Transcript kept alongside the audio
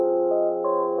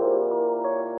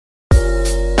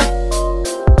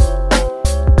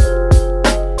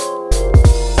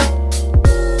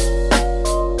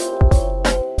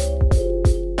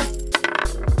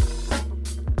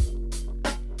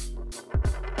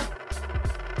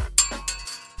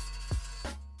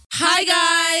Hi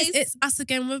guys, it's us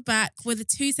again. We're back with a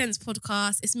 2 Cents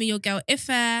podcast. It's me, your girl Ife.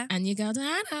 And your girl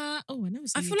Diana. Oh, I never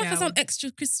see I feel like I sound extra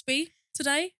crispy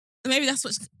today. Maybe that's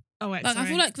what's... Oh, wait, Like, sorry. I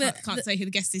feel like Can't say who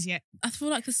the guest is yet. I feel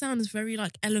like the sound is very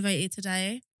like elevated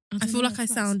today. I don't feel know, like I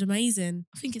sound amazing.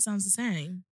 I think it sounds the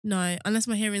same. No, unless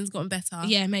my hearing's gotten better.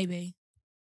 Yeah, maybe.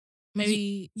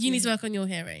 Maybe... You need to work on your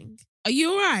hearing. Are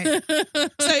you all right?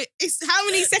 So, it's how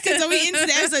many seconds are we into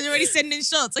the episode? You're already sending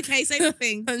shots. Okay, say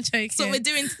nothing. I'm joking. That's what we're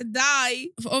doing today.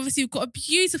 But obviously, we've got a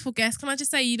beautiful guest. Can I just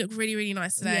say you look really, really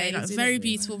nice today? Yeah, like you do very look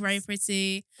really beautiful, nice. very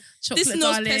pretty. Chocolate This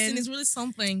North darling. person is really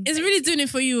something. It's really doing it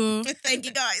for you. Thank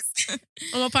you, guys.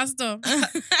 I'm a pastor.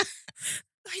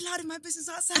 I lied in my business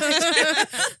outside.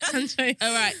 I'm joking.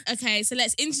 All right. Okay, so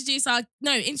let's introduce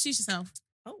yourself.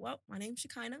 Oh, well, my name's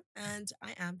Shekinah and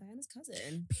I am Diana's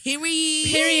cousin.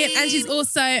 Period. And she's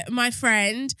also my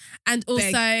friend and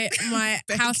also my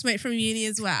Beg. housemate from uni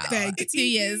as well. Beg. 2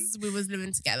 years we was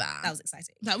living together. That was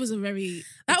exciting. That was a very...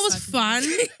 That was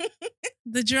exciting- fun.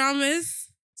 The dramas.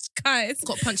 Guys.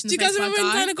 Got punched in Do the you face guys by a remember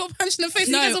when guy. Diana got punched in the face?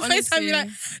 No, you guys on FaceTime honestly. be like,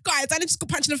 guys, Diana just got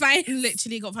punched in the face.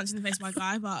 Literally got punched in the face by a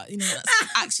guy, but you know,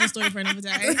 that's actually a story for another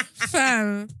day.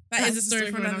 Fam. That That's is a story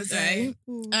for another day.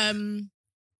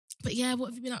 But yeah, what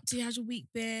have you been up to? How's your week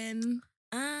been?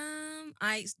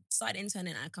 I started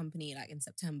interning at a company like in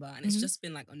September and it's Mhm. just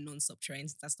been like a non-stop train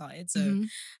since I started. So Mhm.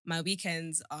 my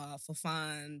weekends are for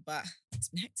fun, but it's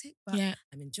been hectic, but Yeah,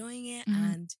 I'm enjoying it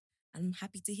Mhm. and I'm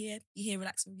happy to be here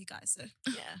relaxing with you guys. So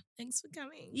yeah. thanks for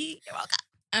coming. You're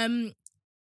welcome.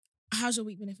 How's your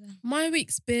week been? If My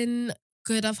week's been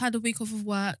good. I've had a week off of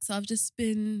work, so I've just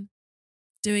been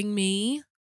doing me,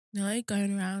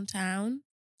 going around town,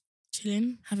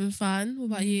 chilling, having fun. What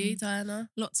about you, Mm. Diana?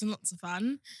 lots and lots of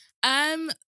fun.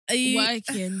 Are you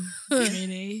Working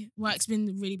really. Work's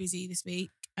been really busy this week.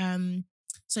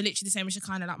 So literally the same as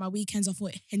Shekinah. Like my weekends are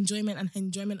for enjoyment and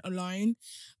enjoyment alone.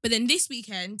 But then this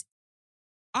weekend,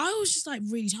 I was just like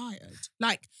really tired.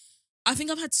 Like I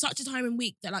think I've had such a tiring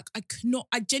week that like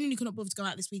I genuinely could not bother to go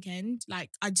out this weekend. Like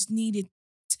I just needed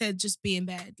to just be in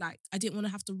bed. Like I didn't want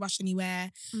to have to rush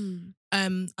anywhere. Mm.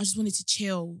 I just wanted to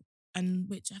chill, and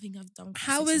which I think I've done. quite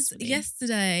How was successfully.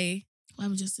 yesterday? What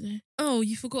happened yesterday? Oh,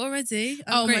 you forgot already?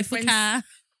 Oh, my grateful, friends-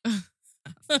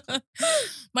 Kat.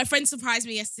 My friend surprised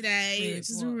me yesterday, Wait, which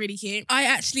is what? really cute. I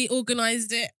actually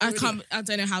organised it. I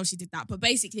don't know how she did that, but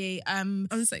basically, I'm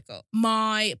so cool.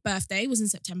 my birthday was in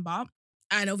September,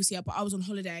 and obviously, I was on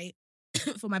holiday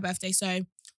for my birthday, so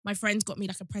my friends got me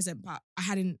like a present, but I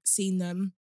hadn't seen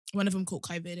them. One of them caught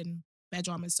COVID and their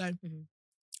dramas, so Mhm.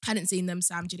 hadn't seen them.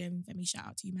 Sam, Jidin, Femi, shout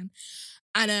out to you, man.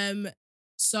 And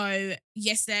so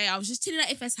yesterday I was just chilling at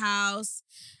Ife's house,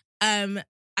 and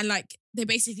like they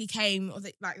basically came, or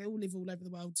they all live all over the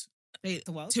world. The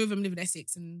world? Two of them live in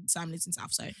Essex and Sam lives in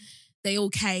South, so they all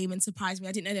came and surprised me.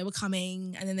 I didn't know they were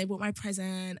coming, and then they brought my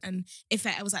present, and Ife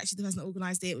was actually the person that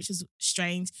organised it, which was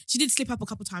strange. She did slip up a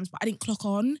couple of times, but I didn't clock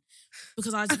on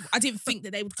because I didn't think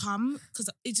that they would come because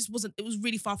it just wasn't. It was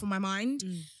really far from my mind.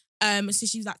 So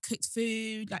she was like cooked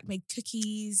food, like made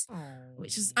cookies,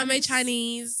 which is I made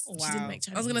Chinese. Oh, She didn't wow. make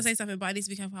Chinese. I was going to say something, but I need to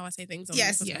be careful how I say things. On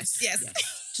Yes, the podcast. yes.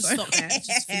 Just stop there.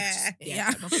 Just finish.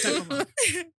 Yeah. Don't bother.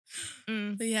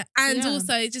 Mm. So yeah, and Yeah.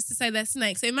 also just to say they're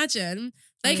snakes. So imagine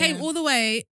they Oh, came yeah. all the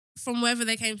way from wherever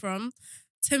they came from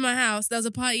to my house. There was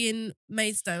a party in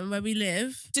Maidstone where we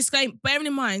live. Disclaim, bearing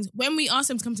in mind, when we ask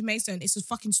them to come to Maidstone, it's a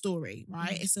fucking story,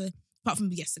 right? Mm. It's apart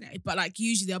from yesterday, but like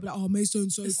usually they'll be like, oh,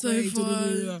 Maidstone's so It's so great.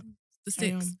 fun. The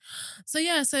Carry six. on. So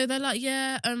yeah, so they're like,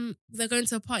 they're going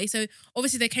to a party. So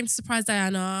obviously they came to surprise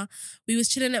Diana. We was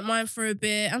chilling at mine for a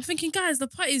bit. I'm thinking, guys, the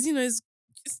party's,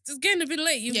 it's getting a bit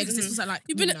late. Yeah, because this was at like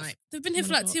You've been midnight. they've been here for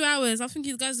 1 like o'clock. 2 hours. I think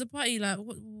you guys at the party. Like,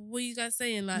 what are you guys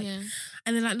saying? Like, Yeah.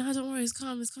 and they're like, no, don't worry, it's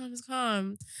calm. So We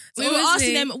were obviously,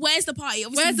 asking them, where's the party?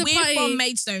 Obviously, Where's the we're party? from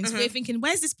Maidstone, so Uh-huh. we're thinking,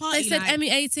 where's this party? They said like?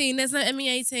 ME18. There's no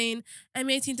ME18.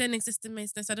 ME18 don't exist in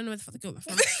Maidstone, so I don't know where the fuck they got that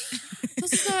from. So I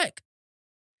was just like,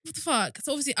 what the fuck?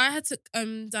 So obviously I had to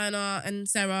Diana and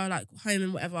Sarah like home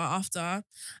and whatever after,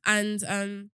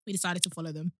 and We decided to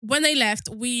follow them. when they left,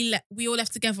 we all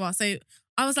left together. So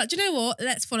I was like, do you know what?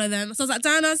 Let's follow them. So I was like,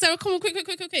 Diana and Sarah, come on, quick.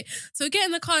 So we get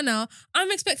in the car now. I'm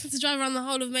expecting to drive around the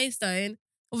whole of Maidstone.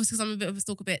 Obviously, because I'm a bit of a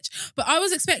stalker bitch. But I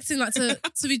was expecting like to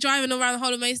be driving around the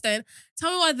whole of Maidstone.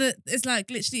 Tell me why it's like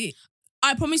literally,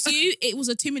 I promise you, it was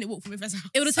a 2-minute walk from Ife's house.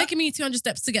 it would have taken me 200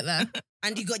 steps to get there.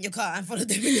 And you got in your car and followed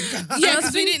them in your car. Yeah,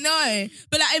 because we didn't know.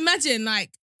 But like, imagine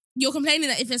like you're complaining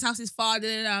that Ife's house is far,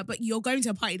 but you're going to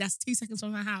a party that's 2 seconds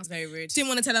from her house. Very rude. Didn't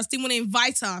want to tell us. Didn't want to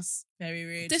invite us. Very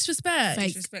rude. Disrespect. Fake.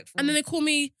 Disrespectful. And then they call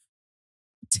me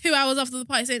 2 hours after the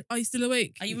party saying, "Are you still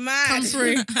awake? Are you mad? Come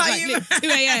through." Are Like, you look, mad? 2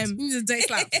 a.m. It's a day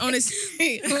slap. Honestly,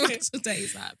 it's a day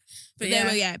slap. But they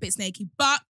were, a bit snaky.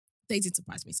 But they did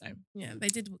surprise me, so Yeah, they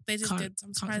did. They did can't, good. I'm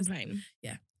can't surprised. complain.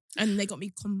 Yeah. And they got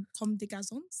me comme des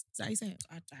garçons. Is that how you say it?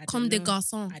 I Comme don't des know.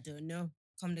 garçons. I don't know.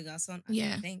 Comme des garçons. I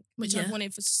Yeah. don't think. Which Yeah. I've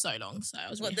wanted for so long. So I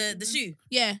was What, really the happy. shoe?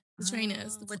 Yeah, the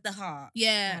trainers. Oh, with the heart.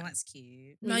 Yeah. Oh, that's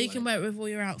cute. Now Really you can want wear it with all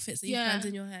your outfits that you Yeah. planned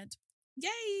in your head.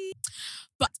 Yay!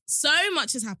 But so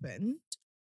much has happened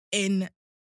in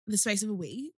the space of a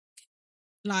week.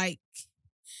 Like,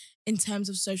 in terms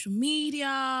of social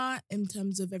media, in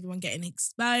terms of everyone getting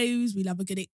exposed. We love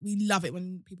it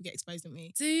when people get exposed, don't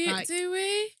we? Like- Do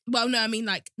we? Well, no, I mean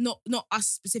like not us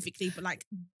specifically, but like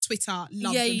Twitter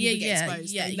loves when people get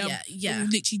exposed. They love when you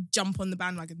literally jump on the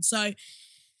bandwagon. So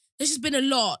there's just been a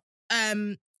lot.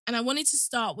 And I wanted to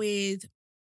start with,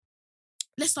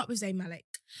 let's start with Zayn Malik.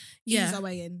 Yeah. Ease our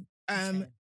way in. Okay.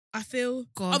 I feel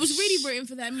Gosh. I was really rooting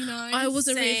for them, you know. I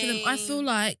wasn't rooting for them. I feel Same.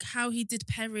 like how he did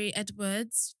Perry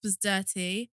Edwards was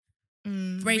dirty.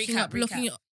 Mm. Breaking Recap, up,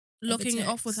 locking it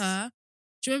off with text. her.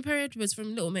 Do you remember Perry Edwards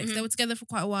from Little Mix? Mhm. They were together for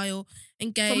quite a while,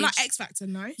 engaged. From like X Factor,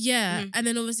 no? Yeah, Mhm. and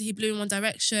then obviously he blew in one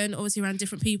direction. Obviously around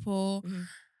different people, Mhm.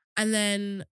 and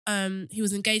then he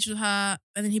was engaged with her,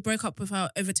 and then he broke up with her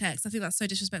over text. I think that's so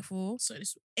disrespectful. So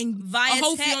this a Via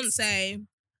whole text. fiance.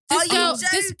 This Are you girl, joking?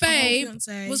 this A whole babe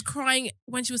fiance. was crying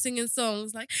when she was singing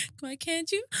songs like, "Why can't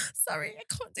you? Sorry, I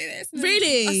can't do this." And then-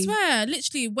 Really? I swear,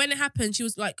 literally, when it happened, she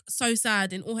was like so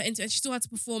sad in all her interviews, and she still had to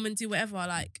perform and do whatever,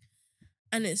 like,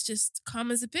 and it's just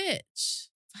calm as a bitch.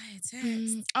 Via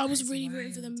text. I was That is really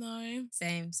rooting for wild. them though.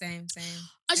 Same.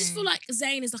 I just feel like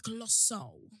Zayn is like a lost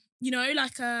soul. You know,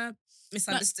 like a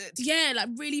Misunderstood. like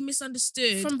really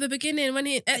misunderstood. From the beginning, when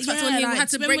he X Factor, when he like, had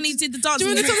to remember break, when he did the dance. do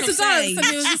you and remember he the walked time off to dance? stage? And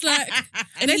he was just like,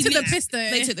 And they he took the lit- piss though.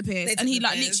 They took the piss, They and took he the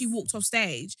like piss. literally walked off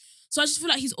stage. So I just feel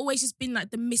like he's always just been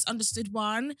like the misunderstood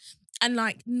one, and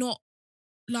like not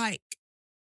like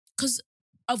because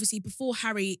obviously before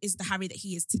Harry is the Harry that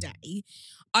he is today,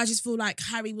 I just feel like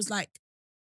Harry was like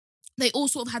they all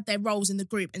sort of had their roles in the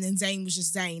group, and then Zayn was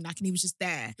just Zayn, like, and he was just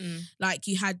there. Mm. Like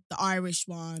you had the Irish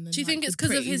one. And Do you think like, it's the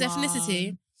because of pretty his ethnicity?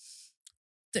 one.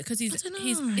 Because he's I don't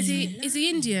he's know. is he I don't is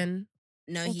he know. Indian?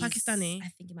 No, Or he's Pakistani? I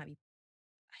think he might be.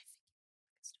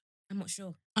 I'm not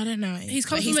sure. I don't know. He's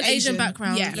But come from an Asian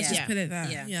background. Yeah, Let's yeah. just put it there.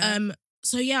 Yeah. Yeah.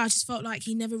 So yeah, I just felt like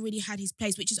he never really had his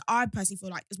place, which is I personally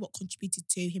feel like is what contributed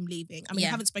to him leaving. I mean, I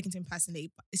Yeah. haven't spoken to him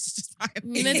personally, but this is just my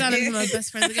You know, opinion. Dan and him are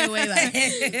best friends. They go way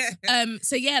back.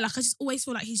 So yeah, like I just always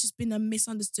feel like he's just been a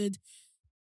misunderstood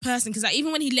person because like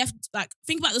even when he left, like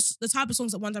think about the type of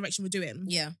songs that One Direction were doing.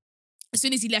 Yeah. As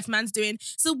soon as he left, man's doing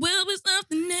 "So Will was up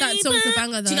the neighbor." That song's a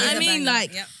banger though. Do you know what I It's a mean? banger.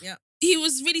 Like Yep. he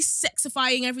was really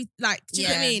sexifying every like. Do you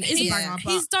know what I Yeah. mean? It's a Yeah. banger.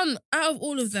 But He's done out of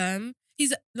all of them.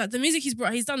 He's like the music he's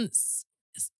brought. He's done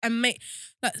and make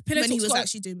like Pillow when he Talk's was got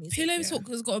actually doing music. Pillow yeah. Talk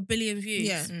has got 1 billion views.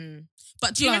 Yeah. Mm.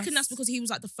 But do you reckon Plus- that's because he was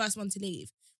like the first one to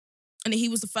leave? And he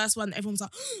was the first one that everyone was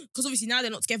like, because obviously now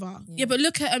they're not together. Yeah, but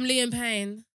look at Liam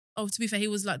Payne. Oh, to be fair, he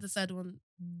was like the third one.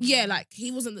 Yeah, like he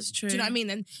wasn't the It's Do you know what I true. mean?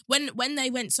 And when they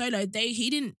went solo,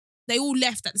 they all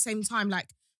left at the same time. Like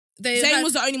They Zayn had-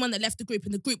 was the only one that left the group,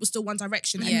 and the group was still One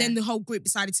Direction. Yeah. And then the whole group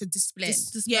decided to split.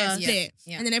 Disperse. Yeah, Yeah. split.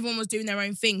 Yeah. And then everyone was doing their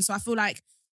own thing. So I feel like,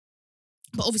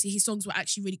 but obviously his songs were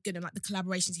actually really good, and like the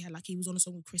collaborations he had, like he was on a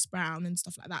song with Chris Brown and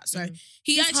stuff like that. So Mhm.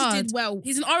 he He's actually hard. did well.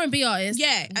 He's an R&B artist.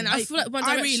 Yeah, and I feel like One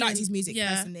I really Direction- liked his music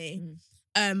yeah. personally.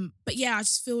 Mm. But yeah, I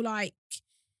just feel like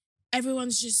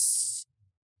everyone's just.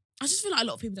 I just feel like a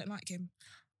lot of people don't like him.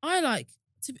 I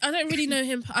don't really know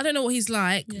him. I don't know what he's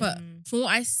like, Yeah. but from what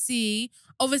I see,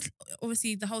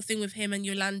 obviously the whole thing with him and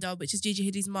Yolanda, which is Gigi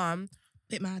Hadid's mum,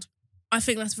 Bit mad. I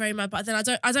think that's very mad. But then I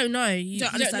don't know.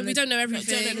 Don't understand We the- don't know Don't know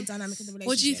everything. the dynamic of the relationship.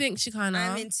 What do you think, Shekinah?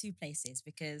 I'm in two places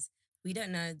because we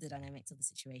don't know the dynamics of the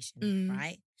situation, Mm.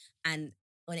 right? And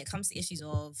when it comes to issues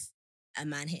of a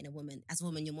man hitting a woman, as a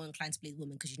woman, you're more inclined to believe the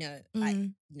woman because you know, like,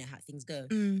 Mm. you know how things go.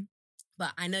 Mm.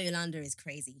 But I know Yolanda is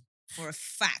crazy for a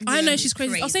fact. I know she's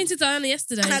crazy. I was saying to Diana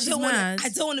yesterday, And she's mad. I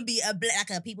don't want to be like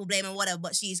a people blame or whatever,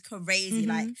 but she's crazy. Mhm.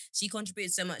 Like she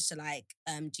contributed so much to like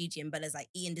Gigi and Bella's like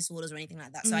eating disorders or anything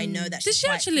like that. So I know that Did she's she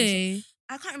quite actually?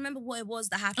 I can't remember what it was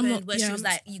that happened where she yeah, was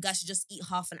I'm like, you guys should just eat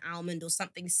half an almond or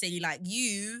something silly. Like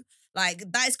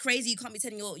that is crazy. You can't be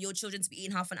telling your children to be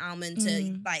eating half an almond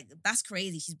to like, that's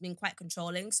crazy. She's been quite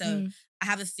controlling. So Mm. I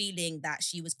have a feeling that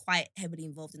she was quite heavily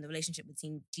involved in the relationship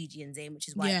between Gigi and Zayn, which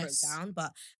is why it broke Yes. down.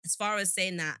 But as far as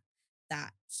saying that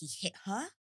he hit her,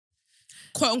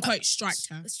 quote unquote striked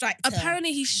her. Striked her.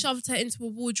 Apparently, he shoved her into a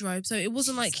wardrobe, so it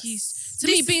wasn't like he's. To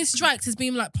me, being striked is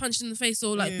being like punched in the face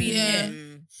or like being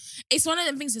hit. It's one of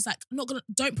them things that's like,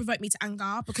 don't provoke me to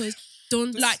anger because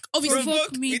Don't like obviously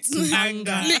provoke me to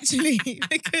anger. literally,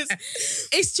 because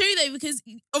it's true though, because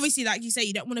obviously like you say,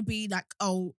 you don't want to be like,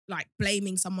 oh, like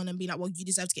blaming someone and be like, well, you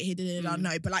deserve to get hit.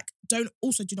 No, but like do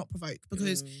not provoke,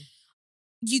 because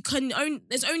you can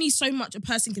there's only so much a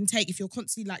person can take if you're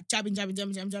constantly like jabbing.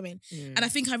 And I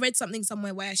think I read something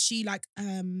somewhere where she like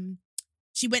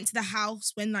she went to the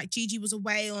house when like Gigi was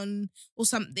away or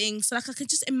something. So like I could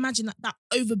just imagine that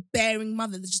overbearing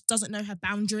mother that just doesn't know her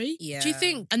boundary. Yeah. Do you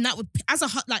think? And that would,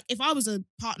 like if I was a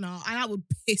partner, and that would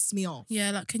piss me off.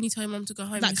 Yeah, like can you tell your mum to go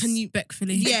home? Like, can you-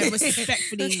 respectfully? Yeah,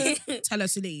 respectfully tell her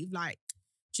to leave. Like,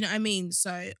 do you know what I mean?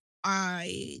 So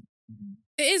It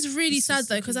is really It's sad just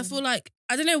though, because I feel like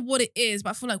I don't know what it is,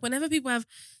 but I feel like whenever people have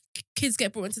kids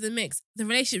get brought into the mix, the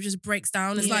relationship just breaks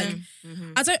down. It's like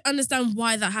I don't understand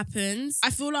why that happens. I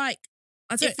feel like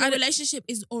If if your relationship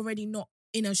is already not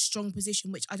in a strong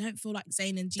position, which I don't feel like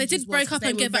Zayn and Gigi they did break up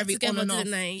and get back together,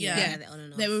 didn't they? Yeah. they're on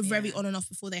and off. They were very on and off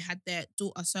before they had their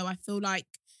daughter. So I feel like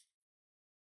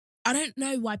I don't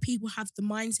know why people have the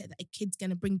mindset that a kid's going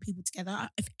to bring people together.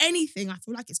 If anything, I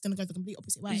feel like it's going to go the complete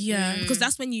opposite way. Yeah. Because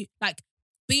that's when you, like,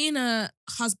 being a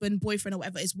husband, boyfriend or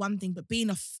whatever is one thing, but being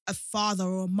a father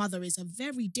or a mother is a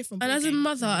very different And as a ballgame.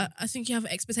 mother, I think you have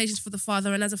expectations for the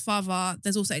father, and as a father,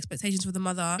 there's also expectations for the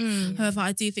mother. However,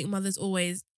 I do think mothers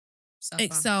always Suffer.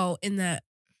 excel in their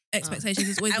expectations.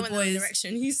 It's always I the went the other boys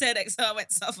direction. You said Excel, I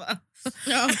went suffer.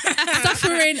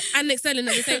 suffering and excelling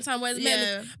at the same time. Whereas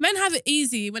Yeah. men have it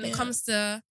easy when it Yeah. comes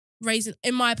to raising.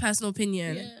 In my personal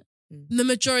opinion, Yeah. the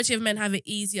majority of men have it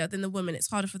easier than the women. It's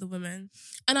harder for the women.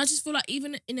 And I just feel like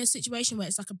even in a situation where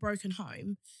it's like a broken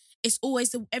home, it's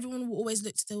always everyone will always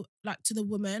look to the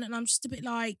woman, and I'm just a bit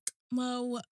like,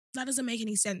 well, that doesn't make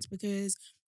any sense because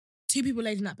two people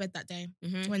laid in that bed that day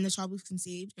when the child was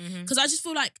conceived. Because I just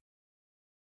feel like,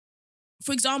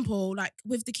 for example, like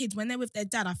with the kids when they're with their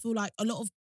dad, I feel like a lot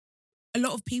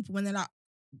of people when they're like,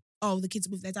 oh, the kids are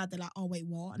with their dad, they're like, oh wait,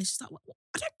 what? And it's just like, what?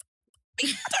 I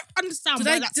don't understand. Did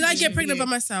why I that's did an I issue get for pregnant you. by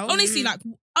myself? Honestly, like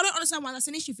I don't understand why that's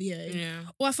an issue for you. Yeah.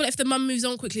 Well, I feel like if the mum moves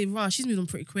on quickly, she's moved on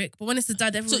pretty quick. But when it's the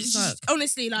dad, So everyone's it's like, just,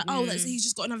 honestly, like, oh, he's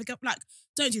just got another girl. Like,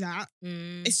 don't do that.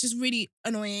 Mm. It's just really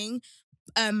annoying.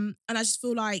 And I just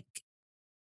feel like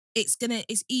it's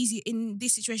easy in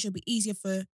this situation. It'll be easier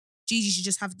for Gigi to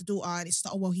just have the daughter, and it's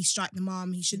like, oh well, he struck the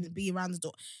mum. He shouldn't be around the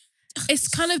daughter. it's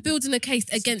kind of building a case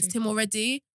against him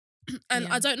already. And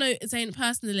Yeah. I don't know Zayn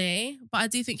personally, but I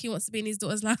do think he wants to be in his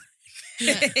daughter's life.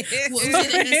 Yeah. What was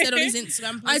it that he said on his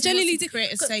Instagram post? I He genuinely wants to do.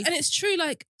 create a safe. And it's true,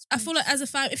 like, I feel like as a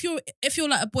family, if you're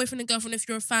like a boyfriend and girlfriend, if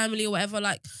you're a family or whatever,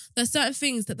 like, there's certain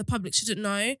things that the public shouldn't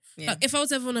know. Yeah. Like, if I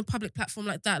was ever on a public platform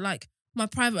like that, like, my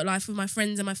private life with my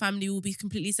friends and my family will be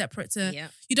completely separate to Yeah.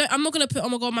 I'm not gonna put, oh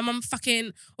my god, my mum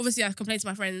fucking, obviously I complain to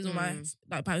my friends or my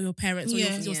like about your parents or your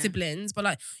Yeah. siblings, but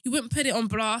like you wouldn't put it on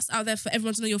blast out there for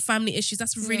everyone to know your family issues.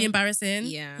 That's really Yeah. embarrassing.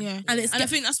 Yeah. yeah. And it's I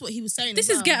think that's what he was saying. this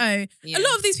as is well. ghetto. Yeah. A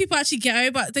lot of these people are actually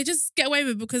ghetto, but they just get away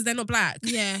with it because they're not black.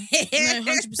 Yeah. No,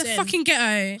 100%. They're fucking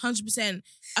ghetto. 100%.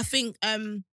 I think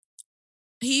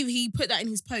he put that in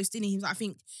his post, didn't he? He was like, I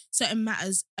think certain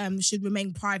matters should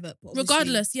remain private. But obviously-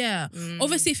 Regardless, yeah. Mm.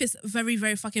 Obviously, if it's very,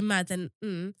 very fucking mad, then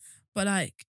but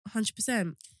like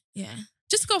 100%. Yeah.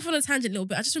 Just to go off on a tangent a little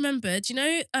bit, I just remembered, you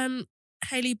know,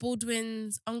 Hailey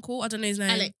Baldwin's uncle, I don't know his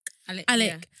name. Alec.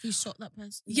 Alec. He shot that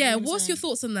person. Yeah, what's your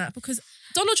thoughts on that? Because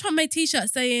Donald Trump made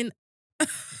t-shirts saying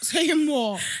Saying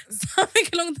more. something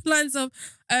along the lines of,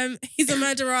 he's a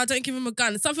murderer, don't give him a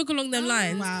gun. Something along them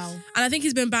lines. Wow. And I think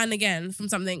he's been banned again from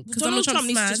something. Because Donald Donald Trump Trump's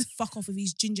needs mad. to just fuck off with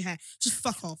his ginger hair. Just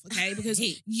fuck off, okay? Because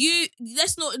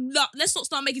let's not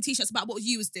start making t-shirts about what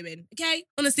you was doing, okay?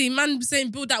 Honestly, man was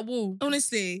saying build that wall.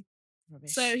 Honestly.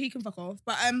 Rubbish. So he can fuck off.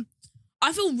 But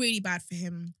I feel really bad for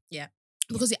him. Yeah.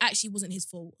 Because it actually wasn't his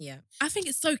fault. Yeah. I think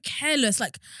it's so careless.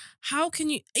 Like, how can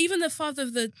you, even the father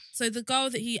of the girl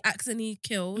that he accidentally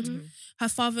killed, her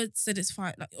father said it's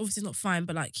fine. Like, obviously not fine,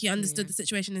 but like he understood the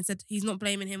situation and said he's not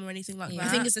blaming him or anything like Yeah. that. I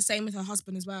think it's the same with her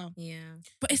husband as well. Yeah.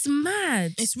 But it's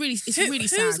mad. It's really Who's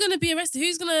sad. going to be arrested?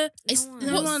 Who's going to... It's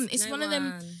no one. It's one of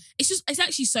them. It's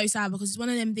actually so sad because it's one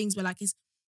of them things where like it's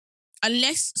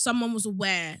unless someone was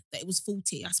aware that it was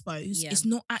faulty, I suppose, Yeah. it's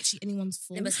not actually anyone's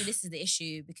fault. No, but see, this is the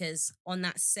issue because on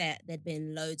that set there'd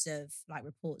been loads of like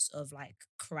reports of like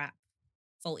crap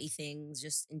faulty things.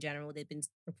 Just in general, there've been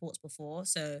reports before,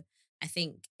 so I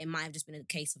think it might have just been a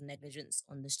case of negligence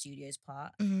on the studio's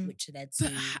part, Mhm. which led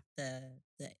to the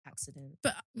accident.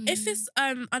 But if it's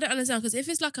I don't understand, because if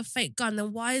it's like a fake gun,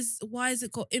 then why is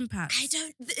it got impact? I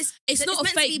don't. It's not a meant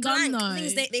to be fake gun, blank. though. The thing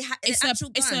is, they It's actual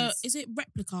guns. is it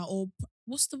replica or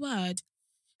what's the word?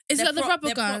 Is They're that the prop- rubber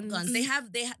they're prop guns? They have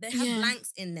Yeah.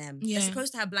 blanks in them. Yeah. They're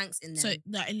supposed to have blanks in them. So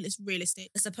that it's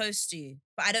realistic. They're supposed to,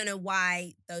 but I don't know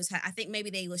why those. I think maybe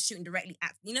they were shooting directly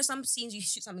at. You know, some scenes you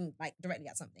shoot something like directly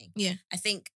at something. Yeah.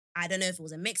 I don't know if it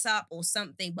was a mix up or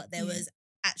something, but there Yeah. was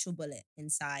actual bullet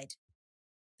inside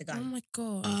the Oh gun. my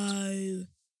god. Oh,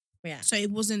 Yeah. so it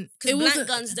wasn't. Because It blank wasn't-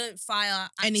 guns don't fire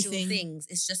actual Anything. things.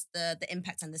 It's just the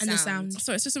impact and the And the sound. sound.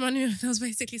 So it's just reminding me of, there was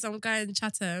basically some guy in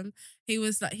Chatham. He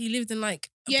was like, he lived in like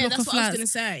a Yeah, block that's of what I was flats. gonna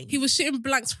say. He was shooting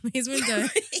blanks from his window.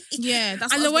 Yeah,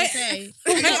 that's And what the I was way- gonna say.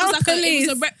 the way It was our like it police-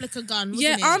 was a replica gun. Wasn't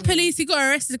Yeah, it? armed police, he got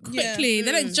arrested Yeah. quickly.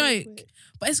 They don't Mm. joke.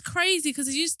 But it's crazy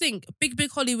because you just think big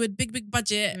Hollywood, big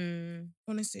budget. Mm.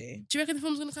 Honestly, Do you reckon the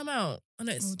film's gonna come out? I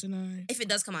know I it's don't know. If it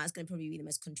does come out, it's going to probably be the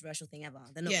most controversial thing ever.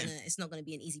 They're not Yeah. gonna. It's not going to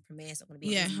be an easy premiere. It's not going to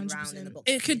be Yeah, an easy round in 100%. the box.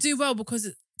 it could do office. well because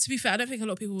to be fair, I don't think a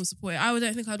lot of people will support it. I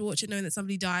don't think I'd watch it knowing that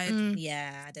somebody died Mm,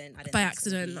 Yeah, I don't. by think it's gonna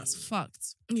accident. be- That's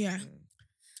fucked. yeah, Mm.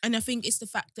 and I think it's the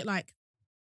fact that like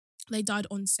they died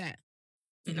on set.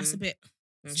 I think that's a bit.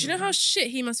 Do you know how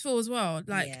shit he must feel as well?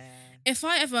 Like, if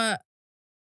I ever,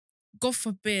 God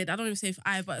forbid, I don't even say if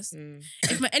I, but Mm.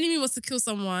 if my enemy was to kill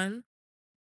someone,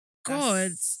 God,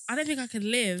 That's- I don't think I could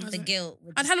live. the guilt.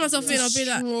 would I'd just hand be myself in, I'll yours. be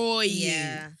like, Destroy you.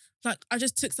 Yeah, like I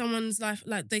just took someone's life.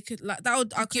 Like they could, like that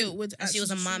would, I Guilt couldn't, would. and she was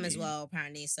a actually mum destroy as you. well,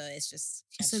 apparently. So it's just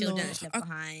she It's had a children lot. that she left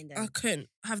behind. I couldn't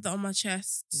have that on my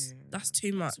chest. Yeah, That's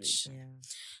too much. Yeah.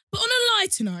 But on a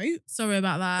lighter note, Sorry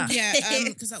about that. yeah,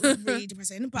 because that was really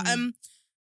depressing. But Mm.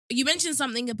 you mentioned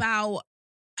something about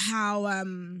how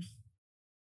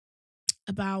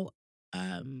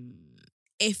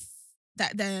if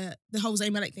that the whole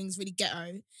Zayn Malik thing is really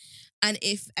ghetto, and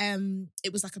if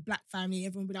it was like a black family,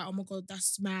 everyone would be like, oh my god,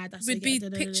 that's mad. That's so Would be ghetto,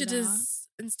 da, da, da, pictured da. as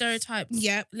and stereotyped.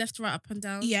 Yeah, Left, right, up and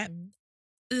down. yeah. Mhm.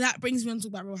 That brings me on to talk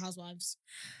about Real Housewives.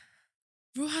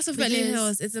 Real House of Beverly Because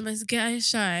Hills is the most ghetto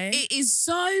show. It is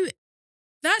so.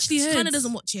 They're actually She kind hoods. of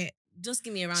doesn't watch it. Just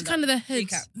give me a She's round. kind of the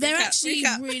hoods. Recap. They're Recap, actually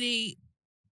recap. really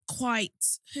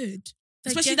quite hood, They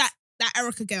especially get- that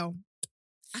Erica girl.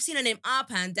 I've seen her name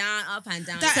up and down, up and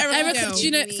down. That So Erica Erica, girl. do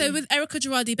you know? So with Erica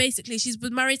Girardi, basically, she's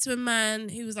been married to a man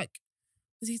who was like,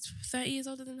 was he 30 years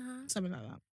older than her? Something like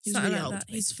that. He's Something really like old. that.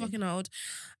 He's basically. fucking old.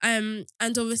 And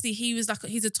obviously he was like,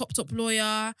 he's a top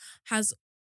lawyer, has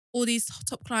all these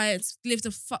top clients, lived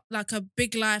like a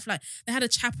big life. Like they had a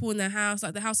chapel in their house.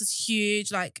 Like the house is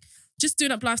huge. Like just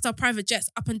doing up lifestyle, private jets,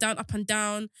 up and down, up and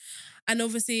down. And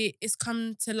obviously it's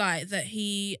come to light that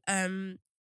he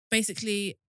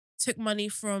basically took money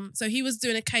from, so he was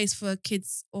doing a case for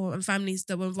kids and families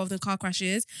that were involved in car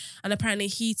crashes. And apparently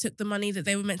he took the money that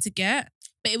they were meant to get.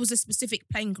 But it was a specific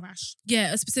plane crash.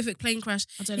 Yeah, a specific plane crash.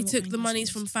 I don't know He what took plane the crash monies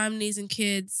it from was. families and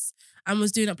kids and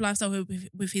was doing up lifestyle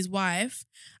with his wife.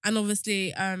 And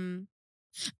obviously,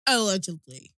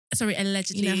 Allegedly.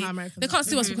 allegedly. You know how Americans They can't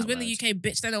sue us use because we're in that the word. UK,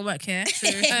 bitch. They don't work here.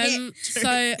 True.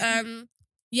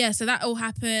 So that all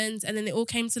happened and then it all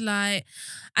came to light.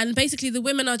 And basically the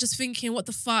women are just thinking, what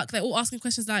the fuck? They're all asking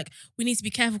questions like, we need to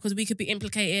be careful because we could be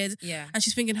implicated. Yeah. And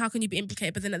she's thinking, how can you be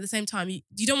implicated? But then at the same time,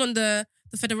 you don't want the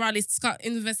federales to start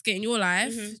investigating your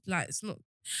life. Mhm. Like, it's not.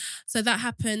 So that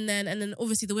happened then. And then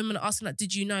obviously the women are asking, like,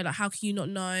 did you know? Like, how can you not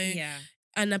know? Yeah.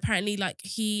 And apparently, like,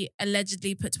 he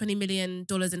allegedly put $20 million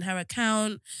in her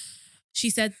account. She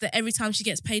said that every time she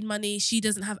gets paid money, she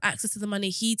doesn't have access to the money.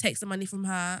 He takes the money from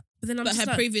her. But then I'm But just her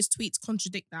like, previous tweets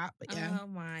contradict that. But yeah. Oh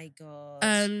my god.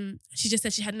 she just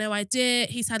said she had no idea.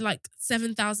 He's had like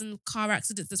 7,000 car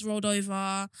accidents that's rolled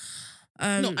over.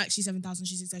 Not actually 7,000.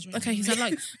 She's exaggerating. Okay, he's had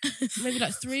like maybe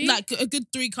like 3. like a good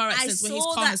 3 car I accidents where his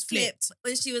saw car that has clip flipped.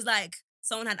 when she was like,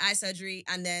 someone had eye surgery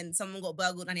and then someone got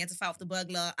burgled and he had to fight off the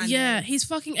burglar. And yeah, then- he's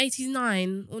fucking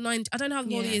 89 or 90. I don't know how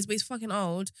old he Yeah. is, but he's fucking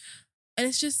old. And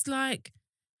it's just like,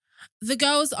 the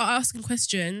girls are asking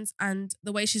questions and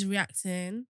the way she's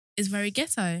reacting is very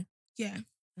ghetto. Yeah.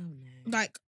 Oh no.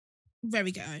 Like,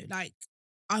 very ghetto. Like,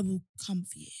 I will come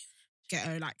for you.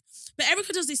 Ghetto. Like, but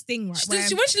Erica does this thing, right? She, where,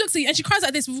 when she looks at you and she cries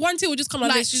like this, with one tear will just come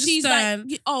like this. She's she's just, like,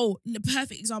 the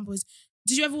perfect example is,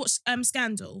 did you ever watch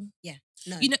Scandal?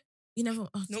 No. You know, you never,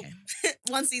 okay. Nope.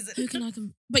 One season. Who can I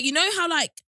But you know how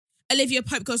like Olivia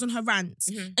Pope goes on her rants,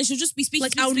 and she'll just be speaking.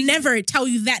 Like, I'll never tell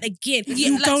you that again. Yeah,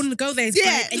 You like- don't go there,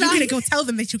 Yeah, and you're like- gonna go tell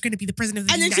them that you're gonna be the president of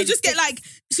the And then United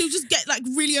she'll just get like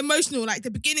really emotional. Like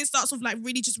the beginning starts off like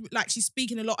really just like she's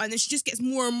speaking a lot, and then she just gets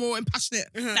more and more impassionate.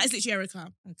 That is literally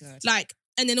Erica. Oh god. Like,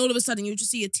 and then all of a sudden you'll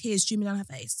just see a tear streaming down her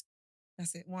face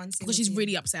That's it. One because she's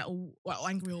really upset or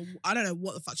angry or I don't know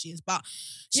what the fuck she is, but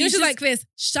She's just like this.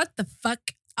 Shut the fuck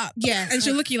up. yeah, And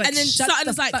she'll look at you like, and then shut Sutton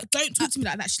the is like, fuck don't talk to me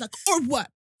like that. She's like, or what?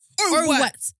 or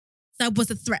what? That was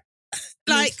a threat.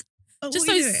 Like, Just what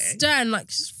so are you doing? stern, like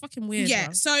she's fucking weird. Yeah,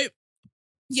 bro. so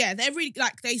yeah, they're really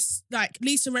like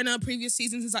Lisa Rinna previous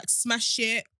seasons has like smashed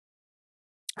shit.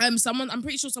 I'm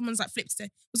pretty sure someone's like flipped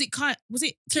it. Was it Kai? Was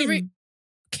it Kim? Tari-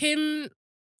 Kim,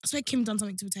 I swear Kim done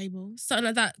something to a table. something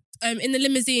like that. In the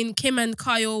limousine, Kim and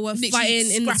Kyle were Literally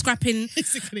fighting in the scrapping.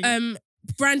 Basically.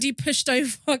 Brandy pushed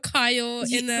over Kyle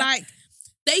in the like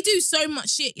they do so much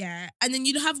shit, yeah. And then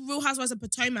you have Real Housewives of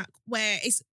Potomac where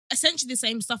it's essentially the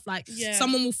same stuff. Like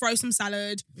someone will throw some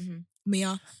salad,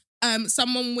 Mia.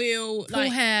 Someone will pull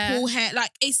hair.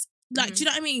 Like it's like, do you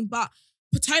know what I mean? But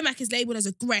Potomac is labelled as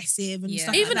aggressive and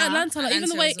stuff Even like that. Atlanta, like Atlanta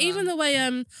as well. even the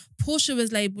way Portia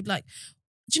was labelled, like,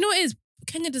 do you know what it is?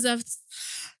 Kenya deserves.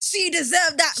 She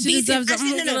deserved that She beating. deserves that.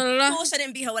 Actually, no. Blah. Portia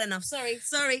didn't beat her well enough. Sorry.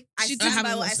 I I stand haven't by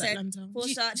what I watched said. Atlanta.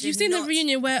 Portia You've did seen the not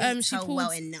reunion where beat she her pulled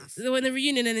well enough. when the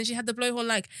reunion and then she had the blowhorn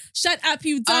like, shut up,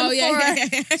 you done for her.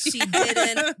 yeah. She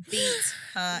didn't beat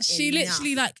her She enough.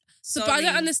 literally like. So, but I don't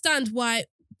Sorry. understand why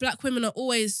Black women are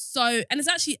always so, and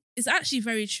it's actually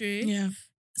very true. Yeah.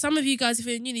 Some of you guys, if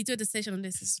you're in uni, do a dissertation on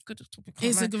this. It's a good topic.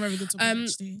 It's right? very good topic,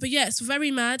 actually. But yeah, it's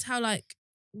very mad how like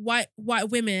white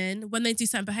women, when they do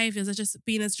certain behaviours, are just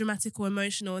being as dramatic or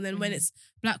emotional, and then when it's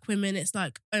Black women, it's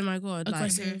like, oh my god,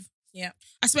 Aggressive. Yeah.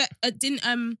 I swear, didn't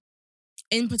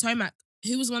in Potomac,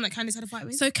 who was the one that Candice had a fight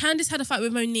with? So Candice had a fight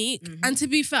with Monique, Mhm. and to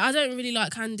be fair, I don't really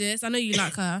like Candice. I know you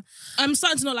like her, I'm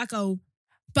starting to not like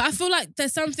but I feel like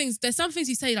there's some things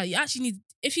you say like you actually need.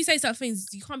 If you say certain things,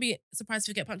 you can't be surprised if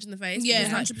you get punched in the face. yeah,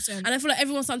 because, like, 100%. and I feel like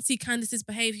everyone's starting to see Candice's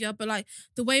behaviour, but like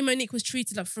the way Monique was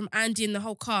treated, like from Andy and the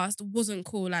whole cast, wasn't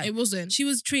cool. Like It wasn't. she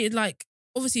was treated like,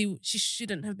 obviously she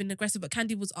shouldn't have been aggressive, but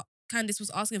Candice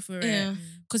was asking for Yeah. it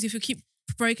because if you keep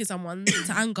provoking someone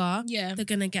to anger, Yeah. they're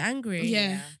gonna get angry.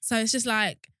 Yeah. So it's just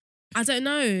like, I don't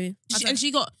know. And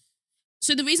she got.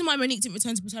 So the reason why Monique didn't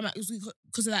return to Potomac was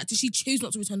because of that. Did she choose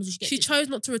not to return, or did she get? She chose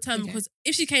not to return Okay. because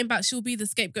if she came back, she'll be the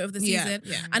scapegoat of the Yeah, season.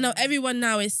 yeah. I know everyone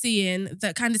now is seeing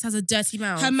that Candice has a dirty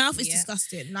mouth. Her mouth is Yeah.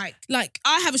 disgusting. Like like,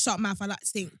 I have a sharp mouth. I like to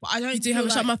think, but I don't. you do have a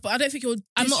sharp mouth, but I don't think you're.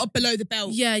 I'm not a below the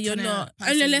belt. Yeah, you're kinda not.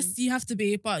 person. Only unless you have to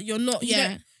be, but you're not.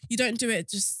 Yeah. You don't do it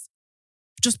just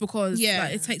because. Yeah.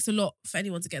 Like, it takes a lot for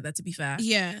anyone to get there, to be fair.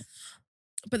 Yeah.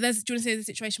 But do you want to say the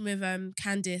situation with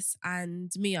Candice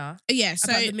and Mia? Yeah.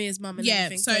 So About the Mia's mum and yeah.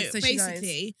 everything. So she knows.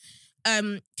 basically,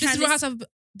 This is Real House of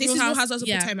This is Real Housewives of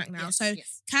yeah. Potomac now. Yes, So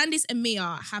yes. Candice and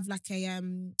Mia have like a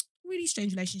really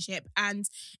strange relationship, and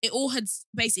it all had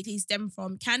basically stemmed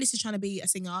from Candice is trying to be a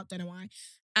singer, don't know why,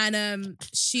 and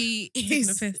she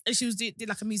did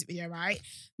like a music video, right?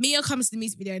 Mia comes to the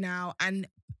music video now, and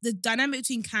the dynamic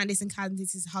between Candice and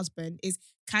Candice's husband is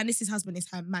Candice's husband is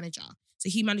her manager, so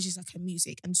he manages like her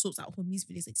music and sorts out her music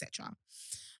videos, etc.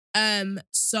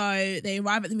 So they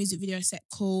arrive at the music video set.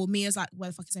 Cool. Mia's like, where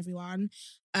the fuck is everyone?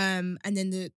 And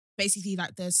then basically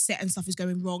like the set and stuff is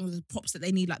going wrong. The props that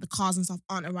they need, like the cars and stuff,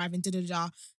 aren't arriving.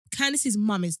 Candice's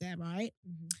mum is there, right?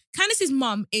 Candice's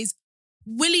mum is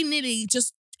willy-nilly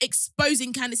just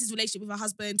exposing Candice's relationship with her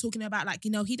husband, talking about like,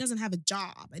 you know, he doesn't have a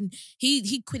job and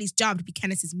he quit his job to be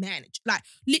Candice's manager. Like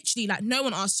literally, like no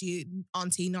one asked you,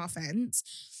 auntie, no offense.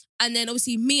 And then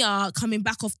obviously Mia coming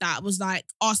back off that was like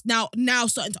asked now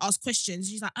starting to ask questions.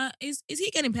 She's like, is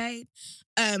he getting paid?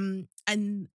 And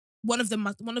one of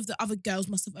the other girls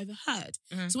must have overheard.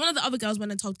 Mm-hmm. So one of the other girls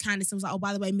went and told Candice and was like, oh,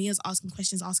 by the way, Mia's asking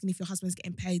questions, asking if your husband's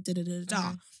getting paid,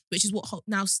 Mm-hmm. which is what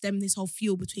now stemmed this whole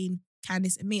fuel between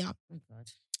Candice and Mia. Oh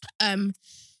God.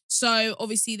 So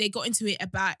obviously they got into it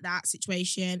about that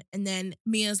situation, and then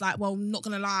Mia's like, well, I'm not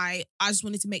gonna lie, I just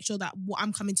wanted to make sure that what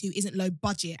I'm coming to isn't low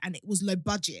budget, and it was low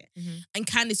budget. Mm-hmm. And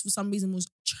Candice for some reason was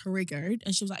triggered,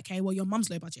 and she was like, okay, well, your mum's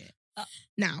low budget.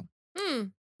 Now,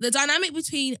 the dynamic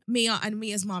between Mia and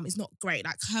Mia's mum is not great.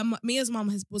 Like Mia's mum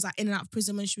was like in and out of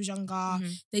prison when she was younger. Mm-hmm.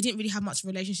 They didn't really have much of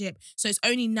a relationship, so it's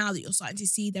only now that you're starting to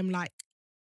see them like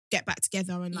get back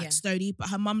together and like slowly. But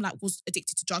her mum like was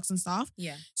addicted to drugs and stuff.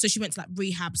 Yeah. So she went to like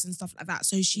rehabs and stuff like that.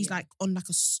 So she's like on like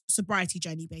a sobriety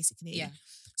journey basically. Yeah.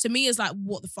 So Mia's like,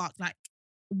 what the fuck,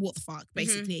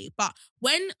 basically. But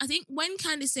when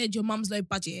Candice said your mum's low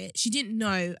budget, she didn't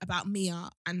know about Mia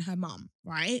and her mum,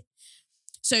 right?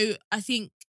 So I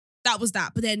think that was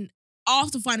that. But then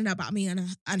after finding out about me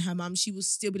and her mum, she will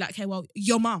still be like, "Okay, well,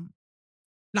 your mum."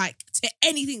 Like, to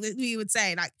anything that Mia would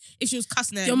say, like, if she was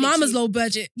cussing her. Your mama's low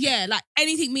budget. Yeah, like,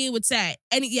 anything Mia would say.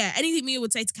 Anything Mia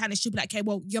would say to Candice, she'll be like, "Okay,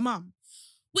 well, your mum."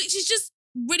 Which is just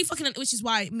really fucking, which is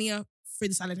why Mia threw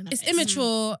the salad in her It's face.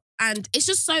 immature and It's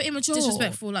just so immature.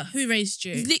 disrespectful. Like, who raised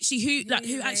you? Literally,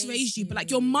 who actually raised you? But like,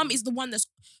 your mum is the one that's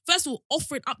first of all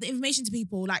offering up the information to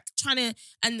people, like trying to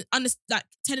like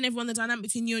telling everyone the dynamic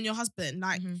between you and your husband.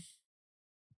 Like,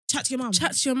 chat to your mum.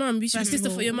 Chat to your mum. You should be First of sister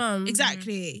for your all. mum.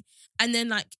 Exactly. And then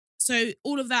like, so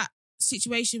all of that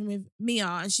situation with Mia,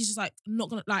 and she's just like, not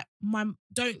gonna like,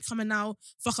 don't come and now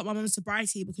fuck up my mum's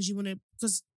sobriety because you want to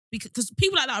because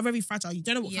people like that are very fragile. You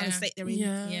don't know what kind of state they're in.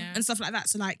 Yeah. And stuff like that.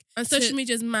 So like, And social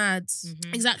media's mad.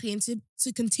 exactly, and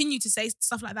to continue to say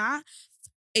stuff like that,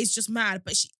 it's just mad.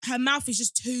 But her mouth is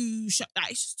just too sharp.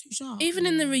 Like, it's just too sharp. Even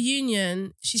in the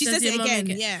reunion, she says it your mum again.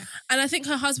 Yeah. And I think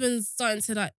her husband's starting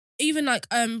to like, even like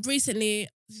recently,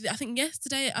 I think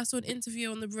yesterday I saw an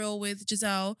interview on The Real with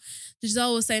Giselle.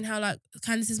 Giselle was saying how like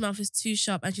Candice's mouth is too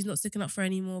sharp and she's not sticking up for her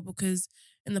anymore because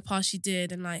in the past she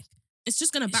did, and like It's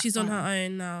just gonna backfire. she's on her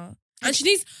own now. And she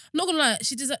needs, not gonna lie,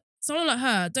 she deserves, someone like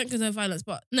her, don't condone violence,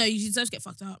 but No, you deserve to get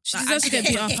fucked up. she deserves to get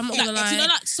beat up. I'm not gonna lie. You know,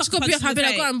 like, She's got beat up. I'd be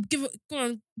like, go on, give it, go on.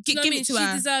 Give Do you know what I it mean? to her.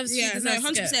 She deserves to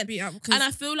 100%. get beat up. Because And I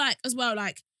feel like as well,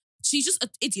 like, she's just an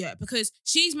idiot because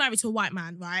she's married to a white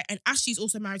man, right? And Ashley's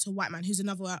also married to a white man who's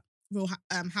another real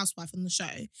housewife on the show.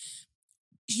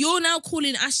 You're now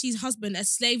calling Ashley's husband a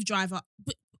slave driver,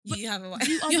 but You have a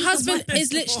your husband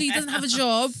is literally doesn't have a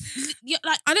job. yeah,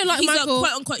 like, I don't like he's Michael. a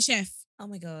quote unquote chef. Oh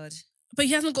my god. But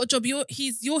he hasn't got a job. You're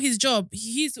his job.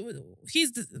 He's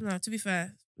no. To be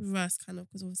fair, reverse kind of,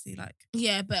 because obviously like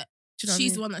Yeah, but do you know what I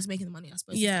she's mean? the one that's making the money, I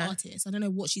suppose. Yeah. The artist. I don't know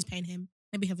what she's paying him.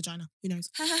 Maybe her vagina. Who knows?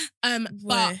 Boy.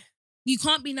 But you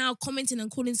can't be now commenting and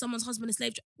calling someone's husband a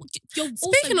slave. You're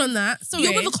Speaking also, on that, sorry,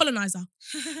 you're with a colonizer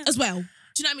as well.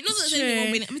 Do you know what I mean? Not that It's there's anything wrong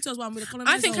true. with it. Me too as well. I'm with a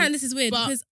colonizer. I think Candice is weird But-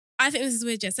 because I think this is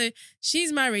weird. Yeah, so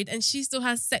she's married and she still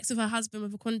has sex with her husband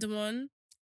with a condom on.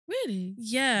 Really?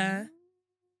 Yeah.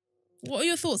 What are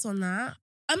your thoughts on that?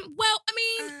 Well, I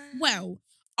mean,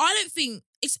 I don't think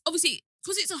it's obviously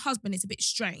because it's a husband. It's a bit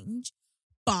strange,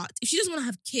 but if she doesn't want to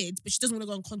have kids, but she doesn't want to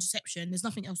go on contraception, there's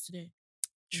nothing else to do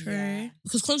True. Yeah.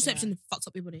 because contraception fucks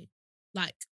up your body,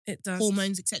 like It does.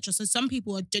 hormones, etc. So some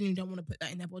people are genuinely don't want to put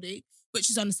that in their body,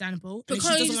 which is understandable. But And if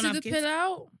can't she you doesn't just want do to the have pill kids,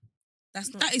 out? That's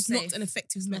not that is safe. not an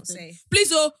effective It's not method. safe.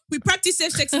 Please, we practice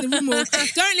safe sex in the room. Or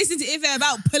don't listen to Ife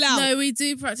about pull out. No, we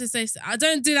do practice safe sex. I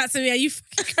don't do that to me. Are you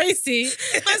fucking crazy?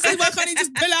 Man says, why can't he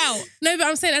just pull out? No, but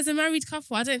I'm saying as a married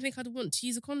couple, I don't think I'd want to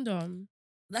use a condom.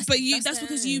 That's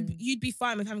because you'd be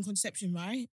fine with having contraception,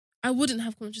 right? I wouldn't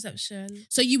have contraception.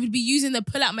 So you would be using the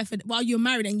pull out method while you're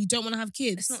married and you don't want to have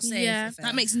kids. It's not safe. Yeah. Ife.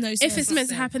 That makes no sense. If it's not meant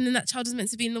to safe. happen, then that child is meant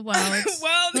to be in the world.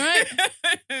 well, Right?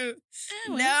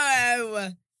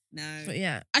 No. But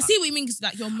yeah. I see what you mean because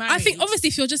like you're married. I think obviously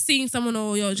if you're just seeing someone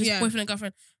or you're just Yeah. boyfriend and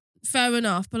girlfriend, fair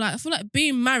enough. But like I feel like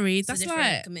being married, It's a that's different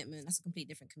like, commitment. That's a complete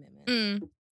different commitment. Mm.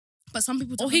 But some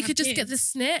people don't or he wanna could have just get the kids.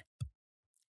 snip.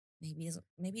 Maybe he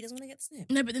doesn't want to get the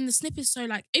snip. No, but then the snip is so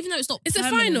like, even though it's not Is it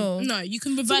permanent, final? No, you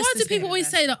can So reverse why the do people snip. always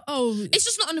say like, oh, It's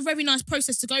just not a very nice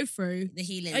process to go through. The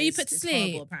healing. Are you is- put to is sleep?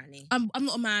 horrible, apparently. I'm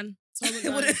not a man. So I wouldn't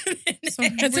know.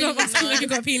 I don't know if you've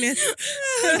got a penis.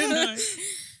 I don't know.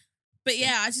 But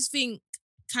yeah, I just think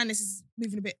Candice is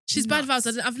moving a bit. She's bad nuts.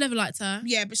 vibes. I've never liked her.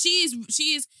 Yeah, but she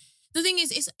is. The thing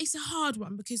is, it's a hard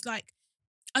one because like,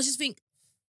 I just think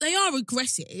they are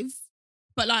aggressive,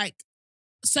 but like,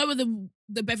 so are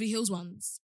the Beverly Hills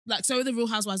ones. Like, so are the Real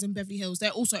Housewives in Beverly Hills.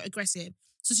 They're also aggressive.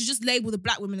 So to just label the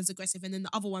black women as aggressive and then the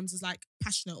other ones as like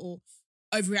passionate or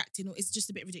overreacting, or it's just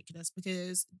a bit ridiculous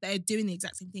because they're doing the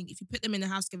exact same thing. If you put them in the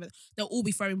house together, they'll all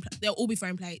be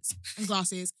throwing plates and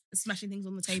glasses and smashing things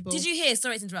on the table. Did you hear?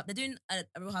 Sorry to interrupt. They're doing a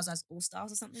Real Housewives All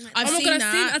Stars or something like that. I've Oh my seen God,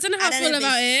 that. I don't know how I feel know if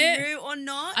about it's it. True or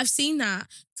not? I've seen that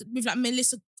with like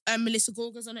Melissa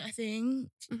Gorga's on it, I think.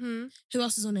 Mm-hmm. Who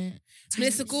else is on it?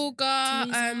 Melissa Gorga.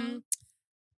 Teresa.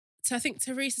 So I think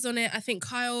Teresa's on it. I think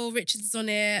Kyle Richards is on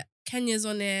it. Kenya's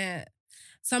on it.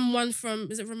 Someone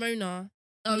from, is it Ramona?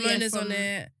 Oh, yeah, Ramona's from on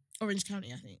it. Orange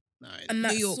County, I think. No, And New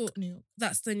that's York. sort- New York.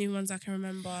 That's the new ones I can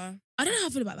remember. I don't know how I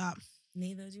feel about that.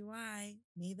 Neither do I.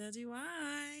 Neither do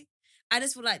I. I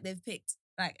just feel like they've picked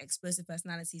like explosive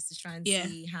personalities to try and Yeah.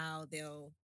 see how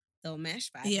they'll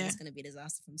mesh. But I Yeah. think it's going to be a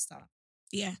disaster from the start.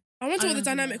 Yeah. I wonder I what the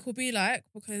don't know. dynamic will be like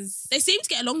because They seem to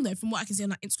get along though, from what I can see on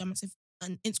like Instagram and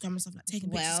stuff, like taking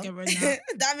pictures Well, together and that.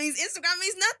 that means Instagram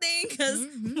means nothing because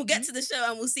Mhm, we'll get to the show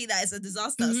and we'll see that it's a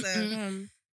disaster. Mhm, So, mhm.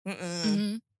 mm-mm.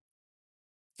 Mhm.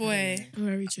 Boy.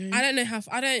 Very true. I don't know how.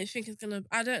 I don't think it's gonna.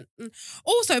 I don't.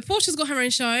 Also, Portia's got her own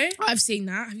show. I've seen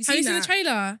that. Have you Have you seen seen the that?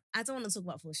 trailer? I don't want to talk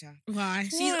about Portia. Why?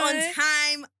 She's Why? on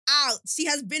time out. She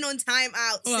has been on time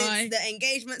out Why? since the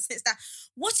engagement, since that.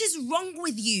 What is wrong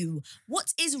with you?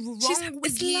 What is wrong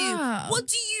with it's you? love. What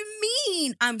do you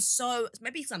mean? I'm so...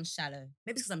 Maybe because I'm shallow.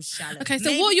 Maybe because I'm shallow. Okay, so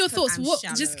Maybe what are your because thoughts? I'm What?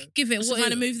 shallow. Just give it. I'm What? trying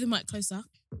to move the mic closer.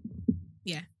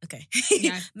 Okay.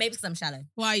 Yeah. Maybe because I'm shallow.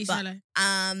 Why are you But- shallow?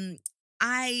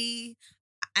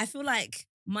 I feel like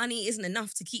money isn't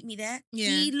enough to keep me there. Yeah.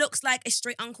 He looks like a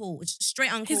straight uncle.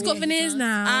 Straight uncle. He's got he veneers does.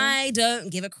 now. I don't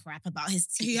give a crap about his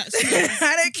He teeth. actually does.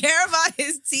 I don't care about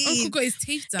his Uncle teeth. got his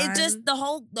teeth done. It just the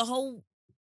whole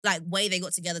like way they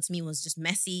got together to me was just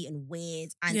messy and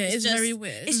weird. And yeah, it's it's just, very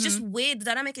weird. It's just weird. The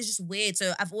dynamic is just weird.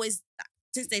 So I've always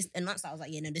since they announced that I was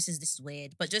like, yeah, no, this is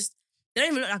weird. But just they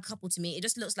don't even look like a couple to me. It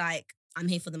just looks like I'm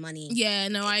here for the money. Yeah,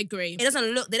 no, I agree. It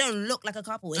doesn't look. They don't look like a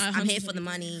couple. It's, I I'm here 100% for the agree.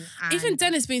 money. Even and-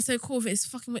 Dennis being so cool with it is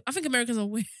fucking weird. I think Americans are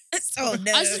weird. Oh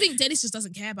no! I just think Dennis just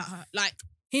doesn't care about her. Like,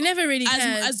 He never really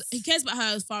cares. as he cares about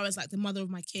her as far as like the mother of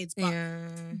my kids. But yeah.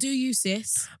 do you,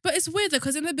 sis? But it's weird though,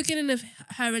 because in the beginning of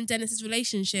her and Dennis's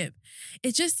relationship,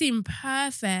 it just seemed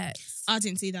perfect I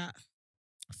didn't see that.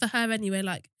 for her anyway.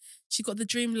 Like, she got the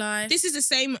dream life. This is the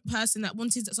same person that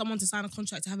wanted someone to sign a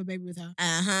contract to have a baby with her.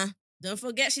 Don't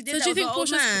forget she did so that do you with think her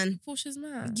old man. Portia's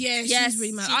mad? Yeah, Yes, she's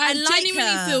really mad. she- I I like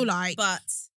genuinely her, feel like But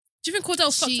Do you think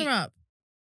Cordell fucked She- her up?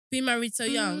 Being married so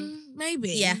young? maybe.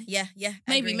 yeah. I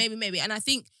Maybe, agree. maybe. And I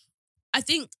think,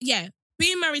 yeah,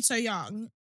 being married so young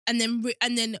and then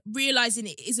realizing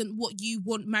it isn't what you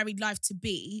want married life to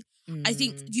be. I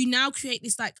think Mm. you now create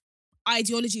this like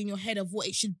ideology in your head of what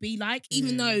it should be like,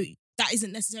 even though that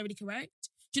isn't necessarily correct.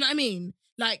 Do you know what I mean?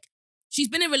 Like, she's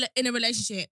been in a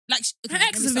relationship. Like, Her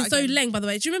exes have been so lame, by the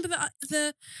way. Do you remember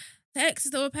the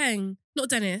exes that were paying? Not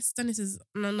Dennis. Dennis is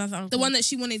another uncle. The one that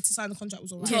she wanted to sign the contract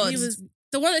was all right. Yeah, he Todd. was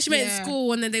the one that she met Yeah. in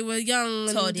school and then they were young.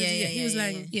 And Todd, he was yeah,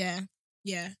 lame.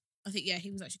 Yeah. I think,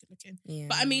 he was actually good looking. Yeah.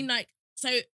 But I mean, like, so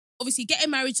obviously getting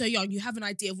married so young, you have an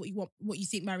idea of what you want, what you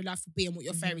think married life will be and what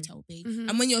your fairy tale will be. Mhm.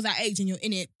 And when you're that age and you're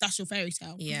in it, that's your fairy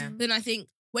tale. yeah. Then I think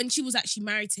when she was actually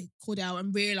married to Cordell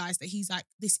and realised that he's like,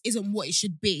 this isn't what it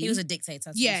should be. He was a dictator.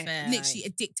 To be yeah, fair, literally like.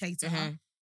 a dictator. Mhm.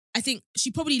 I think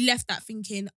she probably left that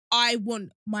thinking, I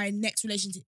want my next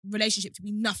relationship to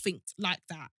be nothing like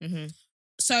that. Mhm.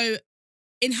 So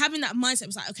in having that mindset, it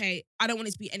was like, okay, I don't want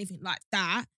it to be anything like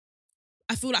that.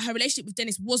 I feel like her relationship with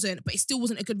Dennis wasn't, but it still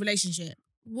wasn't a good relationship.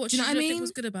 What Do you know what I think mean?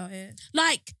 was good about it?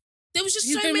 Like, there was just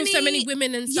He's so been many, with so many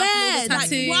women and stuff. yeah, and all the like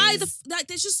tattoos. why like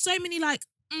there's just so many like,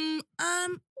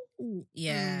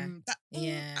 Yeah.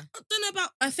 I don't know about.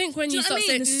 I think when Do you you know what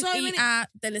start I mean? saying There's so eat many- at,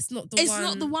 then it's not the It's one.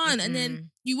 not the one, and then Mm-mm.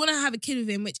 you want to have a kid with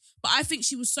him, but I think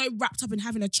she was so wrapped up in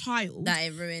having a child That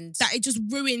it ruined. that it just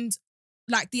ruined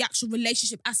like the actual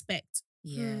relationship aspect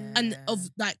yeah. and of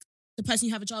like the person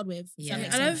you have a child with. Does Yeah. that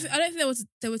make I don't. sense? I don't think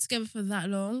they were together for that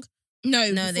long.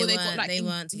 No, No, before they got weren't- like they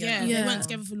weren't together Yeah, for they long. weren't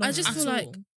together for long. I just at feel like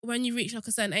all. when you reach like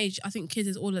a certain age, I think kids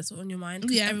is all that's on your mind.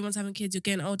 'Cause Yeah. everyone's having kids. You're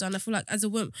getting older, and I feel like as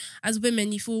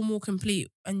women, you feel more complete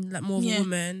and like more of Yeah. a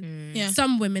woman. Mm. Yeah.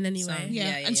 Some women, anyway. Some. yeah,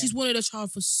 Yeah, and yeah. she's wanted a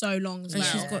child for so long as And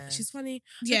well. she's funny.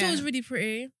 I yeah, thought it was really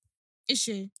pretty. is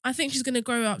she? I think she's gonna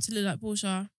grow up to look like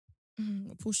Portia.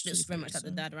 Portia Looks is very pretty, much like the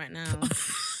so. dad right now.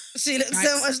 She looks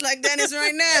so Right. much like Dennis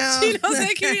right now. She knows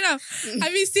making me laugh.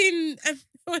 Have you seen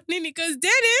when Nini goes,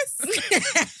 Dennis?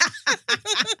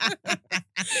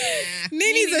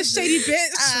 Nini's a shady bitch.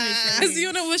 Ah. Because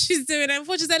you know what she's doing. And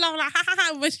Portia's like laughing like, ha ha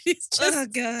ha, when she's just Oh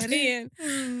God. being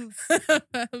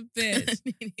bitch.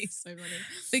 It's so funny.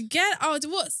 Forget,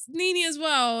 what's Nini as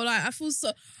well? Like, I feel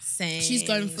so, Same. She's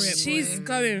going through it, she's boy.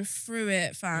 going through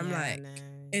it, fam. Yeah, I like, know.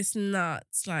 it's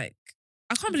nuts. Like,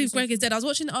 I can't believe Greg is dead. I was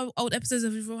watching old episodes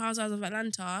of Real Housewives of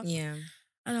Atlanta, Yeah.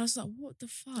 and I was like, what the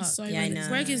fuck? So Yeah, I many- know.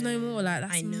 Greg is no more. Like,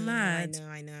 that's I know, mad.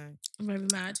 I know. I'm very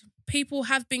mad. People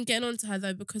have been getting onto her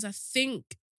though because I think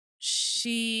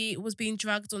she was being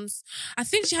dragged on. I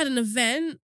think she had an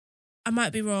event. I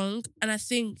might be wrong, and I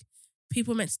think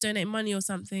people meant to donate money or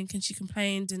something, and she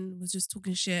complained and was just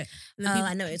talking shit. And Oh, then people,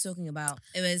 I know what you're talking about.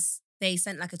 It was they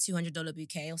sent like a $200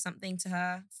 bouquet or something to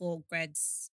her for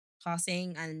Greg's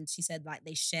passing, and she said like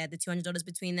they shared the $200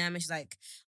 between them, and she's like,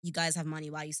 "You guys have money.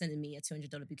 Why are you sending me a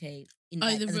 $200 bouquet? Oh,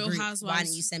 like, the as a Real group? Why Housewives.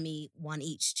 don't you send me one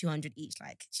each, 200 each?"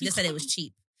 Like she You just said it was can't-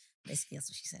 cheap. Basically, that's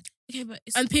what she said. Okay, but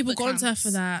it's and the people thought got onto her counts. for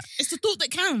that. It's the thought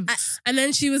that counts. And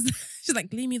then she's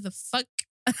like, leave me the fuck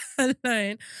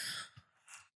alone.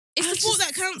 It's I the thought just-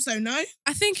 that counts, though. No,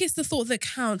 I think it's the thought that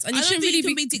counts, and I you don't shouldn't think really you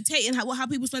can be dictating how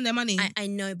people spend their money. I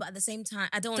know, but at the same time,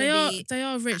 I don't want They to are be. they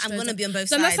are rich. I'm though. gonna be on both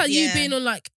So sides. that's like yeah. you being on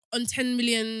like on £10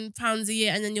 million a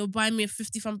year and then you're buying me a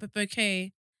 £50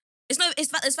 bouquet. It's the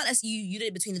fact that you did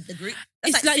it between the group.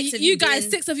 That's It's like six of you guys,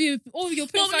 doing- 6 of you, all your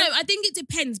Well, no, I think it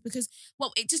depends because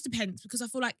it just depends because I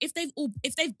feel like if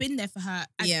they've been there for her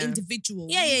as Yeah.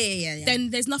 individuals, Yeah. then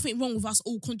there's nothing wrong with us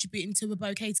all contributing to a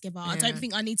bouquet together. I Yeah. don't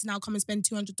think I need to now come and spend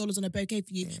 $200 on a bouquet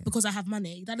for you because I have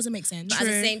money. That doesn't make sense. But at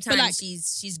the True. same But, time, like-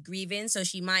 she's grieving, so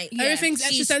she might. Yeah, Everything's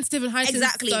extra she's- sensitive and heightened.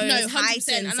 Exactly. So No, it's 100%,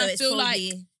 heightened, and so I it's feel like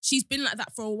probably- she's been like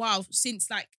that for a while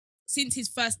since his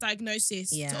first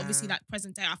diagnosis to Yeah. obviously like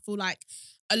present day. I feel like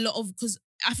a lot of because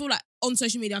I feel like on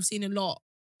social media I've seen a lot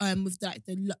with like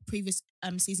the previous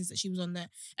seasons that she was on there.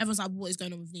 Everyone's like, what is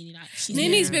going on with Nene? Like she's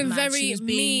Nene's been been mad. very She was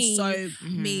being mean. so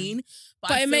Mhm. mean.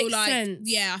 But I it feel makes like, sense.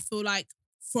 Yeah, I feel like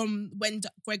from when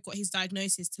Greg got his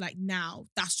diagnosis to like now,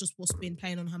 that's just what's been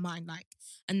playing on her mind. Like,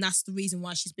 and that's the reason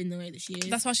why she's been the way that she is.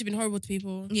 that's why she's been horrible to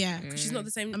people. yeah. Mm. She's not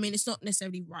the same. I mean, it's not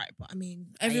necessarily right, but I mean,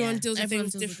 Everyone yeah. deals with everyone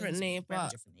things deals with things differently, very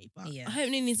but differently. But Yeah. I hope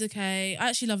Nene's okay. I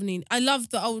actually love Nene. I love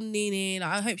the old Nene. Like,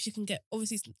 I hope she can get.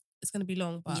 Obviously, it's going to be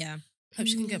long, but Yeah. I hope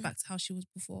she can Yeah. get back to how she was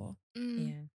before.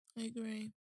 Yeah. I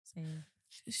agree. Same.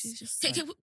 She's just. Okay,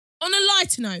 on a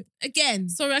lighter note, again.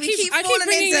 Sorry, I We keep keep falling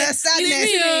bringing into it. sadness.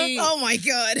 Literally. Oh my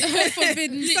god. God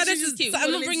forbid. Literally Sadness just is- keep I'm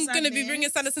falling not into going to be sadness. bringing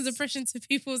sadness and depression to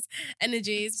people's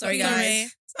energies. Sorry, but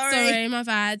guys. Sorry, my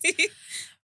bad.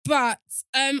 But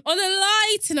on a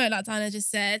lighter note, like Diana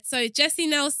just said, so Jessie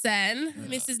Nelson,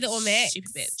 Mrs. Little Mix,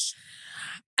 Stupid bitch.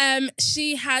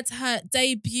 she had her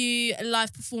debut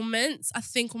live performance, I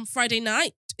think on Friday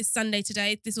night. It's Sunday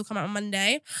today. This will come out on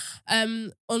Monday.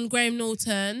 On Graham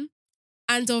Norton.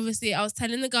 And obviously, I was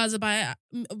telling the guys about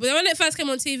it. When it first came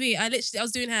on TV, I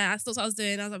was doing hair. I thought what I was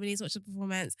doing. I was like, we need to watch the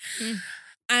performance.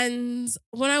 And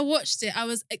when I watched it, I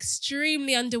was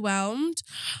extremely underwhelmed.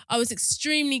 I was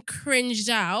extremely cringed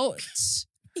out.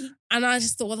 And I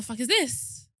just thought, what the fuck is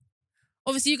this?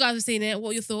 Obviously, you guys have seen it. What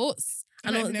are your thoughts? I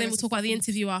And don't even know then where we'll to talk about the fucking-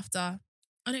 interview after.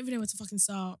 I don't even know where to fucking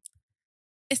start.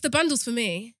 It's the bundles for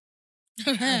me.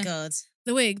 Oh god.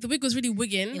 The wig was really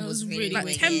wigging. It was really like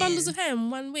wigging. 10 bundles of hair in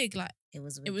one wig. Like, It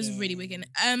was. It was really wicked.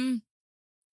 wigging.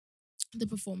 The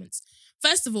performance.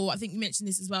 First of all, I think you mentioned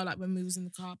this as well, like when we was in the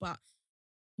car, but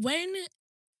when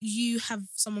you have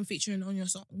someone featuring on your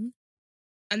song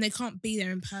and they can't be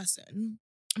there in person,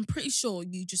 I'm pretty sure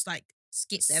you just like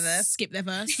Skip their verse. skip their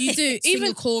verse. you do. Sing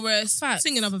Even a chorus, Facts.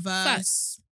 sing another verse.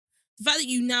 Facts. The fact that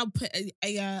you now put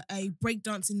a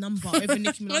breakdancing number over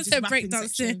Nicki What's Minaj's her rapping breakdancing?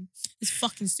 section is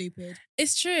fucking stupid.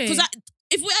 it's true. Because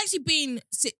if we're actually being,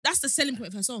 that's the selling point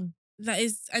of her song. That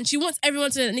is, and she wants everyone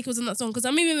to know that Nicki was on that song. Because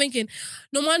I'm even thinking,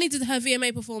 Normani did her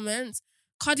VMA performance.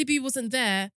 Cardi B wasn't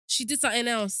there. She did something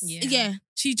else. Yeah. Yeah,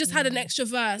 She just had an Yeah. extra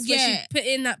verse where Yeah. she put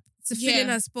in that to fill in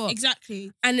Yeah. her spot.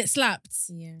 exactly. And it slapped.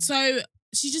 Yeah. So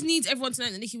she just needs everyone to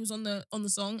know that Nicki was on the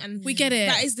song, and We get it.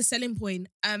 that is the selling point.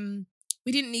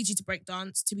 We didn't need you to break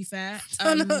dance. To be fair,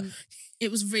 Oh, no.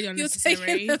 it was really You're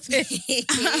unnecessary. taking a piss.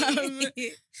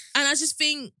 And I just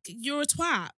think you're a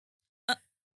twat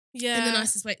Yeah. in the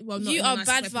nicest way. Well, not You in the are nicest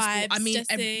bad way possible. I vibes, mean,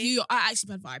 Jessie. you are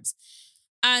actually bad vibes.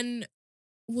 And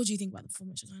what do you think about the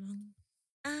performance, Shakina?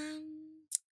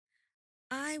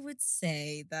 I would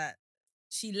say that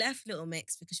she left Little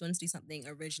Mix because she wanted to do something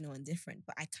original and different,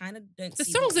 but I kind of don't The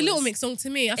see song's what a Little was- Mix song to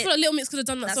me. I feel It- like Little Mix could have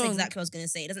done that That's song. exactly what I was going to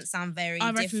say. It doesn't sound very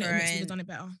I reckon Little Mix would have different. done it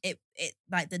better. It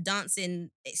like the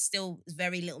dancing, it's still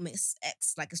very Little Mix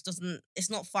X. Like it's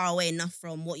not far away enough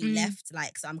from what you Mm. left.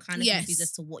 Like, so I'm kind of Yes. confused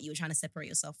as to what you were trying to separate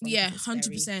yourself from. Yeah, because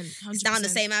 100%. It's down the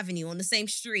same avenue on the same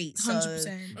street. So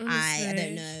 100%. I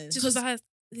don't know. Just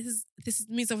because this is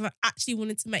music I've actually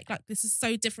wanted to make. Like, this is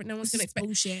so different. No one's This going to is expect.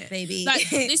 bullshit. Baby. Like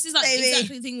this is like Baby.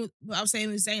 exactly the thing with what I was saying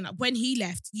with Zayn. Like when he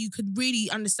left, you could really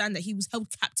understand that he was held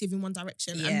captive in one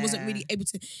direction and wasn't Yeah. really able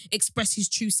to express his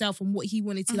true self and what he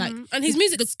wanted to like. Mhm. And his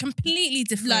music is completely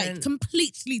different. Like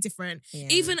completely different. Yeah.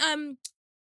 Even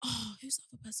who's the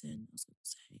other person I was gonna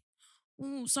say?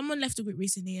 Oh, someone left a group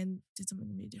recently and did something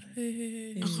really different.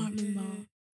 I can't remember.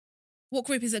 What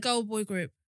group is it? Girl or boy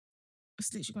group?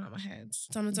 It's literally gone out my head.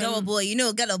 Girl boy, you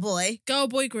know, girl boy. Girl or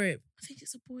boy group? I think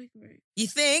it's a boy group. You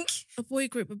think? A boy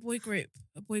group. A boy group.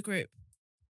 A boy group.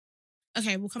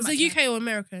 Okay, we'll come Is back. it to UK or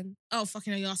American? that. Oh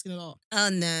fucking hell, you're asking a lot. Oh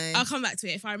no. I'll come back to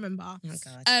it if I remember. Oh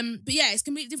god. But yeah, it's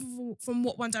completely different from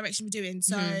what One Direction were doing.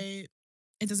 So Mhm.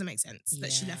 it doesn't make sense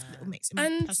that she left Yeah. Little Mix, in my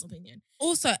And- personal opinion.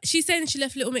 Also, she's saying she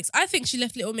left Little Mix. I think she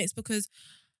left Little Mix because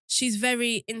she's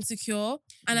very insecure.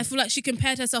 And I feel like she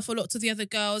compared herself a lot to the other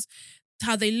girls,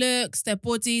 how they looks, their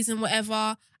bodies and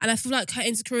whatever. And I feel like her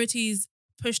insecurities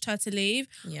pushed her to leave.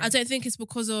 Yeah. I don't think it's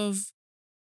because of...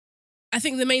 I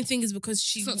think the main thing is because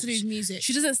she... It's not to do with music.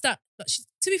 She doesn't start...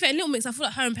 to be fair, in Little Mix, I feel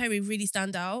like her and Perry really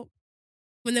stand out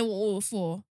when they were all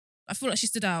four. I feel like she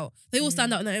stood out. They all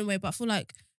stand out in their own way, but I feel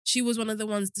like she was one of the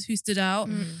ones who stood out.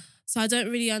 So I don't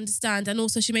really understand. And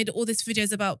also she made all these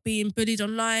videos about being bullied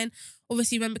online.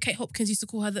 Obviously, remember Kate Hopkins used to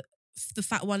call her the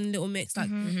fat one in Little Mix. Like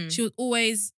she was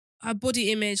always, her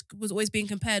body image was always being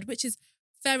compared, which is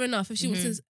fair enough.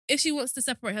 If she wants to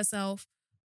separate herself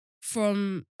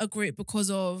from a group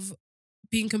because of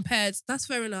being compared, that's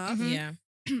fair enough. Yeah.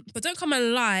 But don't come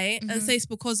and lie and say it's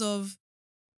because of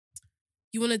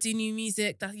you want to do new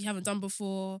music that you haven't done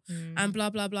before and blah,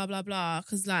 blah, blah, blah, blah.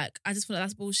 Because, like, I just feel like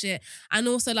that's bullshit. And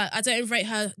also, like, I don't rate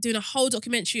her doing a whole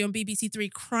documentary on BBC Three,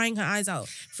 crying her eyes out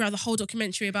throughout the whole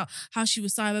documentary about how she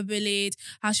was cyberbullied,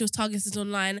 how she was targeted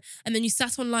online. And then you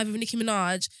sat on live with Nicki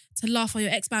Minaj to laugh at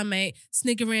your ex-bandmate,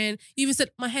 sniggering. You even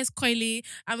said, my hair's curly.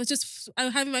 I'm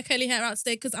having my curly hair out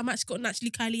today because I'm actually got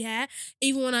naturally curly hair.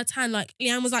 Even when I tan, like,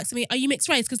 Leanne was like to me, are you mixed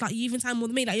race? Because, like, you even tan more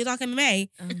than me. Like, you're dark MMA.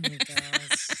 Oh my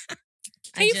gosh.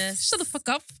 Shut the fuck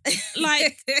up.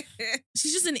 Like,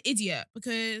 she's just an idiot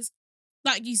because,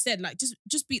 like you said, like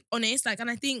just be honest. Like, and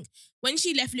I think when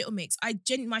she left Little Mix,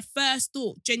 my first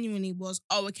thought genuinely was,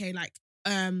 oh, okay, like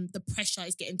the pressure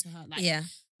is getting to her. Like,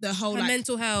 the whole her like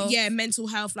mental health. Yeah, mental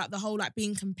health, like the whole like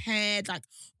being compared, like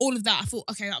all of that. I thought,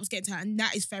 okay, that was getting to her, and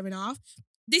that is fair enough.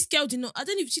 This girl did not.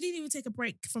 She didn't even take a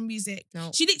break from music.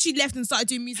 No. She literally left and started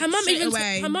doing music.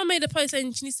 Her mum made a post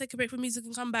saying she needs to take a break from music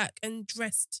and come back and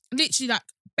rest. Literally, like,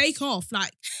 bake off.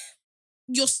 Like,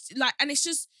 you're like, and it's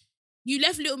just, you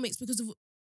left Little Mix because of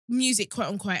music, quote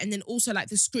unquote, and then also like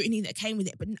the scrutiny that came with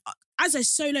it. But as a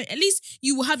solo, at least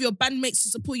you will have your bandmates to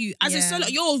support you. As a solo,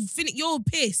 you're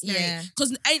pissed,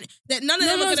 because none of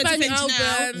them are going to defend you now.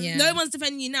 Yeah. No one's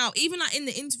defending you now. Even like in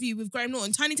the interview with Graham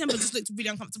Norton, Tiny Temper just looked really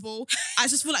uncomfortable. I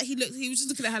just feel like he was just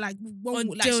looking at her like,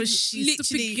 literally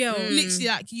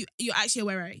like you're actually a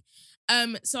worry.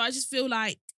 So I just feel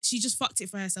like she just fucked it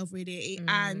for herself, really.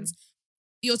 And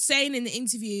you're saying in the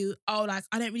interview, oh, like,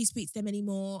 I don't really speak to them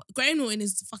anymore. Graham Norton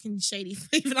is fucking shady for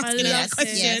even asking her that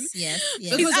question. Yes.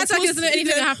 Because acts like doesn't know anything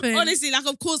that happened. Honestly, like,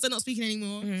 of course they're not speaking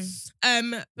anymore.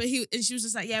 But she was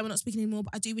just like, yeah, we're not speaking anymore,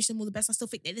 but I do wish them all the best. I still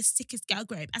think they're the sickest girl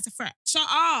group as a threat. Shut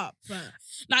up.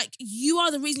 Like, you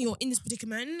are the reason you're in this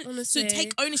predicament. Honestly. So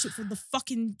take ownership for the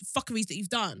fucking fuckeries that you've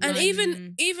done. And like,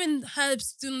 even her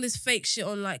doing this fake shit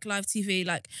on like live TV,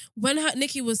 like when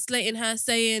Nicki was slating her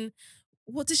saying,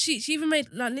 what did she even made,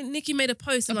 like Nicki made a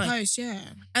post and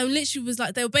and literally was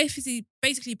like, they were basically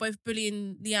both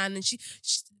bullying Leanne, and she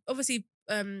obviously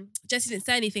Jessie didn't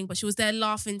say anything, but she was there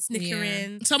laughing,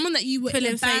 snickering, someone that you were in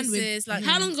a band faces, with. like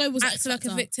how long ago was that? Acting like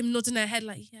a victim, nodding her head,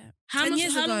 like how 10 long,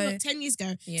 years how ago. long? 10 years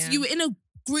ago. Yeah. So you were in a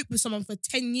group with someone for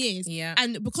 10 years. Yeah.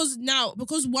 And because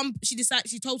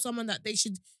she told someone that they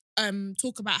should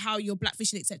talk about how you're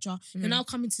blackfishing, etc. You're now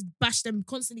coming to bash them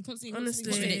constantly.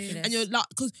 Honestly. Ridiculous. And you're like,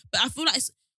 but I feel like it's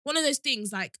one of those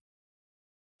things like,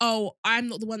 oh, I'm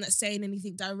not the one that's saying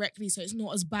anything directly, so it's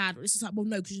not as bad. But it's just like, well,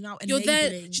 no, because you're now enabling. You're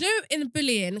there. Do you know in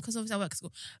bullying, because obviously I work at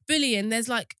school, bullying, there's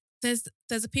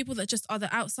the people that just are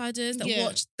the outsiders that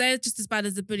watch. They're just as bad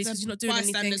as the bullies because you're not doing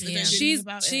anything. She's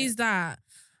that.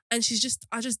 And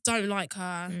I just don't like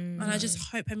her. And I just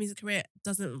hope her music career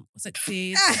doesn't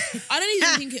succeed.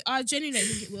 I genuinely don't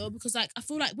think it will, because like, I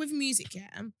feel like with music,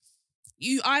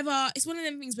 it's one of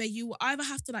them things where you either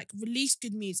have to like release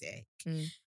good music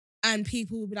and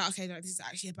people will be like, okay, no, this is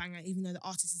actually a banger, even though the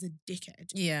artist is a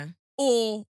dickhead. Yeah.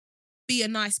 Or be a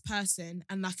nice person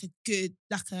and like a good,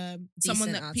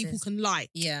 someone that artist. people can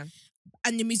like. Yeah.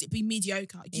 And the music be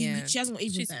mediocre. She hasn't got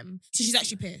either of them. So she's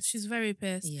actually pissed. She's very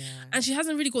pissed. Yeah. And she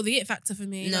hasn't really got the it factor for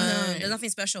me. No, there's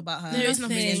nothing special about her. There is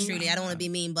Really nothing. and truly. I don't want to be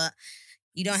mean, but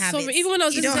you don't have Sorry, it. even when I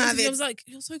was listening to have it, I it. was like,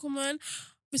 you're so common.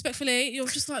 Respectfully, you're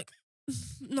just like,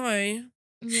 no.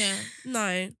 Yeah.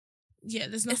 No. Yeah,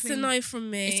 there's It's nothing. a no from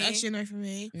me. It's actually a no from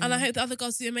me. And I hope the other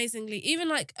girls do amazingly. Even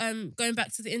like going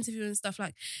back to the interview and stuff,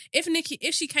 like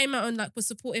if she came out and like was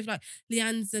supportive, like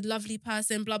Leanne's a lovely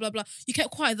person, blah blah blah, you kept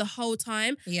quiet the whole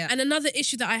time. Yeah. And another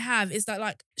issue that I have is that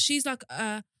like she's like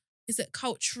is it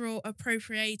cultural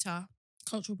appropriator?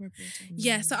 Cultural appropriating.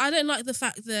 Yeah. So I don't like the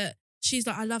fact that she's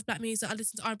like, I love black music. I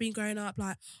listened to R&B growing up.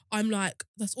 Like, I'm like,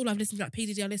 that's all I've listened to. Like P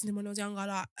Diddy, I listened to him when I was younger.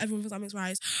 Like everyone thinks I'm mixed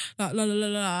race. Like la la la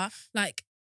la. Like.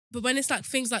 But when it's like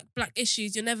things like black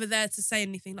issues, you're never there to say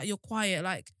anything. Like you're quiet,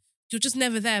 like you're just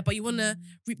never there. But you want to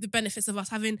reap the benefits of us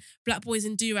having black boys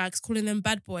in do-rags, calling them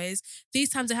bad boys. These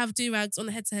times they have do-rags on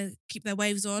the head to keep their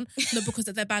waves on, not because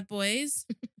that they're bad boys.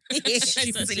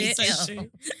 Stupid bitch. So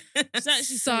true. It's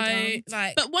actually so dumb.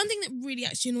 like, But one thing that really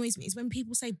actually annoys me is when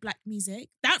people say black music.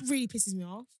 That really pisses me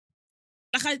off.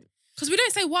 Like because we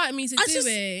don't say white music, do just-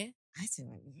 we? I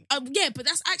do. yeah, but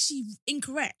that's actually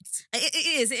incorrect.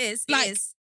 It is. Like, It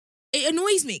is. it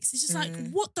annoys me because it's just like,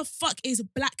 what the fuck is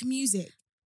black music?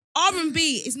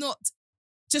 R&B is not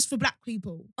just for black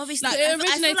people. Obviously, Like, I feel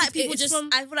originated- like people it's just. from-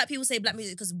 I feel like people say black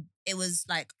music because it was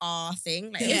like our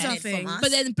thing. Like, It is it our originated thing. from us.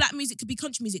 But then black music could be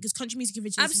country music because country music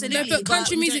originated Absolutely. No, but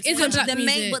country we music don't isn't say black that. the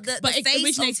main, music. but But the it face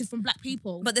originated of, from black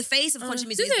people. but the face of country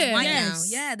music did is it? white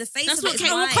Yes. now. Yeah, the face That's of what it is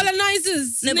came- We're white.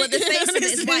 colonizers. No, but the face of it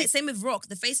is Honestly. white. Same with rock.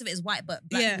 The face of it is white, but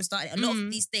black Yeah. people started it. A lot Mm.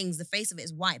 of these things, the face of it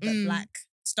is white, but Mm. black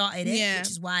started it, Yeah. which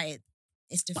is why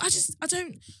it's But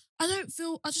different.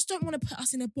 I just don't want to put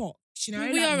us in a box, you know?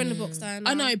 We Like, are in the box, Diana.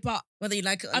 I know, but Whether you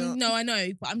like it or I not.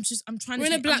 know, but I'm trying to. We're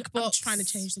in a change- black I'm box. trying to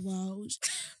change the world.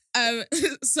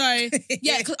 So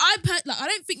yeah, because I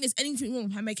don't think there's anything wrong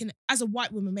with her making, as a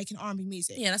white woman, making R&B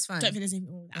music. Yeah, that's I fine. don't think there's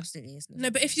anything wrong with that. Absolutely. It's not. No,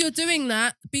 but if you're doing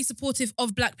that, be supportive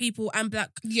of black people and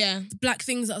black Yeah,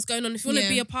 things that's going on. If you want to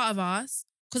be Yeah. a part of us,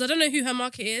 because I don't know who her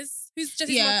market is. Who's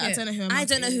Jessie's yeah. market? I don't know who. I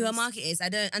don't know who her market is. I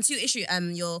don't. And to your issue,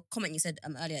 your comment you said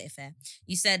earlier, Ife,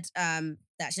 you said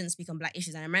that she didn't speak on black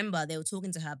issues. And I remember they were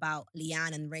talking to her about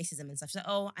Leanne and racism and stuff. She's like,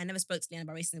 "Oh, I never spoke to Leanne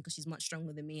about racism because she's much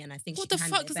stronger than me, and I think What she the can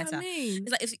fuck handle does it better." that mean?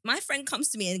 It's like if my friend comes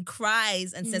to me and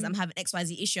cries and says I'm having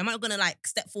XYZ issue, I'm not gonna like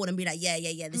step forward and be like, yeah,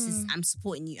 this is I'm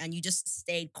supporting you, and you just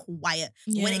stayed quiet.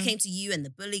 But when it came to you and the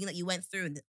bullying that you went through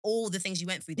and all the things you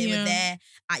went through, they were there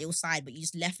at your side, but you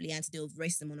just left Leanne to deal with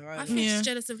racism on her I own. think Yeah. she's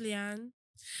jealous of Leanne.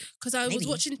 Because I was Maybe.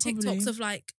 watching TikToks Probably. of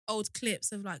like old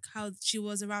clips of like how she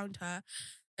was around her.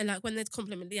 And like when they'd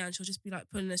compliment Leanne, she'll just be like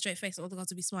putting a straight face and all the girls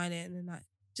will be smiling and like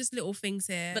just little things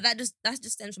here. But that just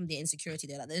stems from the insecurity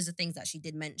there. Like those are things that she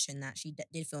did mention that she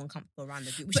did feel uncomfortable around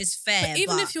the group, which But- is fair. But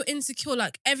even if you're insecure,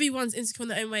 like everyone's insecure in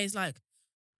their own ways. Like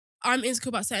I'm insecure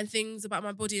about certain things about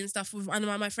my body and stuff. And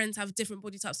my friends have different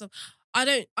body types. So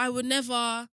I would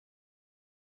never.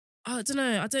 I don't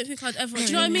know. I don't think I'd ever. Do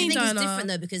you know what I mean, I think Diana? it's different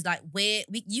though because like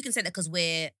you can say that because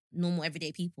we're normal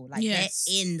everyday people. Like Yes.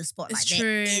 they're in the spotlight, It's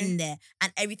they're true. in there,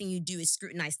 and everything you do is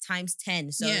scrutinized times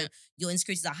 10. So Yeah. your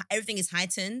insecurities are everything is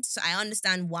heightened. So I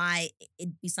understand why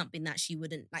it'd be something that she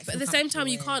wouldn't like. But at feel the same time,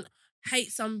 comfortable you with. can't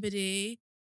hate somebody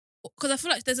because I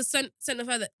feel like there's a scent of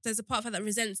her that there's a part of her that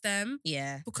resents them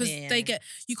Yeah, because yeah, they get.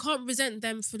 You can't resent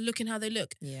them for looking how they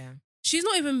look. yeah. She's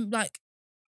not even like.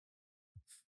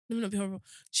 Let me not be horrible.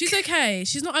 She's okay.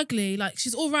 She's not ugly. Like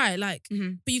she's all right. Like,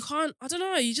 Mhm. but you can't. I don't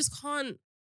know. You just can't.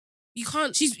 You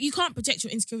can't. You can't project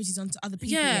your insecurities onto other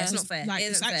people. Yeah. It's not fair. Like, It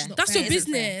it's isn't actually fair. not That's fair. your It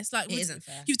isn't fair. business. Like It isn't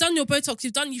fair. you've done your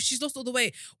Botox. She's lost all the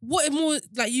weight. What more?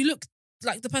 Like you look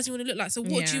like the person you want to look like. So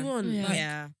what do you Yeah. want? Yeah. Like,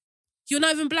 Yeah. You're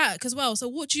not even black as well. So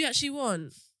what do you actually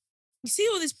want? You see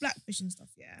all this blackfish and stuff,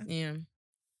 yeah. Yeah.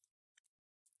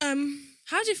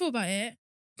 How do you feel about it?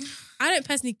 I don't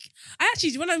personally. I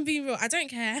actually, when I'm being real, I don't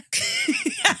care.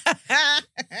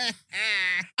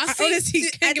 I honestly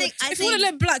can't give a- if you want to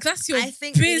look black, that's your I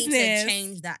think we need business. to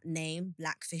change that name,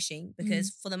 blackfishing, because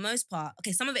for the most part,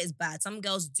 okay, some of it is bad. Some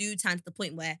girls do turn to the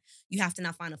point where you have to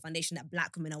now find a foundation that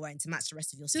black women are wearing to match the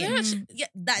rest of your So skin. they're actually- Yeah,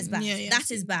 that is bad. Yeah, yeah. That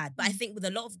is bad. But I think with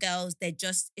a lot of girls,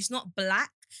 it's not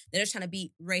black. They're just trying to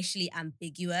be racially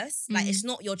ambiguous. Like it's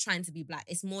not you're trying to be black.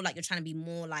 It's more like you're trying to be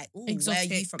more like, ooh, where are you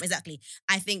Exotic. from? Exactly.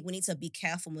 I think we need to be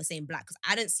careful when we're saying black because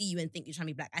I don't see you and think you're trying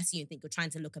to be black. I see you and think you're trying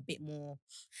to look a bit more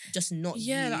just not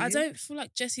Yeah, you. like, I don't feel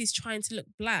like Jessie's trying to look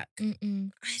black. I don't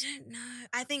know.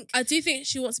 I think I do think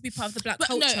she wants to be part of the black But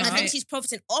no, culture. I Okay. think she's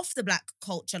profiting off the black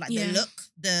culture, like Yeah. the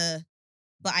look,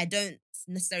 but I don't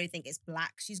necessarily think it's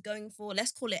black she's going for.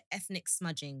 Let's call it ethnic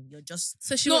smudging. You're just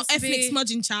so she Not wants to ethnic be,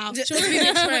 smudging, child. She wants to be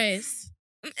mixed race.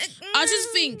 I just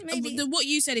think maybe. what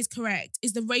you said is correct.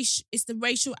 Is the race? It's the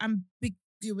racial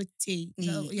ambiguity.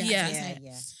 So, Yeah.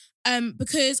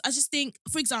 Because I just think,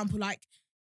 for example, like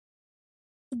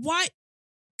white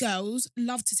girls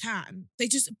love to tan.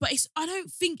 I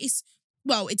don't think it's,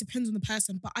 well, it depends on the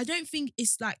person, but I don't think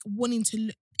it's like wanting to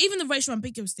look, even the racial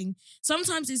ambiguous thing,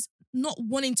 sometimes it's not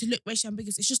wanting to look racial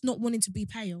ambiguous. It's just not wanting to be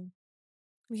pale.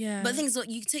 Yeah. But the thing is,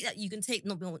 you can take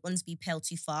not wanting to be pale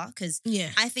too far because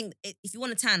Yeah. I think if you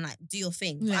want to tan, like do your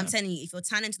thing. But Yeah. I'm telling you, if you're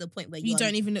tanning to the point where You are-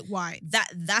 don't even look white.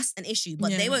 that's an issue.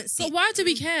 But Yeah. they won't see. But why do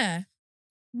we care?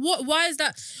 What? Why is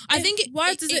that? I think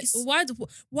Why it's-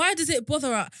 does it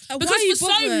bother us? Like, Because why are you for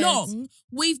so bothered? long,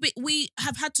 we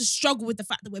have had to struggle with the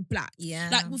fact that we're black. Yeah.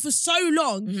 Like for so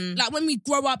long, Mhm. like when we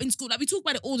grow up in school, like we talk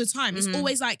about it all the time. It's Mhm.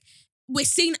 always like we're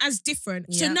seen as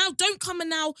different. So Yeah. now don't come and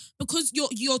now because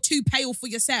you're too pale for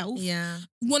yourself, Yeah.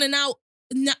 want to now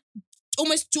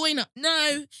almost join up.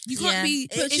 No, you can't Yeah. be.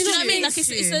 But Do you you know know what I mean? it's Like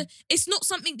true. it's not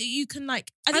something that you can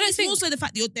like. I don't think it's think- also the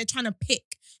fact that they're trying to pick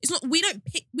It's not. We don't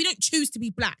pick. We don't choose to be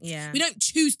black. Yeah. We don't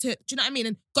choose to. Do you know what I mean?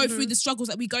 And go through the struggles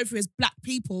that we go through as black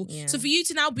people. Yeah. So for you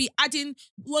to now be adding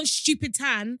one stupid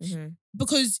tan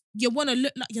because you want to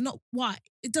look like you're not white,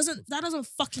 that doesn't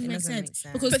fucking make sense.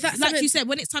 Because But that's like something- you said,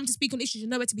 when it's time to speak on issues, you're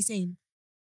nowhere to be seen.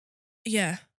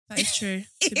 Yeah, that is true.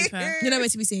 To be fair. You're nowhere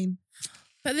to be seen.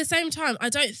 But at the same time, I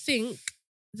don't think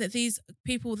that these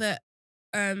people that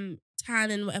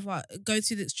tan and whatever go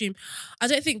to the extreme, I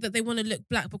don't think that they want to look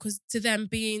black because to them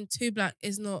being too black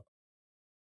is not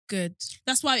good.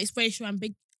 That's why it's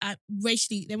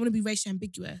racially. They want to be racially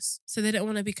ambiguous. So they don't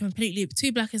want to be completely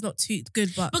too black is not too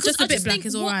good, but Because just a I bit black think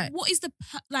is all right. What is the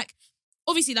like?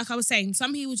 Obviously, like I was saying,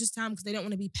 some people just tan because they don't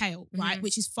want to be pale, right?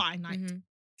 Which is fine. Like,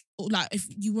 or like if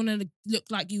you want to look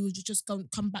like you would just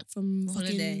come back from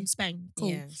Holiday. fucking Spain, cool.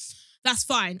 Yeah. That's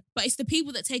fine. But it's the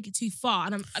people that take it too far.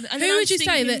 And Who would you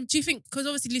say that? Do you think? Because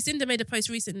obviously Lucinda made a post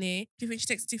recently. Do you think she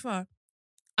takes it too far?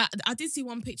 I did see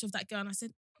one picture of that girl, and I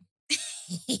said,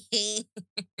 "You're looking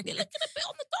a bit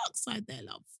on the dark side there,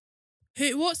 love."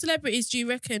 What celebrities do you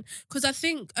reckon? Because I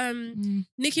think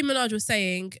Nicki Minaj was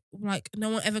saying like no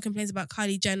one ever complains about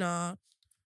Kylie Jenner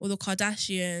or the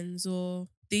Kardashians or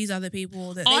these other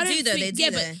people that I They do don't though. think- They do yeah,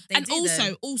 though. but- They and do also,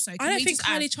 though. also, I can don't we think just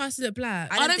add- Kylie tries to look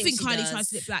black. I don't think she Kylie does. tries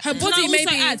to look black. Her Can I body also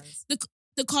maybe- add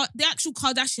the actual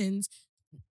Kardashians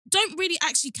don't really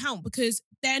actually count because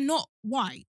they're not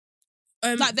white.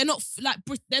 Like they're not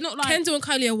they're not like Kendall and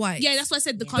Kylie are white. yeah. That's why I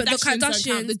said the But the Kardashians, don't count.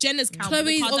 Kardashians- The Jenners count. but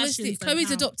the Chloe's Kardashians obviously don't Chloe's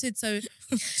count. adopted, so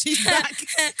She's black.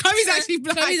 Chloe's actually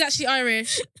black. Chloe's actually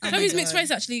Irish. my Chloe's mixed God.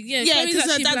 race actually. Yeah, yeah, Chloe's because her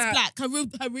actually dad's black. black.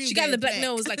 Her real She got the name black is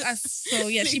nails like us. So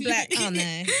yeah, she black. Oh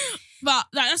no. But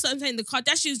like, that's what I'm saying. The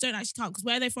Kardashians don't actually count because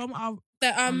where are they from?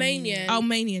 They're Armenian.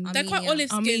 Armenian. They're quite olive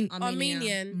skin. Armenia.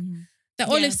 Armenian. Mhm. They're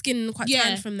Yeah. olive skin and quite Yeah.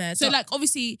 tanned from there. So like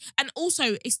obviously, and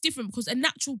also it's different because a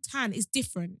natural tan is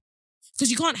different because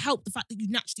you can't help the fact that you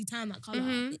naturally tan that color.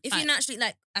 Mhm. If you naturally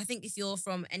I think if you're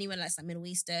from anywhere that's like Middle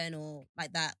Eastern or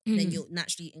like that, then you're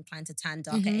naturally inclined to tan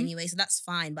darker Mhm. anyway. So that's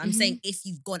fine. But I'm saying if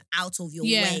you've gone out of your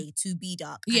Yeah. way to be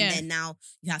dark, Yeah. and then now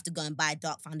you have to go and buy a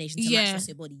dark foundation to Yeah. match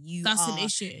your body, you That's are an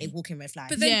issue. a walking red flag.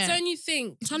 but then Yeah. don't you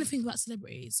think? I'm trying to think about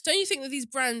celebrities. Don't you think that these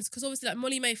brands, because obviously like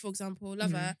Molly May, for example,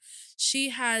 love her, she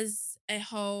has a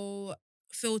whole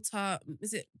filter.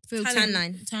 Is it Tan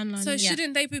line. Tan line. So yeah.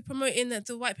 shouldn't they be promoting that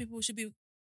the white people should be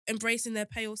embracing their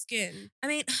pale skin? I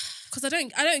mean, Because I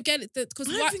don't get it. Because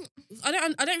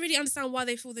I don't really understand why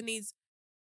they feel the needs.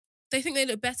 They think they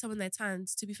look better when they're tanned.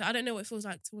 To be fair, I don't know what it feels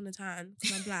like to want to tan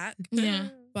because I'm black. Yeah.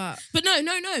 But But no.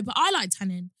 But I like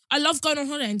tanning. I love going on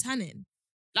holiday and tanning.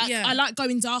 Like Yeah. I like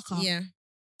going darker. yeah,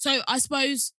 So I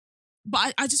suppose,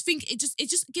 but I just think it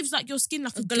just gives like your skin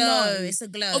like a a glow. glow. It's a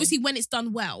glow. Obviously when it's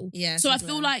done well. yeah. So it's I a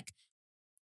feel glow. like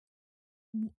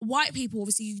white people,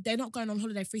 obviously, they're not going on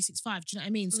holiday 365. Do you know what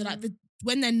I mean? So like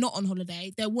when they're not on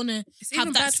holiday, they want to it's even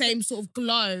have bad that same sort of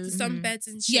glow. for sunbeds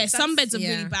and shit. Yeah, sunbeds are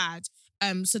yeah. really bad.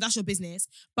 So that's your business.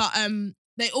 But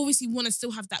they obviously want to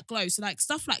still have that glow. So like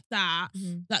stuff like that,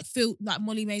 like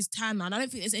Molly May's tan line. I don't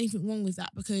think there's anything wrong with that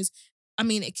because I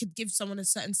mean it could give someone a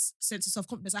certain sense of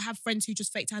self-confidence. I have friends who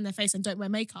just fake tan their face and don't wear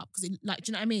makeup because do you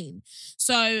know what I mean?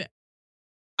 So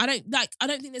I don't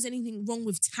think there's anything wrong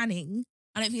with tanning.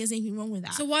 I don't think there's anything wrong with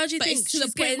that. So why do you But think it's to the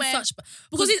she's point getting where- such?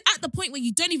 because it's at the point where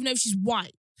you don't even know if she's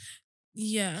white.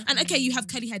 Yeah. And okay, you have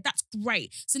curly hair. That's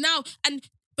great. So now, and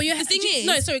But the thing is-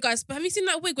 no, sorry guys, but have you seen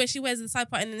that wig where she wears the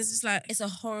side part and it's just like It's a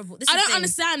horrible. I don't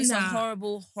understand It's that. a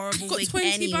horrible got wig.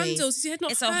 20 anyways. bundles. Is your head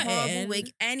not It's a horrible hurting?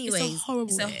 wig. Anyways, horrible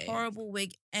It's a wig. horrible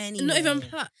wig. Anyway, Not even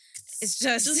plucked. It's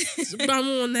just. bum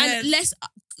on the head. And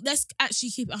let's actually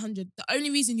keep it 100. The only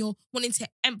reason you're wanting to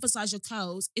emphasize your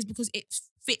curls is because it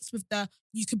fits with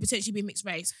you could potentially be mixed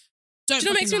race. Don't Do you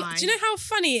know what fucking makes me? lie. Do you know how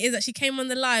funny it is that she came on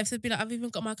the live to be like, I've even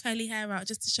got my curly hair out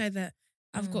just to show that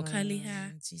I've got curly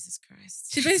hair. Jesus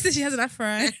Christ. She basically she has an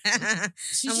afro.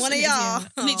 She's I'm just one of an y'all.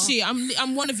 idiot. Literally,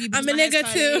 I'm one of you. I'm because a my hair's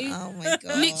nigga too. curly. Oh my god.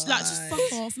 Literally, like just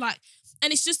fuck off. Like,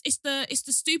 and it's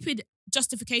the stupid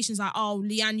justifications like, oh,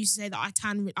 Leanne used to say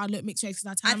that I look mixed race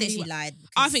because I tan. I think really she well. lied.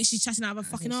 I think she's chatting out of a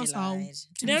I fucking think she asshole. lied.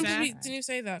 To No, be fair. didn't you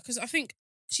say that? Because I think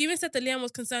she even said that Leanne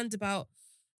was concerned about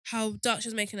how dark she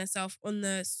was making herself on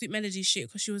the Sweet Melody shoot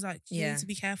because she was like, you Yeah. need to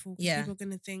be careful because Yeah. people are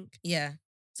going to think. Yeah.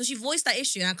 So she voiced that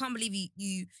issue, and I can't believe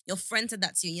your friend said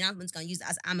that to you. Your husband's gonna use it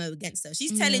as ammo against her.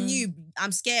 She's telling you,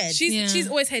 "I'm scared." She's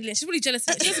always hating it. She's really jealous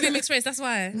of it. She wants to be mixed race, that's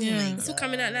why. Yeah. It's all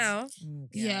coming out now. Oh,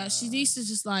 Yeah, she God. needs to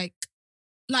just like,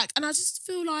 and I just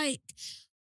feel like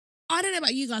I don't know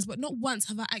about you guys, but not once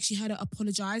have I actually heard her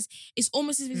apologize. It's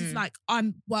almost as if like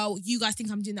you guys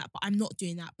think I'm doing that, but I'm not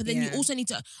doing that. But then you also need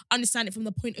to understand it from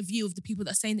the point of view of the people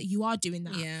that are saying that you are doing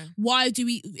that. Yeah. Why do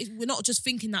we're not just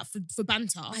thinking that for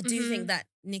banter. I do think that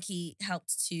Nikki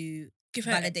helped to Give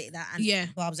her validate that. And Yeah.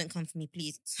 Barbs, don't come for me,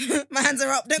 please. My hands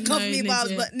are up. Don't come No, for me, Barbs.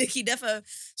 legit. But Nikki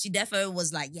she defo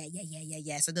was like,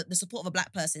 yeah. So the support of a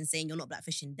black person saying you're not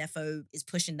blackfishing, defo is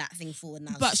pushing that thing forward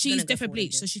now. But she's gonna go defo forward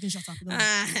bleached, so and she can shut up.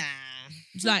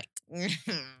 do Like, it.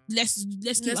 let's keep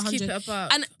Let's it 100. keep it above.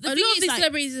 And the a thing lot of is, these like,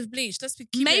 celebrities have bleached. Let's keep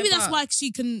maybe it that's above. why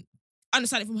she can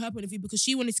understand it from her point of view, because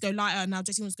she wanted to go lighter and now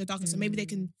Jessie wants to go darker. So maybe they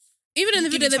can, Even in the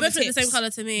give video, each they other both look the same tips. color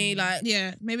to me. Like,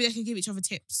 yeah, maybe they can give each other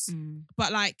tips. Mm.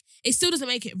 But like, it still doesn't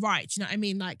make it right. Do you know what I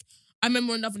mean? Like, I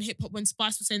remember on Love and Hip Hop when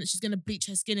Spice was saying that she's gonna bleach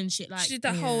her skin and shit. Like, she did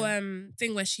that whole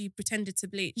thing where she pretended to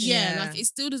bleach. yeah, like it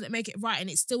still doesn't make it right, and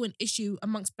it's still an issue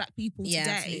amongst black people Yeah,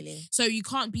 today. absolutely. So you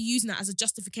can't be using that as a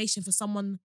justification for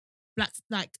someone black,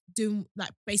 like doing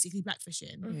like basically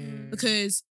blackfishing. Mhm.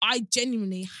 Because I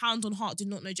genuinely, hand on heart, did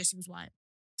not know Jessie was white.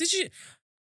 Did you?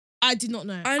 I did not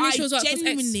know. I knew she was white 'cause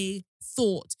genuinely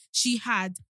thought she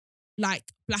had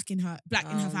like black in her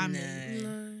family. No.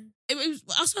 No. It was,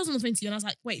 I was on the phone to you and I was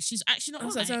like, wait, she's actually not I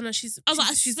was white. like, no, she's. I was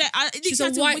like, she's I she's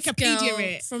had a to white Wikipedia girl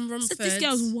it. from I Romford. said, this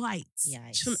girl's white. Yeah.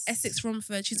 She's from Essex,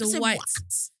 Romford. She's I a said, white. what?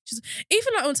 She's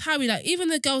even like on Towie, like even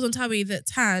the girls on Towie that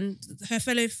tan, her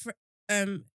fellow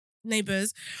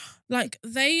neighbors, like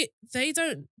they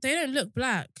don't look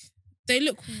black. They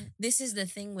look. This is the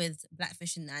thing with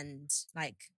blackfishing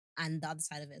and the other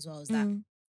side of it as well, is that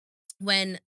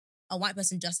when a white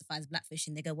person justifies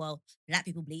blackfishing, they go, well, black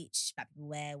people bleach, black people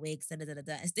wear wigs, da da da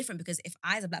da. It's different because if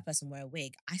I as a black person wear a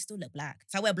wig, I still look black.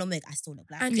 If I wear a blonde wig, I still look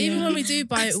black. And Yeah. even when we do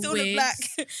buy I still wigs, look black.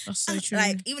 That's so true.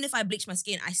 Like, even if I bleach my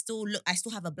skin, I still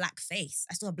have a black face.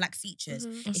 I still have black features.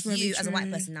 Mhm. That's If very you, as a white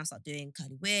true. person, now start doing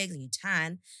curly wigs and you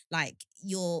tan, like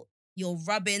you're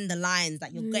rubbing the lines,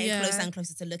 like you're getting Yeah. closer and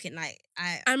closer to looking like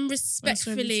and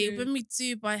respectfully, true. when we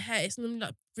do buy hair, it's normally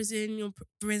like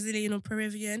Brazilian or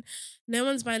Peruvian. No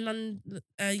one's buying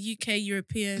UK,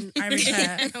 European, Irish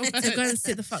hair. So go and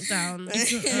sit the fuck down.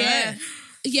 Yeah.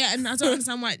 Yeah, and I don't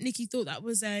understand why Nikki thought that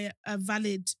was a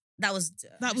valid. that was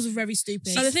Very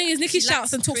stupid. And the thing is, Nikki She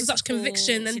shouts lacks and talks with such critical-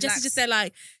 conviction, and she Jessie lacks- just said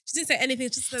like she didn't say anything.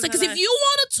 Just said because like, if you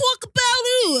want to talk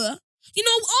about all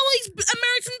these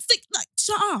American things, like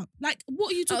shut up. Like,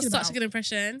 what are you that was talking about? such a good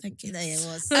impression. Thank you. there it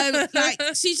was.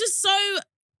 Like, she's just so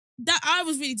that I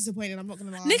was really disappointed. I'm not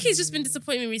gonna lie. Nikki's just been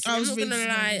disappointing me recently. I I'm was not really gonna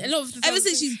lie. A lot of the Ever times-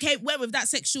 since she went with that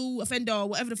sexual offender or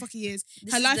whatever the fuck he is,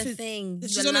 This her is life the is. thing.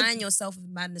 she's You on a- align yourself with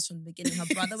madness from the beginning. Her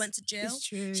brother went to jail. It's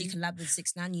true. She collabed with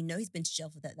 6ix9ine. You know he's been to jail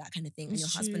for that kind of thing. And your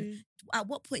It's husband. true. At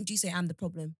what point do you say I'm the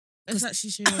problem? It's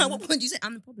actually true. At what point do you say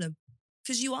I'm the problem?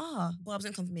 Because you are. Barbs,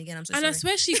 don't come for me again. I'm so and sorry. I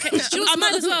swear she was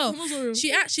mad as well. I'm sorry.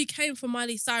 She actually came for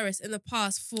Miley Cyrus in the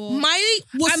past for Miley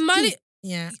was and Miley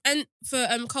Yeah. and for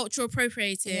cultural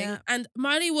appropriating, Yeah. and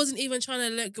Miley wasn't even trying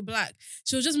to look black.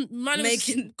 She was just Miley was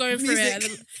Making just going through it.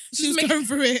 music. And She was making- going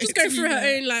through it. just going through her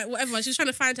own like whatever. She was trying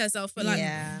to find herself, but like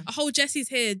yeah. a whole Jessie's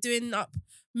here doing up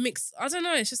mix. I don't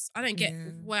know. It's just I don't get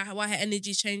Yeah. why her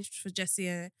energy changed for Jessie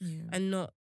Yeah. and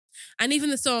not. And even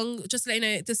the song, just to let you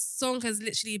know, the song has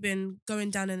literally been going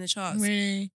down in the charts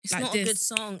Really? It's like not this. a good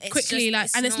song. It's quickly.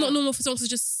 just, And it's not normal for songs to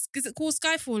just. Is it called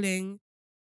Skyfalling?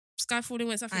 Skyfalling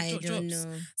when something I don't drops.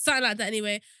 know. Something like that.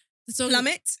 Anyway, the song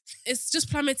Plummet. it's just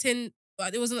plummeting.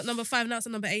 It was at number 5, now it's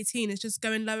at number 18. It's just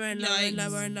going lower and lower and Yikes.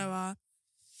 lower and lower.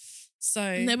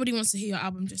 So Nobody wants to hear your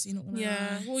album, Jessie. Not gonna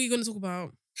yeah, lie. what are you going to talk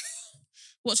about?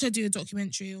 Watch her do a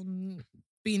documentary on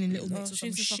being in Little Oh, Mix or she some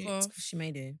needs to fuck shit. off. She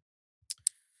may do.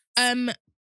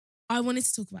 I wanted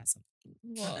to talk about something,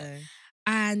 What? Uh-oh.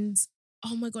 and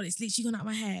oh my god, it's literally gone out of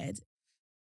my head.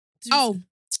 Did you- Oh,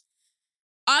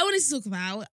 I wanted to talk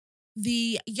about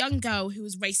the young girl who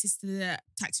was racist to the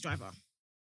taxi driver.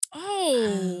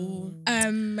 Oh.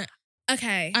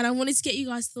 Okay. And I wanted to get you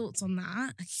guys' thoughts on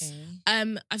that.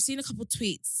 Okay. I've seen a couple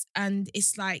tweets, and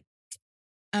it's like,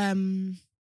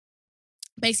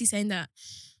 basically saying that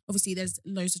obviously there's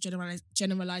loads of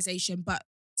generalization, but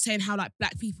saying how like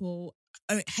black people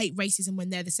hate racism when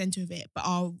they're the center of it, but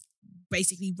are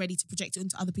basically ready to project it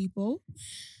onto other people.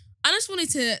 I just wanted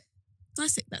to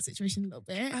dissect that situation a little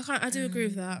bit. I do agree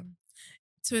with that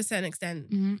to a certain extent.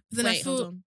 Mm-hmm. But then Wait, I hold thought,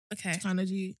 on. okay. Kind of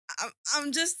do.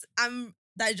 I'm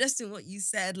digesting what you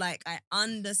said. Like, I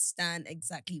understand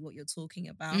exactly what you're talking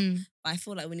about. Mm. But I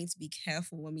feel like we need to be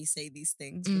careful when we say these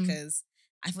things Mm. because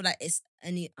I feel like it's I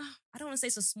don't want to say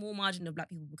it's a small margin of black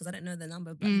people because I don't know the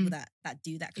number of black people that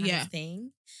do that kind Yeah. of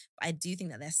thing. But I do think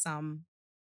that there's some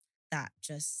that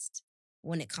just,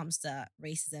 when it comes to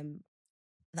racism,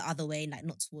 the other way, like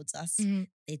not towards us. Mhm.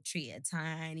 They treat it a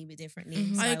tiny bit differently.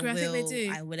 Mhm. So I agree. I think they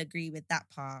do. I will agree with that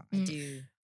part. I Mm. do.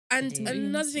 And do.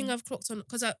 another Yes, thing yeah. I've clocked on,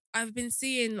 because I've been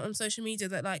seeing on social media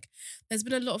that like there's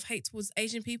been a lot of hate towards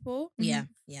Asian people, Yeah,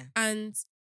 yeah. and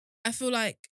I feel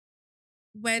like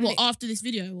when What, after this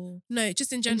video or no,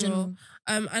 just in in general,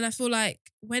 general? and I feel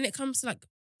like when it comes to like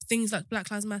things like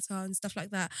Black Lives Matter and stuff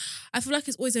like that, I feel like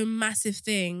it's always a massive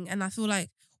thing, and I feel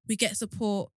like we get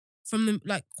support from them,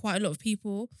 like quite a lot of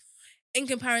people. In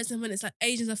comparison, when it's like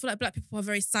Asians, I feel like Black people are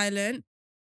very silent,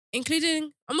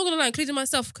 including, I'm not gonna lie, including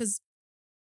myself, because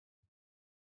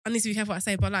I need to be careful what I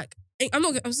say, but like, I'm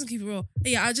just gonna keep it real.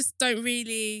 Yeah, I just don't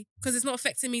really, because it's not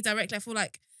affecting me directly. I feel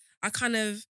like I kind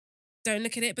of don't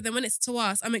look at it, but then when it's to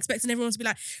us, I'm expecting everyone to be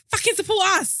like, fucking support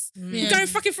us. Mm. Yeah. We're going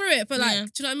fucking through it. But like, Yeah.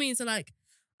 do you know what I mean? So like,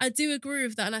 I do agree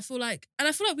with that, and I feel like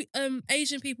we,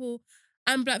 Asian people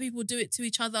and Black people do it to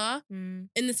each other Mm.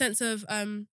 in the sense of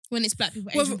When it's Black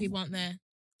people, Well, Asian people aren't there.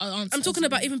 I'm talking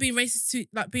about even being racist to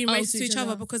being Oh, racist to to each each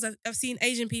other, other. because I've seen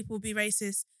Asian people be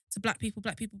racist to Black people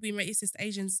being racist to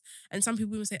Asians, and some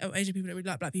people will say, "Oh, Asian people don't really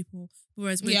like Black people,"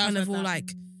 whereas we're Yeah, I've kind of heard all that.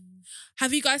 like,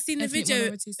 "Have you guys seen the Ethnic video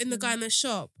minorities in the together. guy in the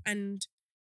shop and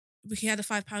he had a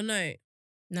 £5 note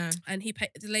No. and he paid,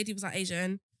 the lady was like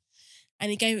Asian, and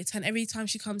he gave it to her, and every time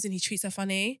she comes in, he treats her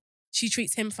funny, she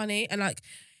treats him funny, and like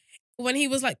when he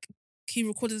was like." He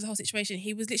recorded the whole situation.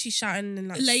 He was literally shouting and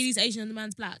like, The lady's Asian and the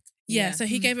man's Black. yeah, Yeah. so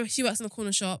he gave her, she works in the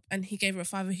corner shop and he gave her a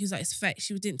 £5. He was like, it's fake.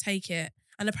 She didn't take it.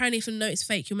 And apparently if the note is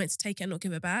fake, you're meant to take it and not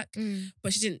give it back.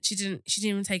 But she didn't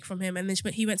even take it from him. And then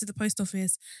he went to the post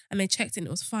office and they checked it and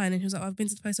it was fine. And he was like, I've been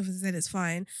to the post office and said it's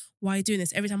fine. Why are you doing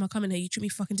this? Every time I come in here, you treat me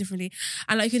fucking differently.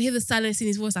 And like you could hear the silence in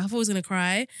his voice. Like I thought I was gonna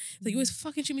cry. Like you always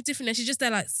fucking treat me differently. And she's just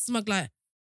there like smug, like,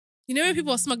 you know when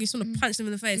people are smug, you just want to punch them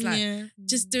in the face. Like Yeah.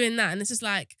 just doing that. And it's just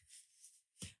like,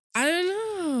 I don't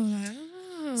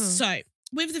know. So,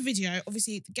 with the video,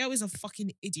 obviously, the girl is a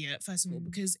fucking idiot, first of all,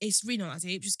 because it's really not that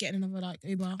deep. Just getting another, like,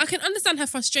 Uber. I can understand her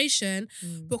frustration,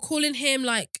 but calling him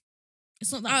like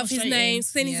It's not that out of his frustrating. name,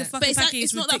 saying he's a Yeah. But fucking it's, like, packy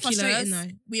it's is not that ridiculous.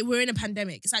 frustrating, though. We're in a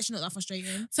pandemic. It's actually not that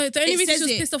frustrating. So the only It reason says she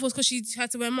was it. pissed off was because she had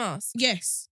to wear a mask.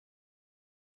 Yes.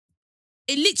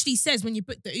 It literally says when you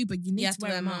book the Uber, you need have to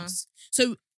wear a mask.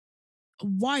 So,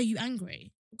 why are you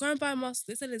angry? Go and buy a mask.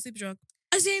 They sell it at Superdrug.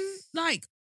 As in, like,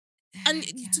 and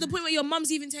to the point where your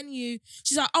mum's even telling you,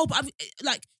 she's like, oh, but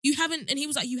like, you haven't, and he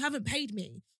was like, you haven't paid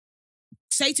me.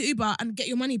 Say to Uber and get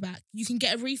your money back. You can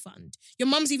get a refund. Your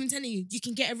mum's even telling you, you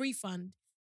can get a refund.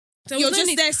 So You're it was just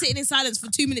only- there sitting in silence for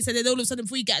 2 minutes and then all of a sudden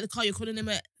before you get out of the car, you're calling them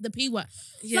the P word.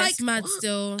 Yeah, it's like, mad what?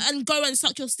 still. And go and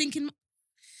suck your stinking...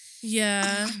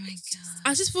 Yeah. Oh my god.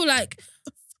 I just feel like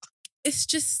it's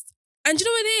just, and do you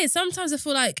know what it is? Sometimes I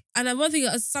feel like, and one thing,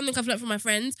 something I've learned from my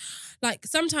friends, like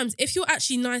sometimes if you're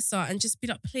actually nicer and just be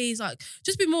like, please, like,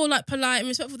 just be more like polite and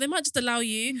respectful, they might just allow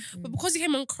you. But because he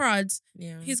came on crud,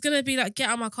 Yeah. he's gonna be like, get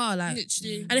out of my car, like.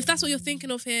 Literally. And if that's what you're thinking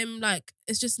of him, like,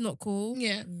 it's just not cool.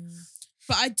 Yeah.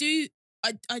 But I do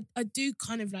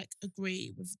kind of like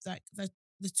agree with like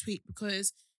the tweet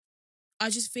because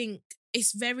I just think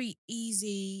it's very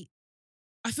easy.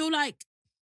 I feel like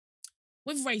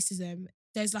with racism,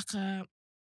 there's like a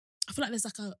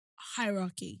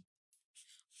hierarchy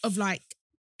of like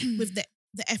with the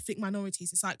ethnic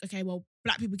minorities. It's like, okay, well,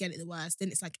 Black people get it the worst, then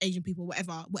it's like Asian people,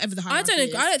 whatever the I hierarchy don't is.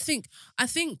 agree.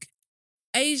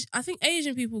 I think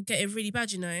Asian people get it really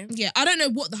bad, you know. Yeah, I don't know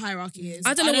what the hierarchy is.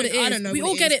 I don't know what it is. I don't know. We what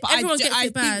all get is, it. but Everyone gets it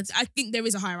think, bad. I think there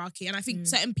is a hierarchy, and I think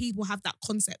certain people have that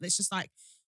concept that's just like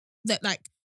that. Like,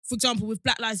 for example, with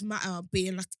Black Lives Matter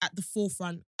being like at the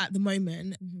forefront at the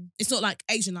moment, it's not like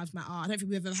Asian Lives Matter. I don't think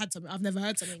we've ever had something. I've never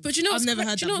heard something. But you know, I've never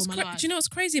heard do you know that before in my life. do you know what's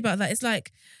crazy about that? It's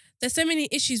like there's so many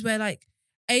issues where like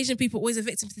Asian people always are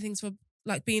victims to things for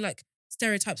like being like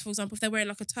stereotypes. For example, if they're wearing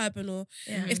like a turban or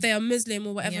if they are Muslim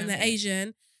or whatever and they're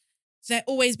Asian, they're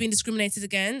always being discriminated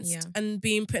against and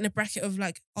being put in a bracket of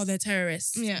like, oh, they're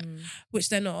terrorists, Yeah. which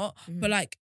they're not. But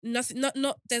like nothing,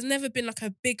 not there's never been like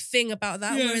a big thing about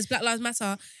that. Yeah. Whereas Black Lives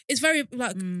Matter, it's very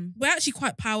like we're actually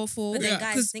quite powerful. But then,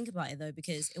 Yeah. guys, think about it though,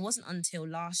 because it wasn't until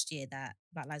last year that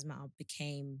Black Lives Matter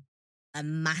became a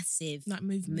massive That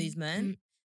movement.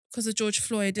 Because of George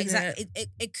Floyd, isn't Exactly. it?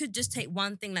 It could just take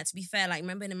one thing. Like, to be fair, like,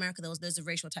 remember in America, there was loads of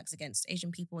racial attacks against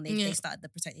Asian people and they started the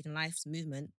Protecting Lives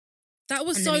movement. That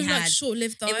was And so then we like had-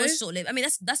 short-lived though. It was short-lived. I mean,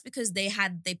 that's because they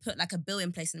put like a bill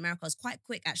in place in America. It was quite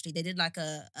quick, actually. They did like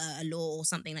a law or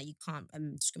something like you can't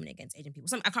discriminate against Asian people.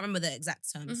 I can't remember the exact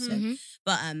terms. Mm-hmm.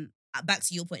 But back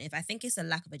to your point, if I think it's a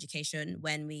lack of education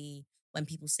when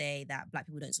people say that Black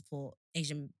people don't support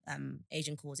Asian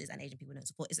causes and Asian people don't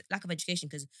support, it's a lack of education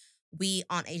because we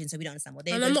aren't Asian, so we don't understand what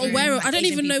they're And going I'm not through. aware of. Like, I don't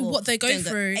Asian even know people what they go don't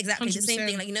through. Exactly, the same 100%.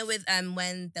 thing. Like, you know, with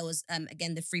when there was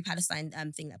again the Free Palestine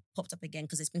thing that popped up again,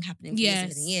 because it's been happening for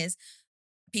years and years.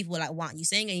 People were like, "Why aren't you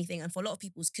saying anything?" And for a lot of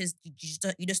people, it's because you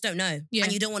just don't know, Yeah.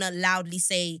 and you don't want to loudly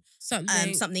say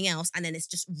Something else, and then it's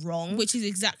just wrong. Which is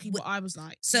exactly what I was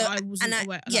like. So, I wasn't and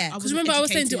aware. Like, yeah. I Because wasn't remember, I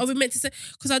was saying, educated. are we meant to say?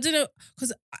 Because I don't know.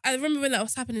 Because I remember when that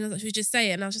was happening, I was like, should we just say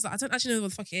it? And I was just like, I don't actually know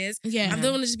what the fuck it is. Yeah. I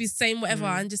don't want to just be saying whatever,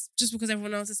 Mm. and just because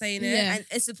everyone else is saying it. Yeah. And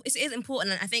it is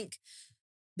important, and I think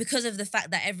because of the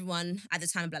fact that everyone at the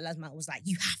time of Black Lives Matter was like,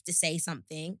 you have to say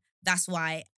something. That's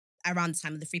why around the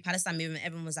time of the Free Palestine movement,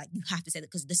 everyone was like, you have to say that,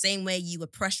 because the same way you were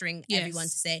pressuring everyone to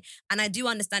say, and I do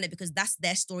understand it because that's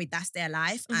their story, that's their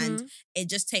life, and it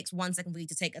just takes 1 second for you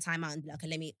to take a time out and be like, okay,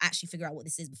 let me actually figure out what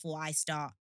this is before I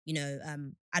start,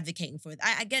 advocating for it.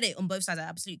 I get it on both sides. I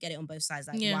absolutely get it on both sides,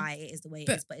 like why it is the way it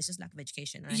is, but it's just lack of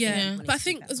education. And But I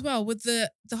think as well with the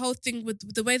whole thing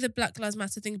with the way the Black Lives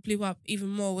Matter thing blew up even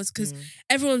more was because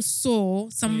everyone saw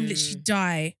someone literally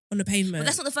die on the pavement. But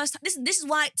that's not the first time. This is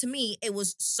why, to me, it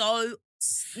was so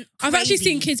I've actually crazy.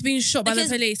 seen kids being shot by the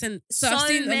Because police, and so I've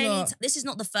seen a lot. This is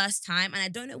not the first time, and I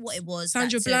don't know what it was.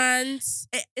 Sandra Bland.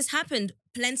 It's happened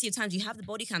plenty of times. You have the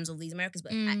body cams of these Americans,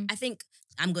 but I think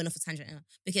I'm going off a tangent now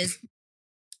because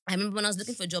I remember when I was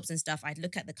looking for jobs and stuff, I'd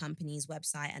look at the company's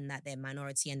website and that their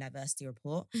minority and diversity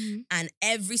report, and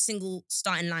every single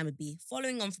starting line would be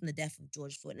following on from the death of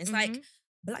George Floyd. And it's like,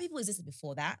 Black people existed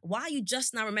before that. Why are you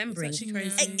just now remembering? It's actually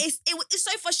crazy. It's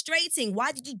so frustrating.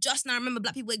 Why did you just now remember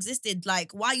Black people existed?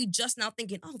 Like, why are you just now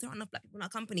thinking, oh, there aren't enough Black people in our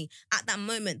company at that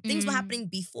moment? Things were happening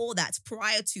before that,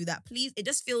 prior to that. Please, it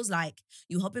just feels like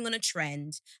you're hopping on a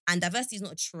trend, and diversity is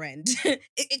not a trend.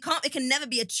 It can never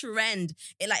be a trend.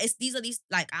 These are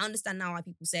I understand now why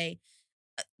people say,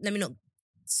 let me not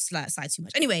side too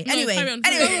much. Anyway, carry on.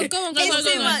 Go on.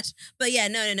 It's too much. But yeah,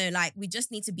 no. Like, we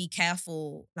just need to be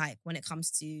careful, like, when it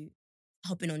comes to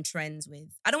hopping on trends with.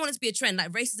 I don't want it to be a trend.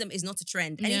 Like, racism is not a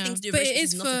trend. Anything to do with But it racism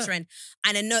is is not a trend.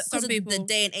 And I know because of the people.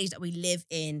 day and age that we live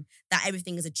in, that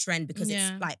everything is a trend because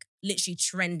it's like literally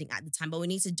trending at the time. But we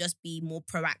need to just be more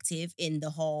proactive in the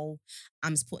whole,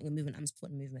 I'm supporting a movement.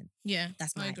 Yeah,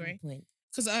 That's my agree. point.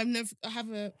 Because I have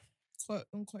a quote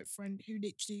unquote friend who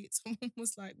literally, someone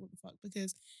was like, what the fuck?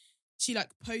 Because she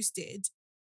like posted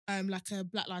like a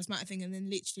Black Lives Matter thing, and then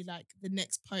literally like the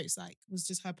next post like was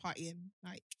just her partying,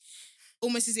 like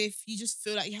almost as if you just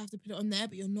feel like you have to put it on there,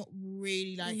 but you're not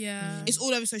really like, it's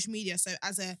all over social media. So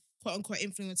as a quote unquote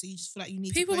influencer, you just feel like you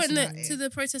need People to post went about to it. the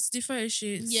protest to do photo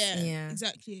shoots. Yeah,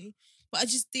 exactly. But I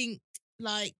just think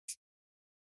like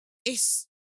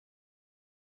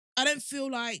I don't feel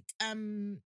like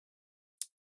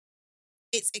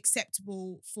it's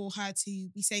acceptable for her to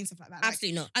be saying stuff like that. Like,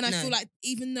 Absolutely not. and I No. feel like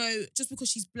even though just because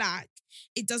she's Black,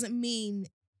 it doesn't mean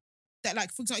that,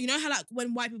 like, for example, you know how like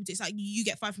when white people do, it's like you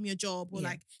get fired from your job, or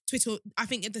like Twitter. I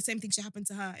think the same thing should happen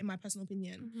to her, in my personal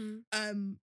opinion.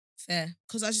 Fair.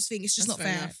 Because I just think it's just That's not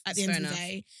fair fair enough. at the That's end of the fair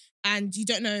day. And you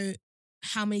don't know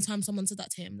how many times someone said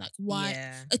that to him. Like, why?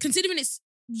 Yeah. Considering it's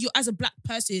you as a Black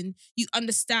person, you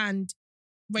understand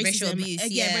racism, Racial abuse,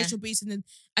 racial abuse,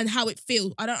 and how it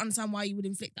feels. I don't understand why you would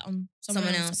inflict that on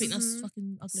someone else. I think that's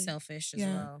fucking ugly. Selfish as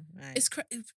Yeah. well. Right. It's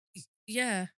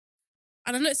yeah.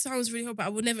 And I know it sounds really hard, but I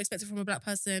would never expect it from a Black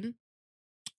person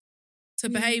to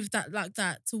behave like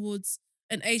that towards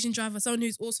an Asian driver, someone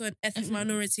who's also an ethnic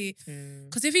minority.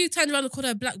 Because if he turned around and called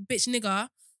her a black bitch nigger,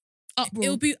 Uproar. it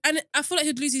would be, and I feel like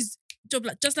he'd lose his job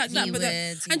like just like that. He But would,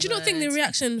 and do you not think the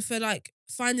reaction for like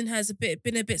finding her has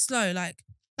been a bit slow? Like,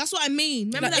 That's what I mean.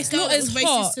 Remember Like, that it's girl not that as was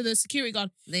hot. racist to the security guard?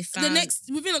 They The next,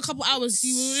 within a couple hours,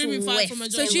 you were really fired from a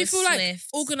job. so do you was feel like swift.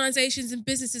 organisations and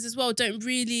businesses as well don't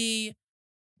really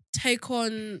take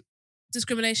on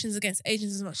discriminations against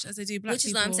Asians as much as they do Black Which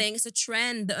is people? why I'm saying it's a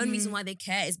trend. The only reason why they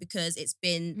care is because it's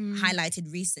been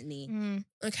highlighted recently.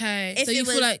 Okay, If so it you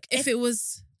feel was- like if if- it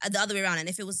was The other way around, and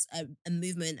if it was a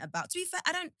movement about, to be fair,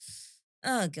 I don't.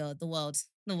 Oh God, the world.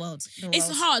 It's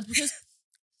hard because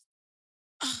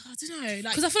I don't know. Like,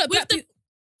 because I feel like with Black the-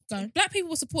 people. Black people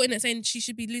were supporting it, saying she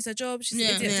should lose her job. She's Yeah.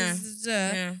 an idiot.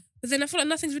 Yeah. da. But then I feel like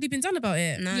nothing's really been done about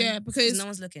it. No, yeah, because no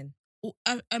one's looking.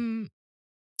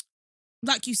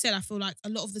 like you said, I feel like a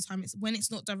lot of the time it's when it's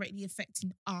not directly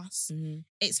affecting us,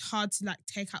 it's hard to like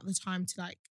take out the time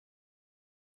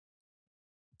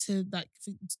to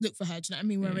look for her. Do you know what I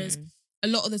mean? Whereas a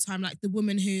lot of the time, like the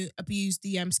woman who abused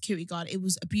the security guard, it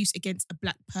was abuse against a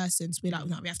Black person. So we're like,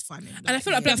 no, we have to find him. And I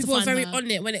feel like we Black have to people are find very her. on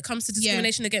it when it comes to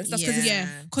discrimination against us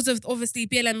Yeah. because of obviously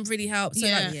BLM really helps. So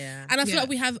Yeah. like, Yeah. and I feel Yeah. like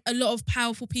we have a lot of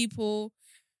powerful people.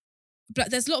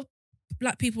 There's a lot of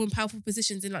black people in powerful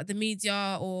positions in like the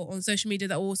media or on social media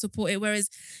that will support it. Whereas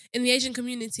in the Asian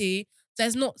community,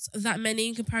 there's not that many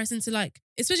in comparison to like,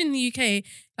 especially in the UK,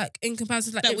 like in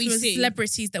comparison to like That we see.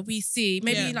 celebrities that we see.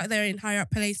 Maybe Yeah. like they're in higher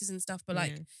up places and stuff, but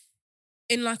like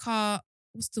in like our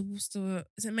what's the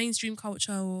is it mainstream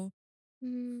culture or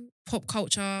pop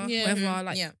culture, Yeah. whatever.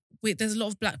 Like Yeah. there's a lot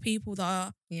of black people that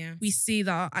are Yeah. we see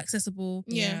that are accessible,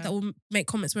 Yeah. that will make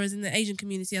comments. Whereas in the Asian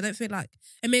community, I don't feel like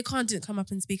Amir Khan didn't come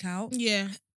up and speak out. Yeah.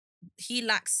 He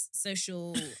lacks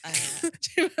social. Do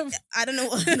you remember? I don't know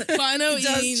what. But I know what He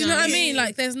does. you mean. Do you know what I like, mean?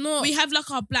 Like there's not we have like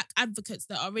our black advocates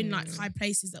that are in like Mm. high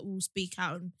places that will speak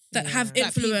out and that have Yeah.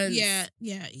 like, people- influence.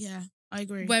 yeah. I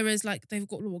agree. Whereas like they've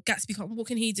got Gatsby, what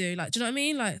can he do? Like, do you know what I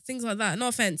mean? Like things like that. No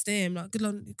offense to him, like good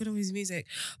on his music,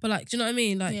 but like, do you know what I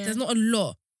mean? Like, Yeah. there's not a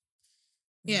lot,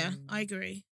 Yeah, I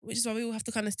agree. which is why we all have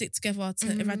to kind of stick together to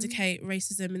Mhm. eradicate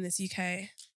racism in this UK.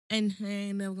 And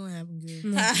ain't never gonna happen,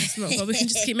 girl. No, it's not. But we can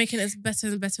just keep making it as better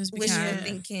and better as we Wishing can. and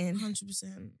thinking.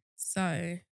 100%.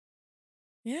 So,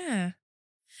 yeah.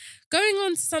 Going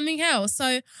on to something else.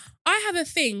 So, I have a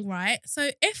thing, right?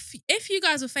 So, if you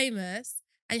guys were famous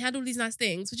and you had all these nice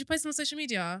things, would you post them on social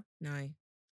media? No.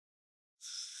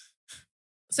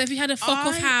 So, if you had a fuck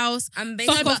off I- house, I'm fuck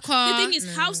basically. off car. The thing is,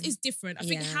 No. house is different. I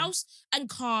think Yeah. house and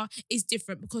car is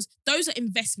different because those are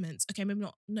investments. Okay, maybe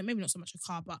not so much a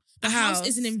car, but The a house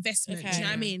is house. an investment. Do you Okay. know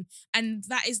what I mean? And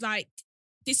that is like,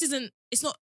 it's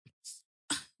not.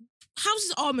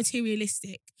 Houses are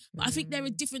materialistic, but I think they're a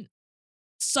different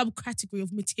subcategory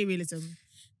of materialism.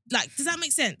 Like, does that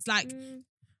make sense? Like,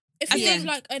 if I you think- have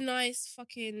like a nice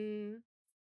fucking,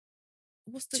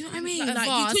 what's the? do you know what I mean? a Like, vase you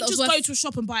that could was just worth- go to a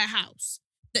shop and buy a house.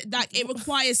 Like, it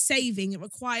requires saving. It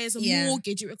requires a Yeah.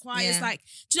 mortgage. It requires Yeah. like,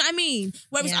 do you know what I mean?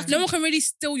 Whereas Yeah. I No can, one can really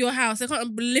steal your house. They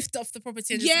can't lift off the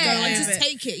property and just yeah, go and away just with it.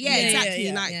 take it. Yeah, Yeah, exactly.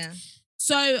 yeah. Like, Yeah.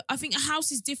 so I think a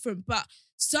house is different, but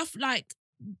stuff like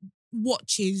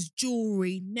watches,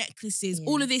 jewelry, necklaces, Yeah.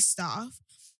 all of this stuff,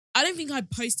 I don't think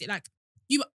I'd post it. Like,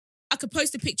 I could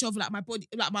post a picture of like my body,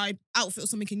 like my outfit or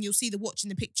something, and you'll see the watch in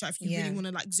the picture if you Yeah. really want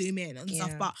to like zoom in and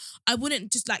stuff. Yeah. But I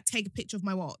wouldn't just like take a picture of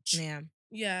my watch. Yeah.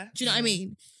 Yeah. Do you know what I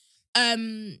mean?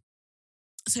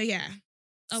 So yeah,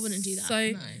 I wouldn't do that.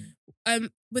 So- no.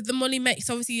 With the Molly May.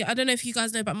 So obviously, I don't know if you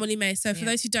guys know about Molly May. So for Yeah.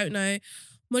 those who don't know,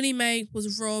 Molly May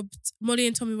was robbed. Molly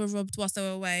and Tommy were robbed whilst they were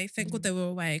away. Thank God they were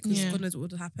away because Yeah. God knows what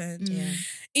would have happened. Mm. Yeah.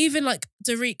 Even like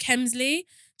Dorit Kemsley,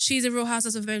 she's a Real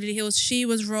Housewives of Beverly Hills. She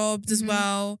was robbed as Mhm.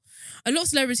 well. A lot of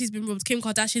celebrities been robbed. Kim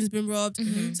Kardashian's been robbed.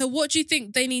 Mhm. So what do you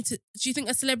think they need to? Do you think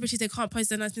as celebrities they can't post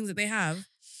the nice things that they have?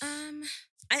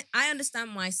 I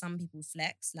understand why some people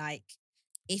flex. Like,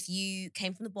 if you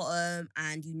came from the bottom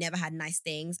and you never had nice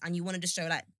things and you wanted to show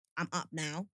like I'm up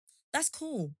now, that's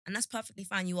cool and that's perfectly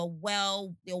fine. You're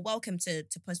welcome to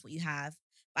post what you have.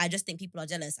 But I just think people are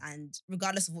jealous, and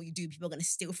regardless of what you do, people are gonna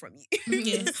steal from you.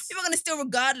 Yes. People are gonna steal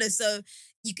regardless. So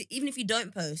you could, even if you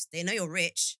don't post, they know you're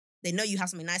rich. They know you have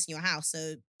something nice in your house,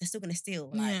 so they're still gonna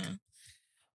steal. Like, Yeah.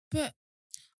 But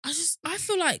I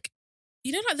feel like,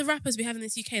 you know, like the rappers we have in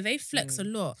this UK, they flex a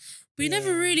lot, but you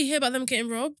never Yeah. really hear about them getting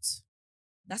robbed.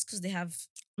 that's because they have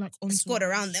Like a squad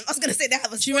around them. I was gonna say they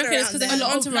have a Do you squad reckon it's around 'cause they them.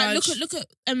 have an entourage? Like, look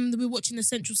at we're watching the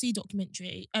Central C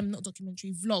documentary, not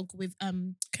documentary, vlog with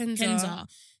Kenza.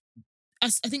 I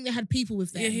think they had people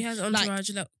with them. Yeah, he has an Like, entourage.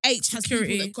 Like, H has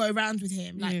security. people that go around with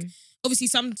him. Like, obviously,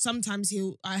 sometimes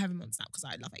I have him on Snap because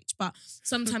I love H, but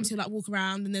sometimes he'll like walk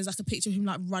around and there's like a picture of him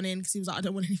like running because he was like, I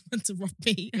don't want anyone to rob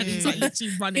me, and he's like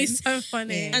literally running. he's so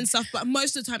funny. Yeah. And stuff, but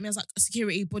most of the time he has like a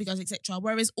security, bodyguards, etc.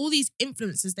 Whereas all these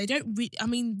influencers, they don't really. I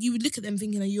mean, you would look at them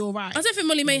thinking, "Are you all right?" I don't think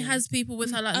Molly May has people with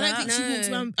her like I that. don't think she walks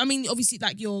No. around. I mean, obviously,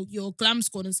 like your glam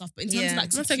squad and stuff, but in terms of Yeah.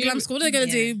 like I'm not saying security, glam school. What are they gonna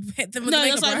Yeah. do? Hit them with no, the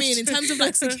that's makeup what I mean. In brush? terms of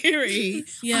like security,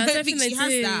 Yeah, I I don't don't think think she they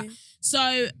has do. that.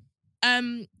 So,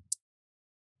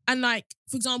 and like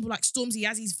for example, like Stormzy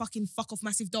has his fucking fuck off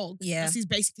massive dog. Yeah. That's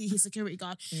basically his security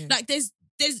guard. Yeah. Like there's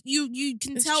you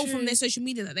can It's tell true. from their social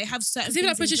media that they have certain. Because even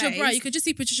like things in Patricia place. Bright, you could just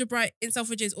see Patricia Bright in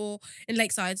Selfridges or in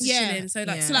Lakeside just Yeah. chilling. So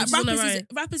like, Yeah. So like she's on her own.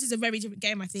 rappers is a very different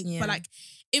game, I think. Yeah. But like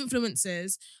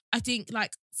influencers, I think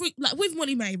like with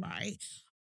Molly May, right?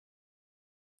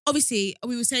 Obviously,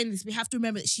 we were saying this. We have to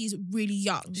remember that she's really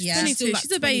young. Yeah. 22,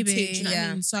 she's a 22, baby. do you know what I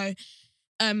Yeah. mean? So,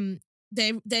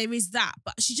 there is that,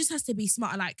 but she just has to be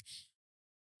smarter. Like,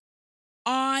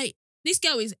 this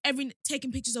girl is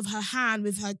taking pictures of her hand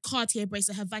with her Cartier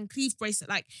bracelet, her Van Cleef bracelet.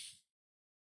 Like,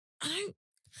 I don't.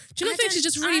 Do you not I think she's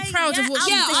don't- just really I- proud yeah, of what I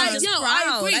she's would think done? she's just I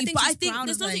proud. agree, I think but I she's think proud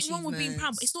there's of her nothing wrong with being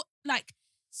proud. But it's not like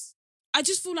I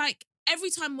just feel like every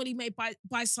time Molly May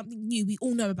buys something new, we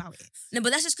all know about it. No,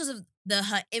 but that's just because of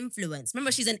her influence.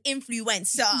 Remember, she's an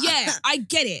influencer. Yeah, I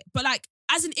get it, but like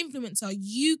as an influencer,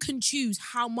 you can choose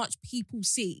how much people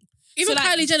see. Even So,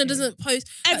 like, Kylie Jenner doesn't post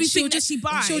Everything like, that she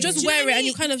buys. she'll just Do you know wear what it I and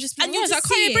you mean? kind of just be And like, you oh, it's like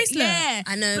just see Kylie it. bracelet. Yeah.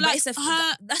 I know, But, but, like, it's a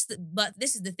her- but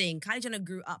this is the thing. Kylie Jenner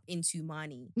grew up into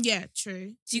Marnie. Yeah,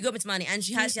 true. She grew up into Marnie, and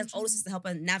she has older sisters to help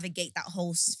her navigate that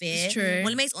whole sphere. It's true.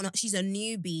 Well, it makes she's a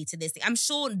newbie to this thing. I'm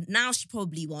sure now she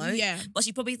probably won't. Yeah. But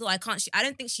she probably thought I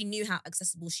don't think she knew how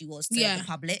accessible she was to Yeah. the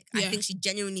public. Yeah. I think she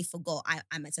genuinely forgot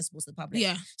I'm accessible to the public.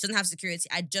 Yeah. She doesn't have security.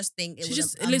 I just think it She was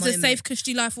just a lived a moment. safe,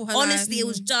 cushy life all her Honestly, life. it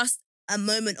was just a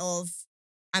moment of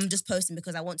I'm just posting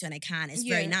because I want to and I can. It's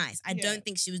very Yeah. nice. I Yeah. don't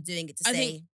think she was doing it to I say.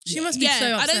 think she must be Yeah, so I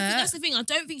don't upset. think that's the thing. I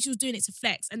don't think she was doing it to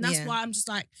flex, and that's Yeah. why I'm just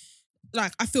like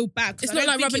I feel bad. 'cause It's I not don't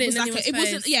like think rubbing it was in like anyone's it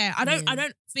wasn't. face. Yeah, I don't. Yeah. I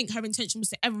don't think her intention was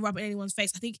to ever rub it in anyone's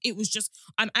face. I think it was just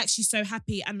I'm actually so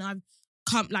happy, and I'm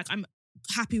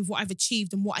happy with what I've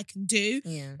achieved and what I can do.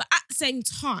 Yeah. But at the same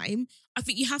time, I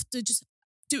think you have to just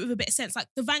do it with a bit of sense. Like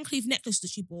the Van Cleef necklace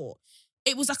that she bought,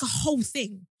 it was like a whole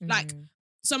thing. Like Mhm.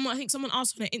 I think someone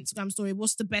asked on her Instagram story,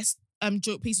 "What's the best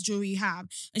piece of jewelry you have?"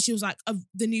 And she was like,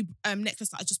 "The new necklace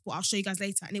that I just bought. I'll show you guys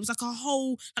later." And it was like a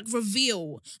whole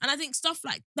reveal. And I think stuff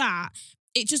like that,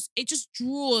 it just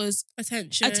draws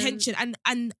attention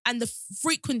and the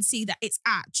frequency that it's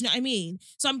at. Do you know what I mean?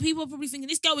 Some people are probably thinking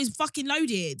this girl is fucking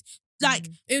loaded. Like,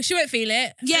 She won't feel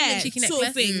it. yeah, Cheeky sort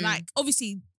of necklace. thing. Mm. Like,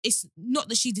 obviously, it's not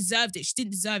that she deserved it. She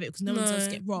didn't deserve it because no one deserves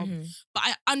to No. get robbed. Mhm. But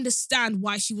I understand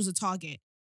why she was a target.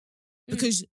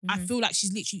 Because I Mhm. feel like she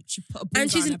put a And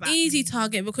she's bullseye on an her back. easy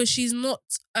target because she's not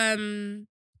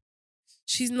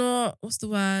what's the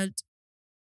word?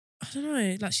 I don't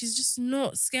know. Like she's just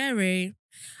not scary.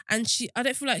 And I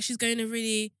don't feel like she's going to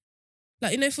really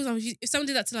like, for example, if someone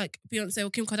did that to like Beyonce or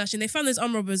Kim Kardashian, they found those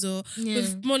arm robbers or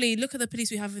with Molly, look at the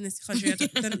police we have in this country.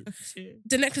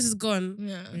 The necklace is gone.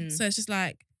 Yeah. Mm. So it's just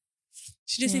like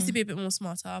she just needs to be a bit more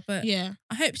smarter. But Yeah.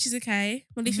 I hope she's okay.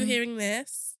 Molly, if you're hearing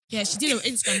this. Yeah, she did an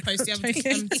Instagram post the other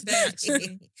Joking. today,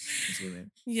 actually.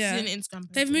 Yeah. She did an Instagram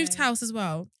post They've moved today. house as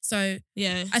well. So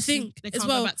Yeah. I think they as can't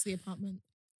well- go back to the apartment.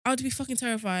 I would be fucking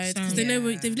terrified because So- they know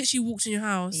Yeah. they've literally walked in your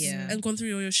house Yeah. and gone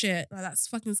through all your shit. Like that's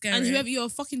fucking scary. And whoever you're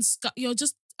you're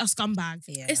just a scumbag.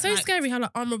 Yeah. it's so like- scary how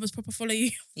like arm robbers proper follow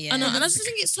you. Yeah. I know, and I just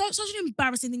think it's such an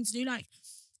embarrassing thing to do. Like,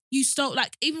 you stole,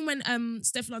 like, even when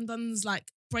Stefflon Dunn's like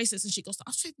bracelets and shit got stolen,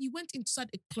 I swear you went inside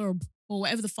a club or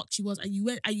whatever the fuck she was, and you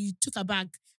went and you took her bag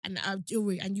and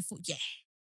jewelry, and you thought, yeah,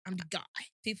 I'm the guy.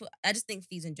 People, I just think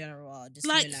thieves in general are just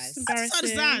Like, realized. I just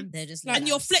understand. They're just And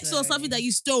you're flexing on something that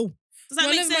you stole. Does that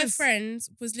One make of my sense? friends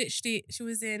was literally, she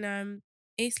was in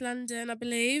East London, I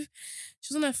believe.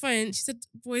 She was on her phone. She said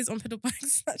boys on pedal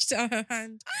bikes snatched it out of her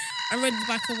hand and rode the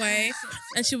bike away.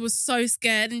 And she was so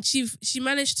scared. And she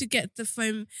managed to get the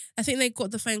phone. I think they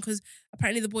got the phone because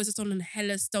apparently the boys had stolen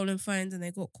hella stolen phones and they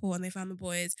got caught and they found the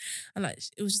boys. And like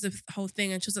it was just a whole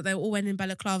thing. And she was like, they were all wearing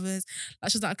balaclavas.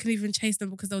 Like she was like, I couldn't even chase them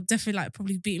because they'll definitely like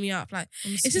probably beat me up. Like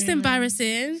it's just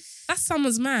embarrassing. That's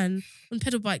someone's man on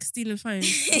pedal bikes stealing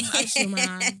phones. Actual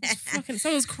man. Fucking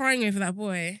someone's crying over that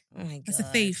boy. Oh my god. That's a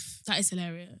thief. That is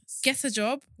hilarious. Get a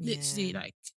job. Literally, Yeah.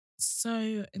 like,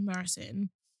 so embarrassing.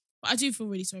 But I do feel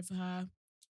really sorry for her.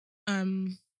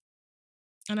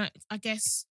 And I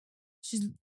guess she's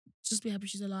just be happy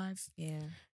she's alive. Yeah.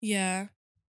 Yeah.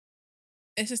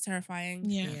 It's just terrifying.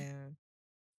 Yeah. Yeah.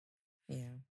 Yeah.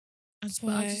 But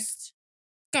I Boy. just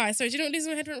Guys, sorry, do you know what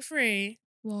Losing My Head went free?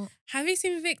 what? Have you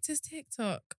seen Victor's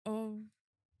TikTok of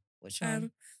Which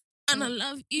one? And I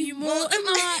love you more more and and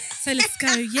more. So let's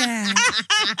go, yeah.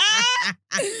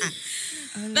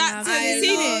 That's love Have you I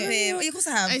seen love it? him. Of course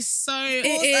I have. It's so It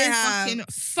course I is have. fucking.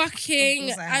 fucking.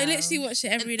 Of course I I literally have. watch it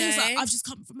every And he was day. like, I've just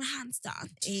come from a handstand.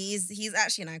 He's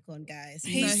actually an icon, guys.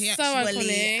 He's No, he so actually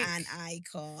iconic. an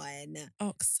icon.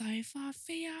 Oh, so far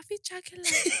for you, I'll be chocolate.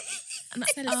 And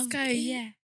So let's go, yeah.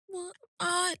 What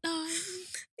I like.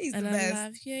 He's the And I best.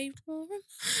 love you more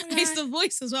and It's more. the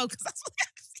voice as well, because that's what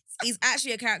He's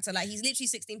actually a character. Like he's literally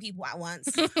 16 people at once.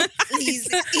 He's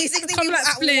 16 Come people like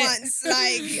at split. once.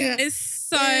 Like It's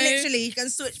so literally, you can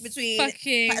switch between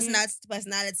fucking personality to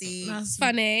personality. that's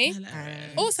funny.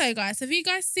 hilarious. Also, guys, have you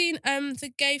guys seen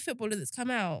the gay footballer that's come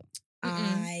out?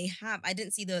 I have. I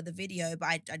didn't see the video, but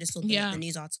I just saw Yeah. the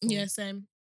news article. Yeah, same.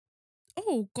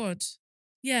 Oh God,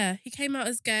 yeah, he came out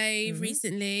as gay Mhm.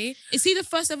 recently. Is he the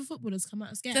first ever footballer to come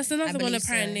out as gay? That's another one believe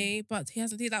so. apparently, but he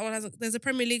hasn't. That one has. There's a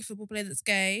Premier League football player that's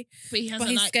gay, but he but hasn't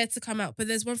he's like. scared to come out. But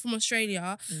there's one from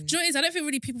Australia. Mm. Do you know what it is? I don't think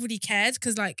really people really cared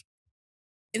because like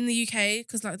in the UK,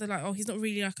 because like they're like, oh, he's not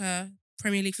really like a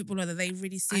Premier League footballer that they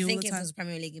really see I all think the if it time. was a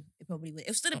Premier League, it probably would. It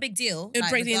was still a big deal. It would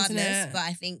break the regardless, internet. But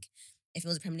I think if it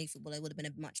was a Premier League footballer, it would have been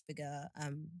a much bigger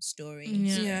story.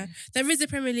 Yeah. Yeah. There is a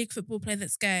Premier League football player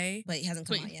that's gay. But he hasn't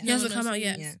come But out yet. He No hasn't one come knows out who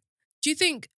yet. he Yeah. is. Do you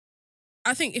think?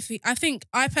 I think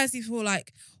I personally feel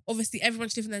like obviously everyone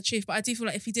should live in their truth, but I do feel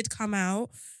like if he did come out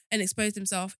and expose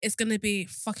himself, it's gonna be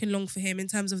fucking long for him in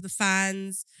terms of the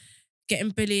fans getting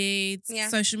bullied,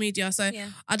 social media. So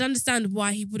I'd understand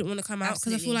why he wouldn't want to come out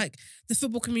because I feel like the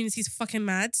football community is fucking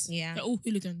mad. Yeah, they're all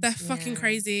hooligans. They're fucking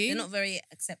crazy. They're not very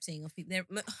accepting of people. They're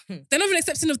not even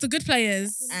accepting of the good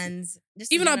players. And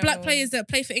just even our black players that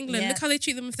play for England, Yeah. look how they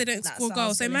treat them if they don't That's score what I goals.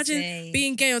 was So gonna imagine say.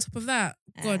 being gay on top of that.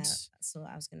 God, That's what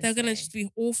I was gonna they're say. gonna just be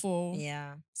awful.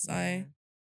 Yeah. So, yeah.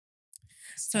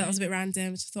 so that was a bit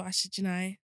random. Just thought I should,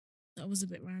 That was a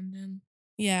bit random.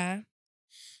 yeah.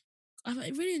 I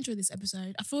really enjoyed this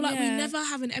episode. I feel like we Yeah. never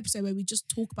have an episode where we just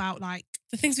talk about like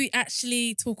The things we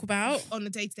actually talk about, on a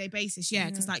day-to-day basis. Yeah,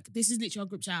 because Yeah. like this is literally our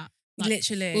group chat. Like,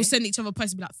 literally. we'll send each other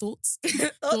posts and be like thoughts.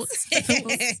 Thoughts?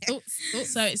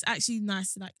 Thoughts. So it's actually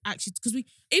nice to like actually because we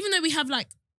even though we have like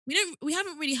we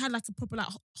haven't really had like a proper like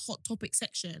hot topic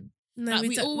section. No, Like, we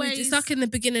we don't- always- it's like in the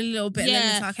beginning a little bit. And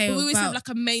then it's like, okay, but we always have about-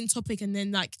 like a main topic and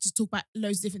then like just talk about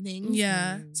loads of different things.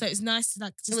 yeah. So it's nice to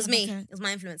like just It was have, me. like, It was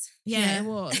my influence. yeah, Yeah. it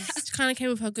was. She kind of came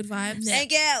with her good vibes. Yeah.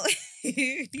 Thank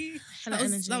you. Hella That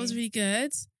was energy. really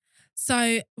good.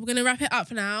 So we're gonna wrap it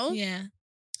up now. Yeah.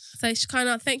 So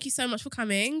Shekinah, thank you so much for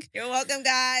coming. You're welcome,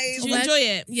 guys. Did you Where- enjoy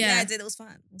it? Yeah. I did. It was fun.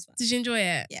 It was fun. Did you enjoy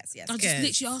it? Yes, yes. I just Good.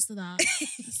 literally asked her that.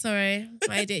 Sorry,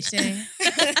 my ADHD.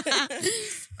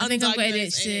 I think I've got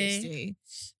Undiagnosed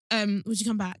ADHD. Would you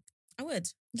come back? I would.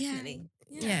 Yeah. Definitely.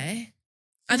 Yeah.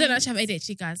 I don't actually have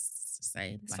ADHD, guys. So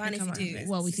It's I fine can if come you out do. of it.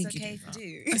 Well, we It's think you okay do, if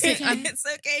you do. I think I'm- It's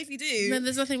okay if you do. No,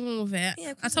 there's nothing wrong with it.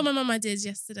 Yeah, of I course told my not. mum I did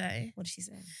yesterday. What did she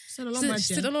say? Still a long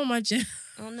She said, "Oh, my gym."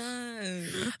 Oh no.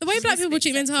 The way black people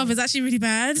treat mental health is actually really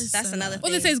bad. That's So another bad. All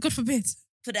thing. they say is God forbid.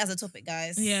 Put it as a topic,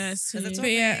 guys. Yes. As a But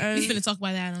topic. yeah, we're gonna talk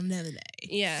about that on another day.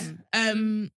 Yeah.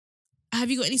 Have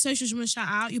you got any socials you want to shout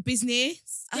out? Your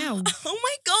business? Yeah. Oh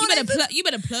my god. You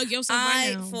better plug yourself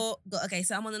right now. forgot. Okay,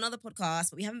 so I'm on another podcast,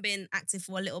 but we haven't been active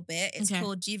for a little bit. It's Okay.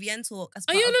 called GVN Talk. As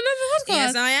Are part you on of- another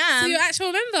podcast? Yes, I am. So you're an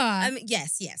actual member?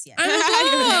 Yes.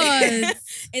 Oh my God.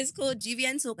 It's called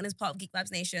GVN Talk and it's part of Geek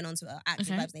Vibes Nation on Twitter, at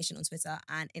Geek Okay. Vibes Nation on Twitter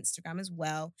and Instagram as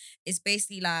well. It's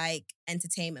basically like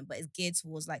entertainment, but it's geared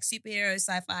towards like superheroes,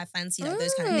 sci-fi, fancy, like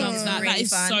those kind of Oh. things. Love It's that. really That is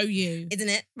fun. so you. Isn't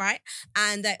it? Right.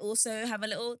 And I also have a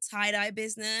little tie-dye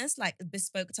business, like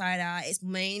bespoke tie-dye. It's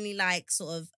mainly like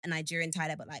sort of a Nigerian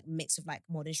tie-dye, but like mixed with like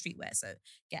modern streetwear. So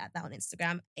get at that on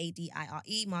Instagram,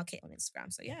 ADIRE Market on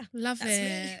Instagram. So yeah. Love That's me.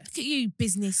 it. Look at you,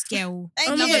 business girl. Thank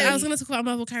Oh my you. God, I was going to talk about a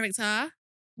Marvel character.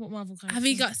 What Marvel character? Have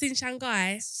you seen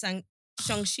Shanghai?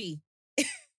 Shang-Chi.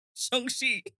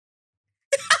 Shang-Chi.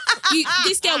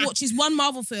 This girl watches one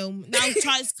Marvel film, now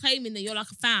tries claiming that you're like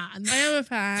a fan. I am a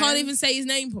fan. Can't even say his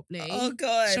name properly. Oh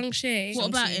God. Shang-Chi. What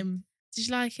about Shang-Chi. him? Did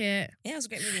you like it? Yeah, it was a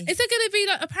great movie. Is it going to be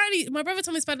like, apparently, my brother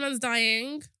told me Spider-Man's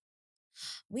dying.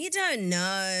 We don't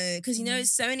know because you Mm. know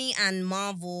Sony and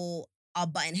Marvel are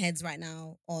butting heads right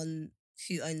now on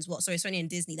who owns what. Sorry, Sony and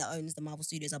Disney that owns the Marvel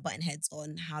Studios are butting heads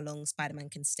on how long Spider-Man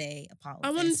can stay a part of I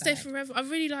their want him to stay side. forever. I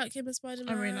really like him as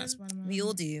Spider-Man. I really like Spider-Man. We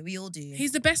all do. We all do.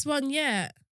 He's the best one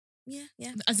yet. yeah.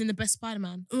 As in the best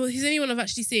Spider-Man. Well, he's the only one I've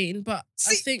actually seen, but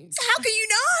I See, think... How can you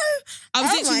know? I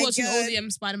was Oh literally my watching all God.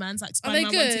 the Spider-Mans, like Are they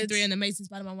Spider-Man 1, 2, good? 3 and Amazing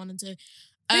Spider-Man 1 and 2.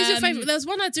 Who's your Um, favourite? There was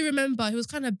one I do remember who was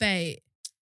kind of bait.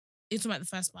 You're talking about the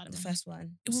first Spider-Man. The first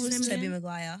one. What was his Tobey name?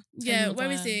 Maguire. Yeah, Tobey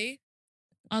where is Maguire. he?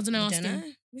 I don't know. We Ask don't him.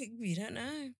 know. We don't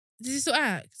know. Does he still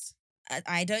act?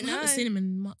 I don't I know. haven't seen him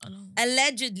in a long.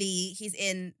 Allegedly, he's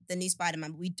in the new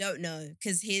Spider-Man, but we don't know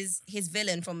because his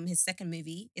villain from his second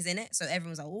movie is in it. So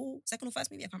everyone's like, "Oh, second or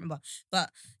first movie? I can't remember." But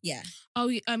yeah,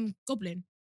 Oh, Goblin.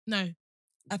 No.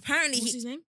 apparently What's his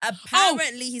name?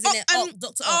 he's in it.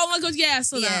 Doctor. Oh my God, yeah, I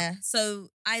saw that. yeah. So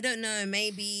I don't know.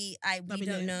 Maybe we That'd be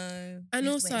don't lit. know. And We have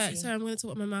to also, wait and see. sorry, I'm going to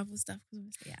talk about my Marvel stuff. 'Cause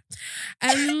obviously,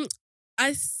 yeah.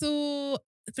 I saw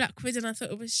Black Widow and I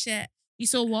thought it was shit. You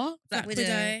saw what? Black Widow.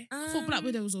 I thought Black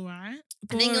Widow was alright.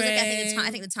 I think it was okay. I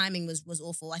Boring. think the timing was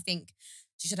awful. I think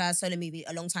she should have had a solo movie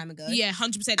a long time ago. Yeah,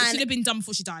 100%. It And- should have been done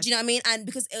before she died. Do you know what I mean? And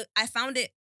because I found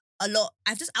it a lot.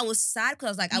 I was sad because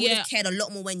I was like, I would Yeah. have cared a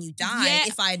lot more when you died Yeah.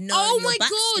 if I had known Oh your my God,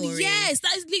 backstory. yes.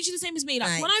 That is literally the same as me. Like,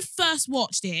 Like- when I first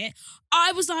watched it,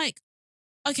 I was like,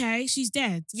 okay, she's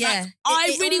dead. Yeah, Like,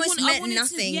 I really almost I meant wanted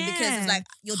nothing to, because it's like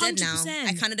you're dead now. 100%.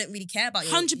 I kind of don't really care about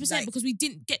you. 100% Like, because we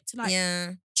didn't get to like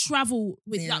yeah, travel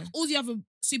with Yeah. like all the other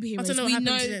superheroes. I don't know what we happened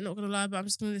know, in it, not going to lie, but I'm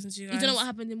just going to listen to you guys. You don't know what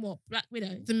happened in what? Black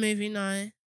Widow? The movie, no.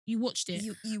 You watched it?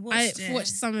 you I watched it. watched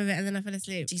some of it and then I fell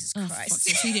asleep. Jesus Oh, Christ. fuck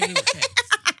it. So you didn't really watch it.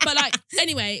 But like,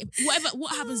 anyway,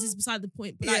 what happens is beside the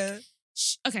point. But like, Yeah.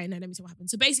 Okay, no, let me tell what happened.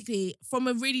 So basically, from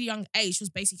a really young age, she was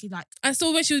basically like, I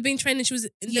saw when she was being trained and there was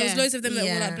Yeah. loads of them that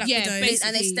were like Black Yeah, Widows.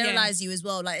 And they basically, sterilize you as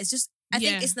well. Like, it's just, I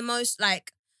think Yeah. it's the most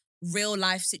like real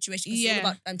life situation. It's all Yeah.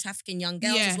 about trafficking young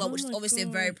girls Yeah. as well, Oh which is my obviously a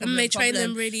God. very And problem. they train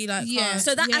them really like Yeah. hard.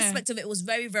 So that Yeah. aspect of it was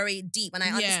very, very deep, and I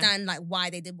Yeah. understand like why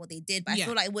they did what they did. But I Yeah.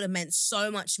 feel like it would have meant so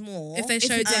much more If they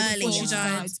showed them before she earlier.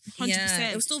 died. 100%. Yeah,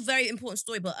 it was still a very important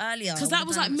story, but earlier Because it that would've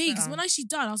was done like much me. Because better. when she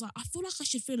died, I was like, I feel like I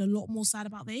should feel a lot more sad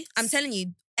about this. I'm telling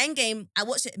you, Endgame, I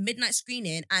watched it midnight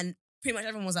screening, and pretty much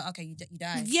everyone was like, "Okay, you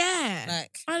died." Yeah.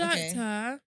 Like I liked okay.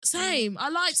 her. Same. I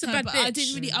liked She's a her, bad but I bitch.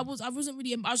 didn't really. I wasn't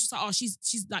really. I was just like, oh, she's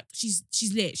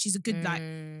lit. She's a good like.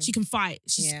 Mm. She can fight.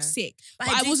 She's Yeah. sick. But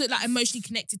But I do- wasn't like emotionally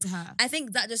connected to her. I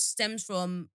think that just stems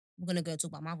from. We're gonna go talk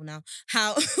about Marvel now.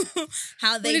 How We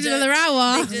they need don't- another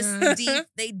hour. they Yeah. just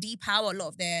they depower a lot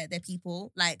of their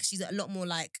people. Like she's a lot more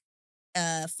like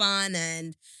fun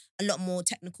and a lot more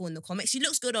technical in the comics. She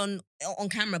looks good on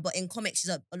camera, but in comics she's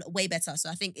a way better. So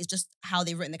I think it's just how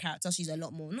they've written the character. She's a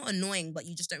lot more not annoying, but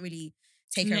you just don't really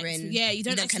take her Connect- in. yeah, you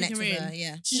don't actually connect take her with her. in.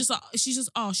 Yeah, She's just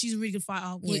oh, she's a really good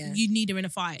fighter. Well, Yeah. you need her in a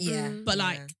fight. yeah. But yeah.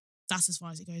 like that's as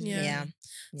far as it goes. Yeah.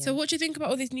 yeah. So what do you think about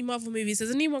all these new Marvel movies? There's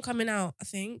a new one coming out, I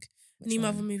think. Which New one?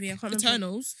 Marvel movie. I can't remember.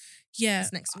 Eternals. Yeah.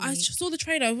 It's next I week. just saw the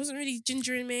trailer. It wasn't really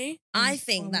gingering me. I I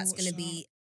think will that's watch gonna that. be.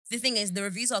 The thing is, the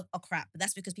reviews are crap, but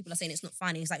that's because people are saying it's not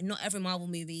funny. It's like not every Marvel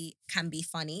movie can be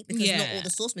funny because not all Yeah. the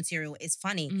source material is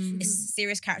funny. Mm. It's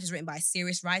serious characters written by a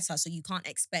serious writer, so you can't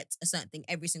expect a certain thing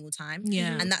every single time.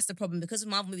 Yeah. And that's the problem because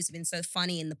Marvel movies have been so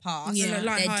funny in the past. Yeah.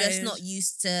 Like They're just lighthearted. not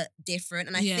used to different.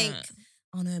 And I Yeah. think,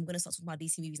 oh no, I'm gonna start talking about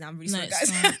DC movies now. I'm really No, sorry,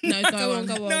 it's guys. fine. No, go on.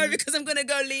 Go No, on. because I'm gonna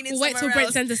go lean in We'll wait till somewhere Brent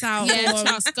else. sends us out. Yeah, Go on.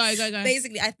 trust. Go.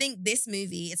 Basically, I think this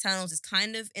movie, Eternals, is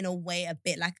kind of in a way a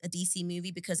bit like a DC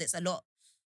movie because it's a lot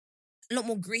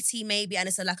more gritty maybe, and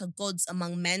it's like a gods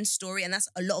among men story, and that's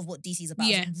a lot of what DC is about.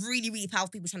 Yeah. It's really, really powerful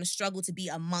people trying to struggle to be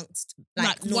amongst like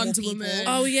Like normal Wonder people. Woman.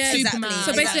 Oh yeah. Superman.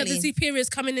 So basically, exactly. the superiors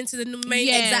coming into the main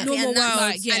Yeah, Exactly, normal and that's world.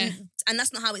 like, yeah. and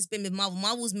that's not how it's been with Marvel.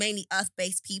 Marvel's mainly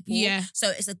Earth-based people. Yeah. So